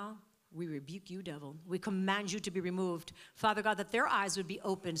 right now, we rebuke you, devil. We command you to be removed. Father God, that their eyes would be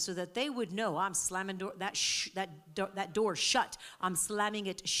opened so that they would know I'm slamming that door shut. I'm slamming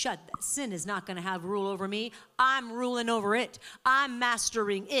it shut. That sin is not going to have rule over me. I'm ruling over it. I'm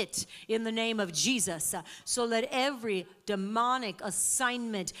mastering it in the name of Jesus. So let every demonic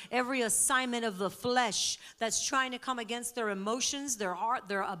assignment, every assignment of the flesh that's trying to come against their emotions, their heart,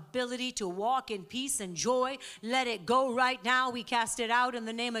 their ability to walk in peace and joy, let it go right now. We cast it out in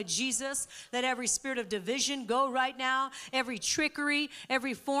the name of Jesus. Let every spirit of division go right now. Every trickery,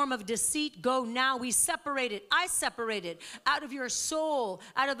 every form of deceit go now. We separate it. I separate it out of your soul,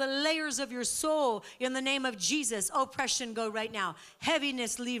 out of the layers of your soul in the name of Jesus. Oppression go right now.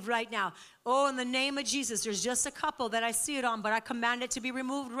 Heaviness leave right now. Oh, in the name of Jesus, there's just a couple that I see it on, but I command it to be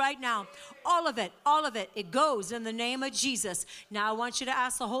removed right now. All of it, it goes in the name of Jesus. Now I want you to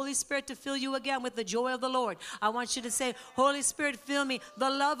ask the Holy Spirit to fill you again with the joy of the Lord. I want you to say, Holy Spirit, fill me.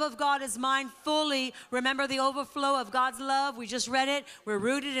 The love of God is mine fully. Remember the overflow of God's love. We just read it. We're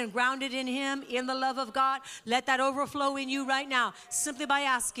rooted and grounded in him, in the love of God. Let that overflow in you right now, simply by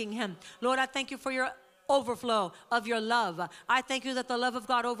asking him. Lord, I thank you for your overflow of your love. I thank you that the love of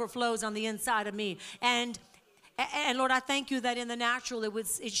God overflows on the inside of me. And Lord, I thank you that in the natural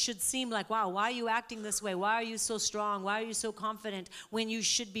it should seem like, wow, why are you acting this way? Why are you so strong? Why are you so confident when you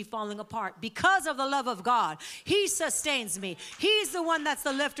should be falling apart? Because of the love of God. He sustains me. He's the one that's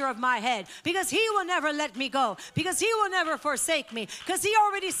the lifter of my head, because he will never let me go, because he will never forsake me, because he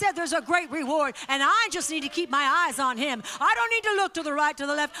already said there's a great reward, and I just need to keep my eyes on him. I don't need to look to the right, to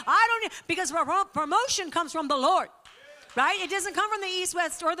the left. Because promotion comes from the Lord, right? It doesn't come from the east,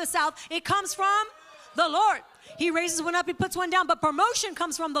 west, or the south. It comes from the Lord. He raises one up, he puts one down, but promotion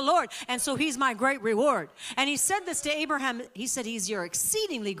comes from the Lord. And so he's my great reward. And he said this to Abraham. He said he's your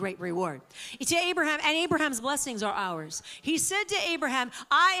exceedingly great reward. To Abraham, and Abraham's blessings are ours. He said to Abraham,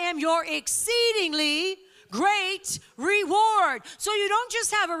 I am your exceedingly great reward. So you don't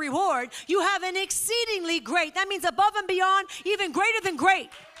just have a reward, you have an exceedingly great. That means above and beyond, even greater than great.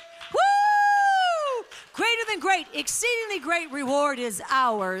 Woo! Greater than great, exceedingly great reward is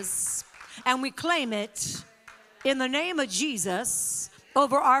ours. And we claim it in the name of Jesus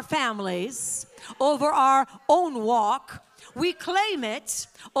over our families, over our own walk. We claim it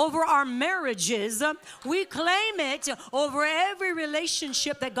over our marriages. We claim it over every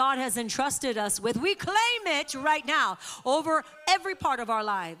relationship that God has entrusted us with. We claim it right now over every part of our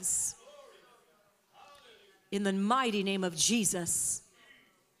lives. In the mighty name of Jesus.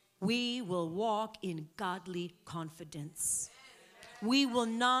 we will walk in godly confidence. We will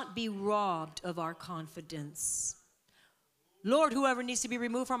not be robbed of our confidence. Lord, whoever needs to be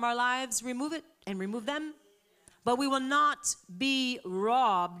removed from our lives, remove it and remove them. But we will not be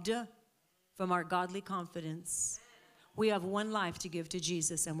robbed from our godly confidence. We have one life to give to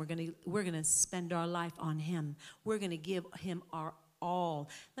Jesus, and we're gonna spend our life on him. We're gonna give him our all.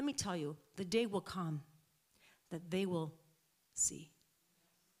 Let me tell you, the day will come that they will see.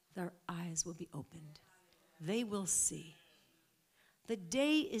 Their eyes will be opened. They will see. The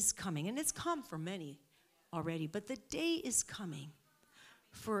day is coming, and it's come for many already, but the day is coming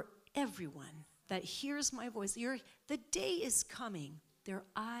for everyone that hears my voice. The day is coming. Their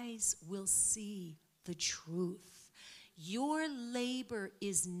eyes will see the truth. Your labor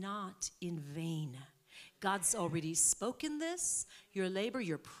is not in vain. God's already spoken this. Your labor,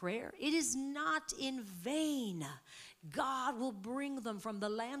 your prayer, it is not in vain. God will bring them from the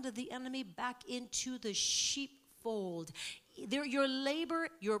land of the enemy back into the sheepfold. Your labor,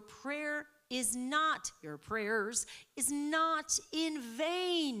 your prayer is not, your prayers is not in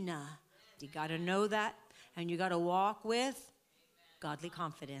vain. You got to know that, and you got to walk with godly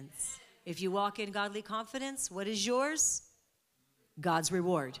confidence. If you walk in godly confidence, what is yours? God's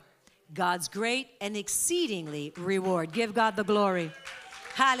reward. God's great and exceedingly reward. Give God the glory.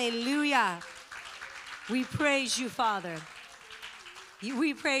 Hallelujah. We praise you, Father.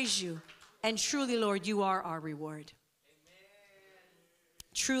 We praise you. And truly, Lord, you are our reward.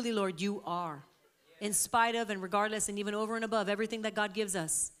 Truly, Lord, you are. In spite of and regardless and even over and above everything that God gives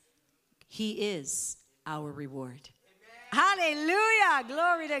us, he is our reward. Hallelujah.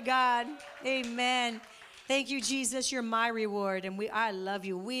 Glory to God. Amen. Thank you, Jesus. You're my reward. And I love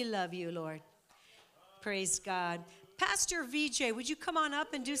you. We love you, Lord. Praise God. Pastor VJ, would you come on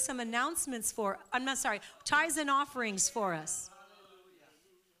up and do some announcements tithes and offerings for us?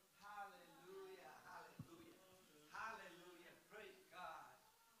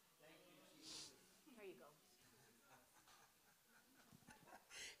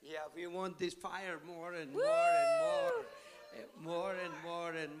 Yeah, we want this fire more and more and more and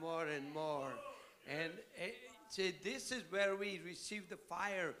more and more and more. And see, this is where we receive the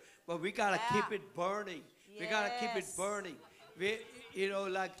fire, but we got to keep it burning. Yes. We got to keep it burning.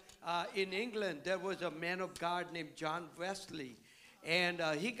 In England, there was a man of God named John Wesley, and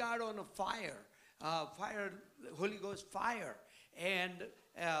he got on a fire, Holy Ghost fire. And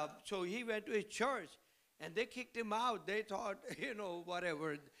so he went to his church, and they kicked him out. They thought,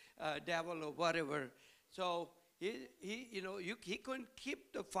 whatever, devil or whatever. So he couldn't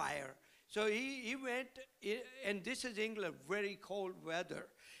keep the fire. So he went, and this is England, very cold weather.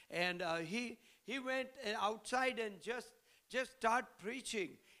 And he went outside and just started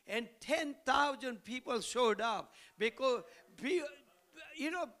preaching. And 10,000 people showed up because,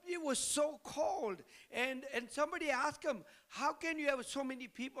 it was so cold. And somebody asked him, how can you have so many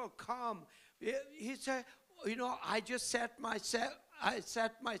people come? He said, I just set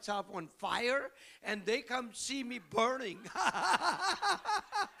myself on fire, and they come see me burning.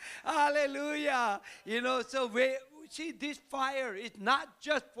 Hallelujah. So see, this fire is not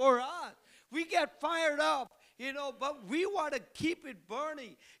just for us. We get fired up, but we want to keep it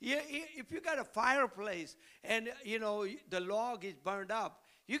burning. If you got a fireplace and, the log is burned up,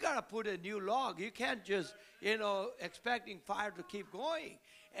 you got to put a new log. You can't just, expecting fire to keep going.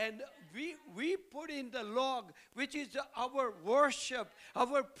 And we put in the log, which is our worship,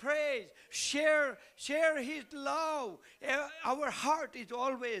 our praise. Share his love. Our heart is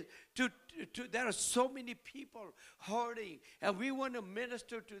always there are so many people hurting, and we want to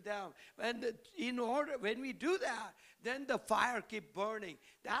minister to them. And when we do that, then the fire keep burning.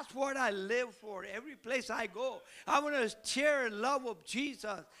 That's what I live for. Every place I go, I want to share love of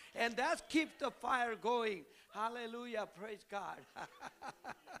Jesus, and that keeps the fire going. Hallelujah. Praise God.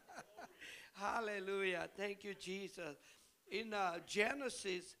 Hallelujah. Thank you, Jesus. In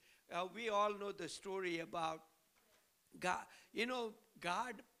Genesis, we all know the story about God.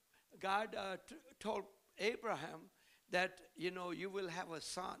 God told Abraham that, you will have a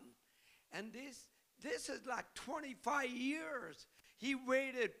son. And this is like 25 years. He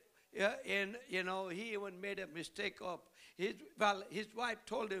waited, and, he even made a mistake of his wife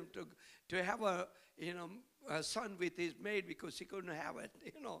told him to have a son with his maid because he couldn't have it.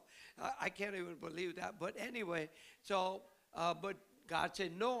 I can't even believe that. But anyway, so, but God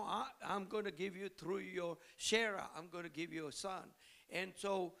said, no, I'm going to give you through your Sarah, I'm going to give you a son. And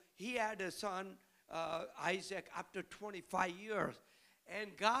so he had a son, Isaac, after 25 years.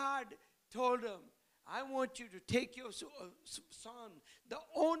 And God told him, I want you to take your son, the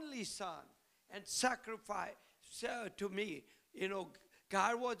only son, and sacrifice to me.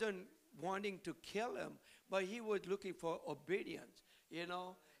 God wasn't wanting to kill him, but he was looking for obedience, and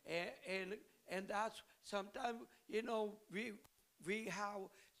that's sometimes, we have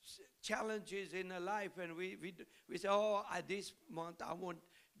challenges in our life, and we say, oh, this month I won't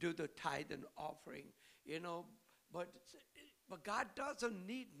do the tithe and offering, but God doesn't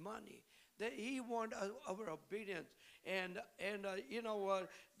need money. He wants our obedience. And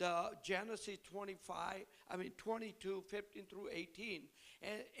the Genesis 22, 15 through 18.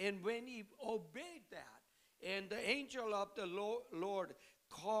 And when he obeyed that, and the angel of the Lord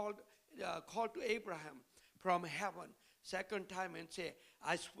called to Abraham from heaven second time and said,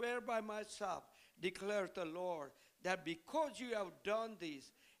 I swear by myself, declares the Lord, that because you have done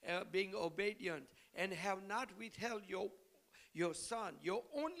this, being obedient, and have not withheld your son, your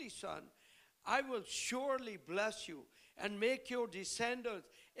only son, I will surely bless you and make your descendants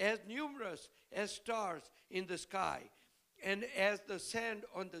as numerous as stars in the sky and as the sand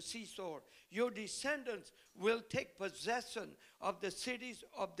on the seashore. Your descendants will take possession of the cities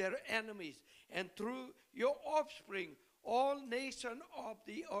of their enemies, and through your offspring, all nations of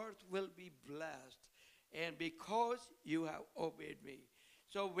the earth will be blessed, and because you have obeyed me.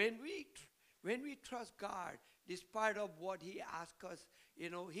 So when we trust God, despite of what he asks us,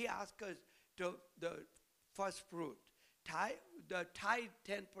 he asks us to the first fruit, the tithe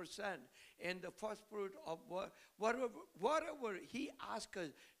 10%, and the first fruit of whatever he asks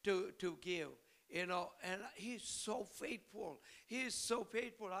us to give, and he's so faithful. He is so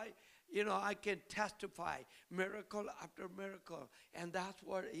faithful. I can testify miracle after miracle, and that's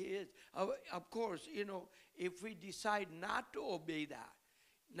what he is. Of course, if we decide not to obey that,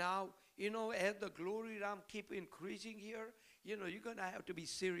 now, as the glory realm keep increasing here, you're going to have to be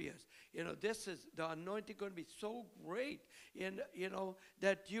serious. This is the anointing going to be so great, and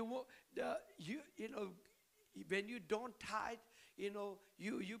that when you don't tithe,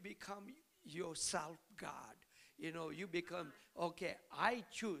 you become yourself God. You become, okay, I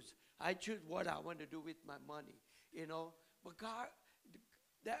choose what I want to do with my money. But God,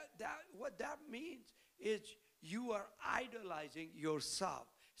 what that means is you are idolizing yourself,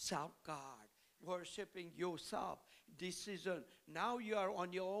 self-God, worshiping yourself. Decision. Now you are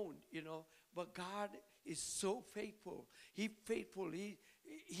on your own, But God is so faithful. He's faithful.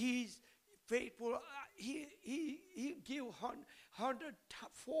 He's faithful. He give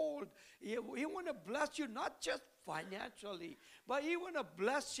 100-fold. He want to bless you, not just financially, but he want to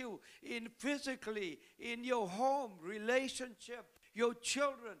bless you in physically, in your home, relationship, your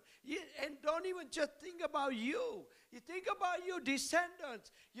children. And don't even just think about you. You think about your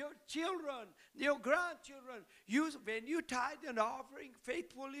descendants, your children, your grandchildren. When you tithe and offering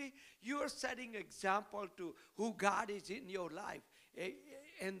faithfully, you are setting example to who God is in your life.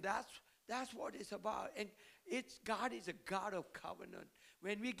 And that's what it's about. And God is a God of covenant.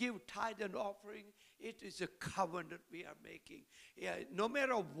 When we give tithe and offering, it is a covenant we are making. Yeah, no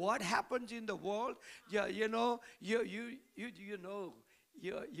matter what happens in the world, you have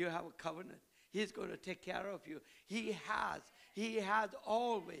a covenant. He's going to take care of you. He has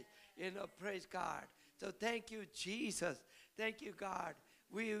always, praise God. So thank you, Jesus. Thank you, God.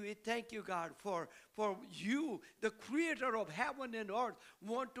 We thank you, God, for you, the creator of heaven and earth,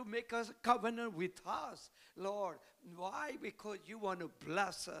 want to make us a covenant with us, Lord. Why? Because you want to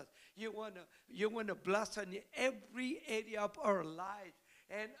bless us. You want to bless us in every area of our lives.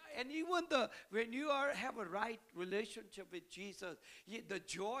 And even when you have a right relationship with Jesus, the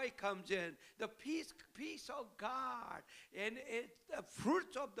joy comes in, the peace of God, and it's the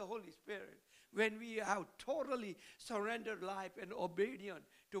fruits of the Holy Spirit. When we have totally surrendered life and obedient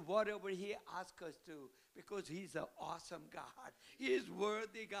to whatever he asks us to, because he's an awesome God. He is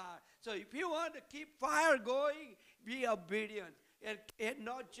worthy God. So if you want to keep fire going, be obedient, and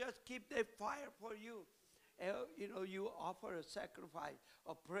not just keep the fire for you. You offer a sacrifice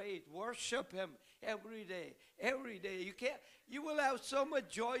of praise, worship him every day. Every day. You will have so much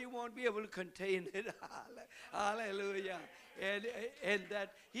joy you won't be able to contain it. Hallelujah. And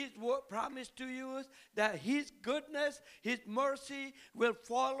that his promise to you is that his goodness, his mercy will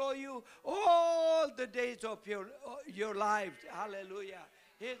follow you all the days of your lives. Hallelujah.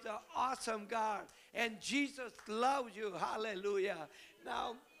 He's an awesome God. And Jesus loves you. Hallelujah.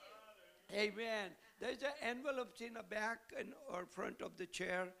 Now, amen. There's an envelope in the back or front of the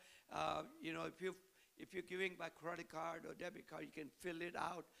chair. If you're giving by credit card or debit card, you can fill it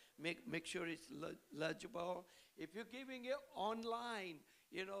out. Make sure it's legible. If you're giving it online,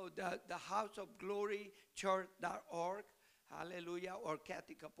 the House of Glory Church.org, hallelujah, or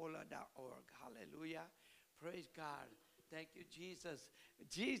KathyCapola.org, hallelujah. Praise God. Thank you, Jesus.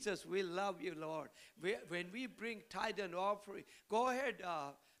 Jesus, we love you, Lord. When we bring tithe and offering, go ahead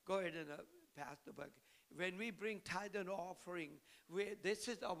and pass the bucket. When we bring tithe and offering, this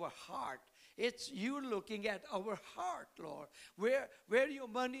is our heart. It's you looking at our heart, Lord. Where your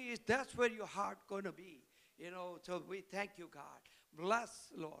money is, that's where your heart going to be. So we thank you, God.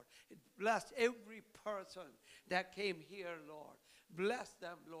 Bless, Lord. Bless every person that came here, Lord. Bless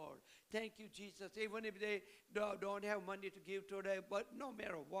them, Lord. Thank you, Jesus. Even if they don't have money to give today, but no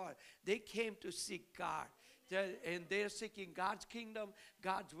matter what, they came to seek God. And they're seeking God's kingdom,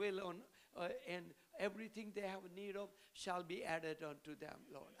 God's will, and everything they have need of shall be added unto them,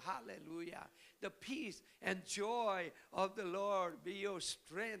 Lord. Hallelujah. The peace and joy of the Lord be your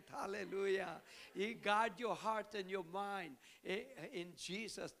strength. Hallelujah. He guard your heart and your mind in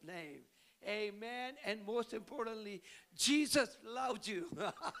Jesus' name. Amen. And most importantly, Jesus loves you.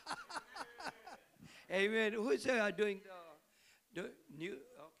 Amen. Who's doing the new?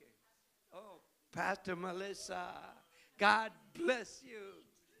 Okay. Oh, Pastor Melissa. God bless you.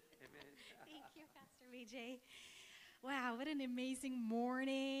 Amen. Thank you, Pastor BJ. Wow, what an amazing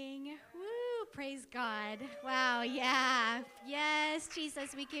morning. Woo, praise God. Wow, yeah. Yes,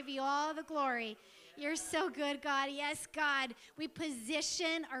 Jesus, we give you all the glory. You're so good, God. Yes, God. We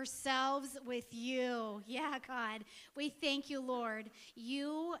position ourselves with you. Yeah, God. We thank you, Lord.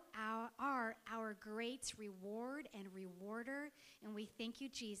 You are our great reward and rewarder, and we thank you,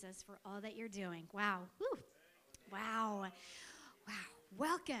 Jesus, for all that you're doing. Wow. Woo. Wow. Wow.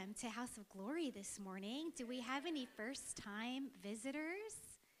 Welcome to House of Glory this morning. Do we have any first-time visitors?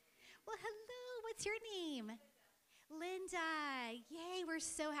 Well, hello. What's your name? Linda. Yay, we're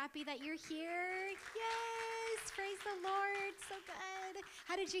so happy that you're here. Yes, praise the Lord. So good.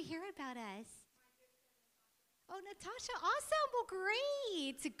 How did you hear about us? Oh, Natasha. Awesome. Well,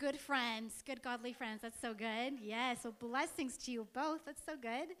 great. Good friends. Good godly friends. That's so good. Yes. Well, blessings to you both. That's so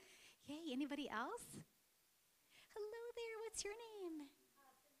good. Yay. Anybody else? Hello there. What's your name?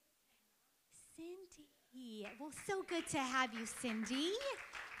 Cindy. Well, so good to have you, Cindy.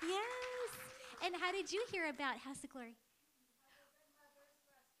 Yes. And how did you hear about House of Glory?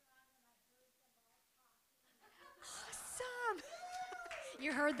 Awesome.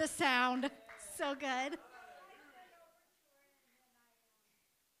 You heard the sound. So good.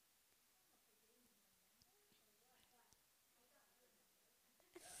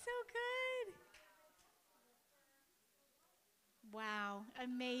 So good. Wow,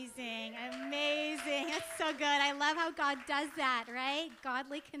 amazing, amazing. That's so good. I love how God does that, right?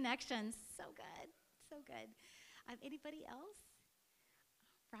 Godly connections. So good, so good. Anybody else?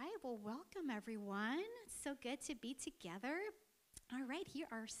 All right, well, welcome, everyone. It's so good to be together. All right, here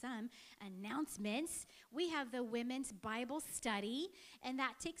are some announcements. We have the Women's Bible Study, and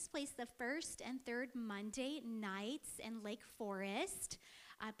that takes place the first and third Monday nights in Lake Forest.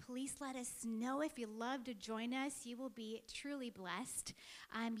 Please let us know if you'd love to join us. You will be truly blessed.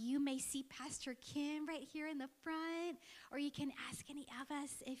 You may see Pastor Kim right here in the front, or you can ask any of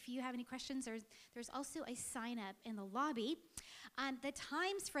us if you have any questions. There's also a sign up in the lobby. The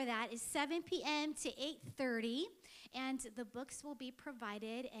times for that is 7 p.m. to 8:30, and the books will be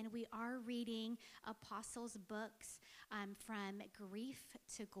provided, and we are reading Apostles' books from grief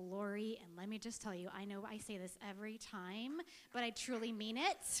to glory. And let me just tell you, I know I say this every time, but I truly mean it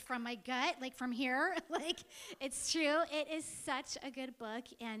from my gut, like from here. Like, it's true. It is such a good book,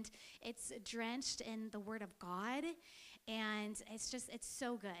 and it's drenched in the Word of God, and it's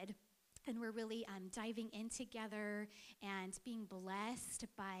so good. And we're really diving in together and being blessed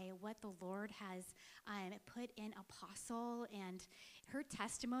by what the Lord has put in Apostle. And her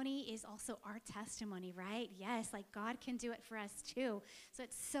testimony is also our testimony, right? Yes, like God can do it for us too. So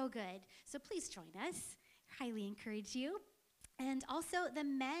it's so good. So please join us. Highly encourage you. And also, the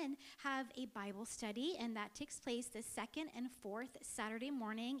men have a Bible study, and that takes place the second and fourth Saturday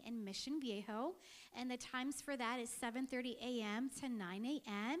morning in Mission Viejo. And the times for that is 7:30 a.m. to 9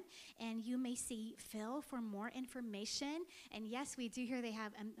 a.m. And you may see Phil for more information. And yes, we do hear they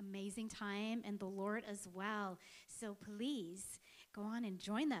have an amazing time in the Lord as well. So please go on and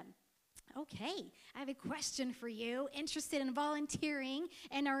join them. Okay, I have a question for you. Interested in volunteering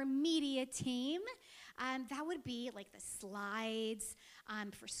in our media team? That would be like the slides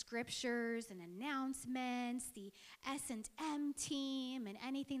for scriptures and announcements, the S&M team, and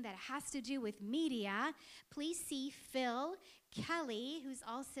anything that has to do with media. Please see Phil Kelly, who's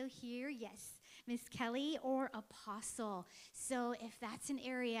also here. Yes, Miss Kelly, or Apostle. So if that's an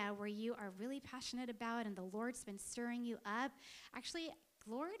area where you are really passionate about and the Lord's been stirring you up, actually,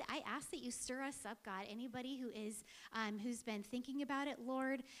 Lord, I ask that you stir us up, God. Anybody who is, who's been thinking about it,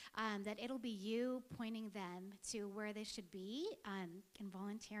 Lord, that it'll be you pointing them to where they should be and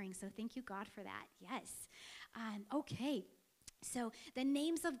volunteering. So thank you, God, for that. Yes. Okay. So the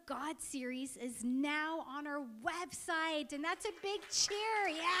Names of God series is now on our website, and that's a big cheer.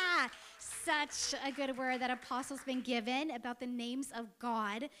 Yeah, such a good word that Apostle's been given about the names of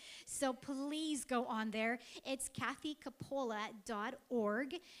God. So please go on there. It's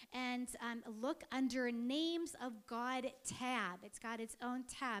kathycapola.org, and look under Names of God tab. It's got its own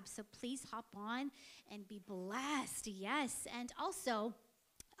tab, so please hop on and be blessed. Yes, and also,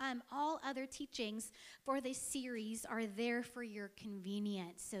 all other teachings for this series are there for your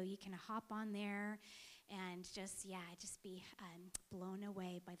convenience. So you can hop on there and just be blown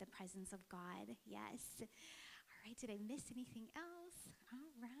away by the presence of God. Yes. All right. Did I miss anything else?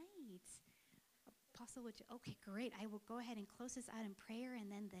 All right. Apostle, would you? Okay, great. I will go ahead and close this out in prayer,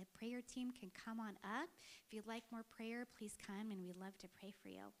 and then the prayer team can come on up. If you'd like more prayer, please come, and we'd love to pray for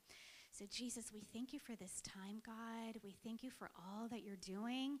you. So, Jesus, we thank you for this time, God. We thank you for all that you're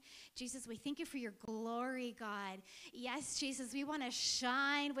doing. Jesus, we thank you for your glory, God. Yes, Jesus, we want to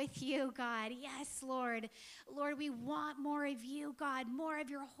shine with you, God. Yes, Lord. Lord, we want more of you, God, more of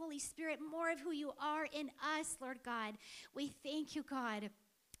your Holy Spirit, more of who you are in us, Lord God. We thank you, God,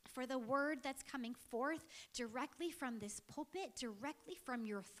 for the word that's coming forth directly from this pulpit, directly from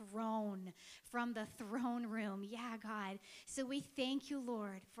your throne, from the throne room. Yeah, God. So we thank you,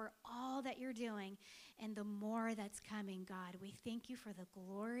 Lord, for all that you're doing and the more that's coming, God. We thank you for the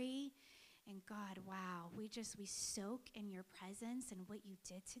glory. And God, wow, we soak in your presence and what you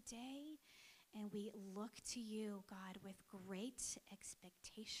did today. And we look to you, God, with great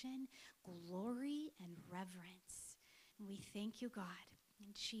expectation, glory, and reverence. And we thank you, God.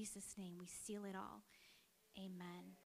 In Jesus' name, we seal it all. Amen.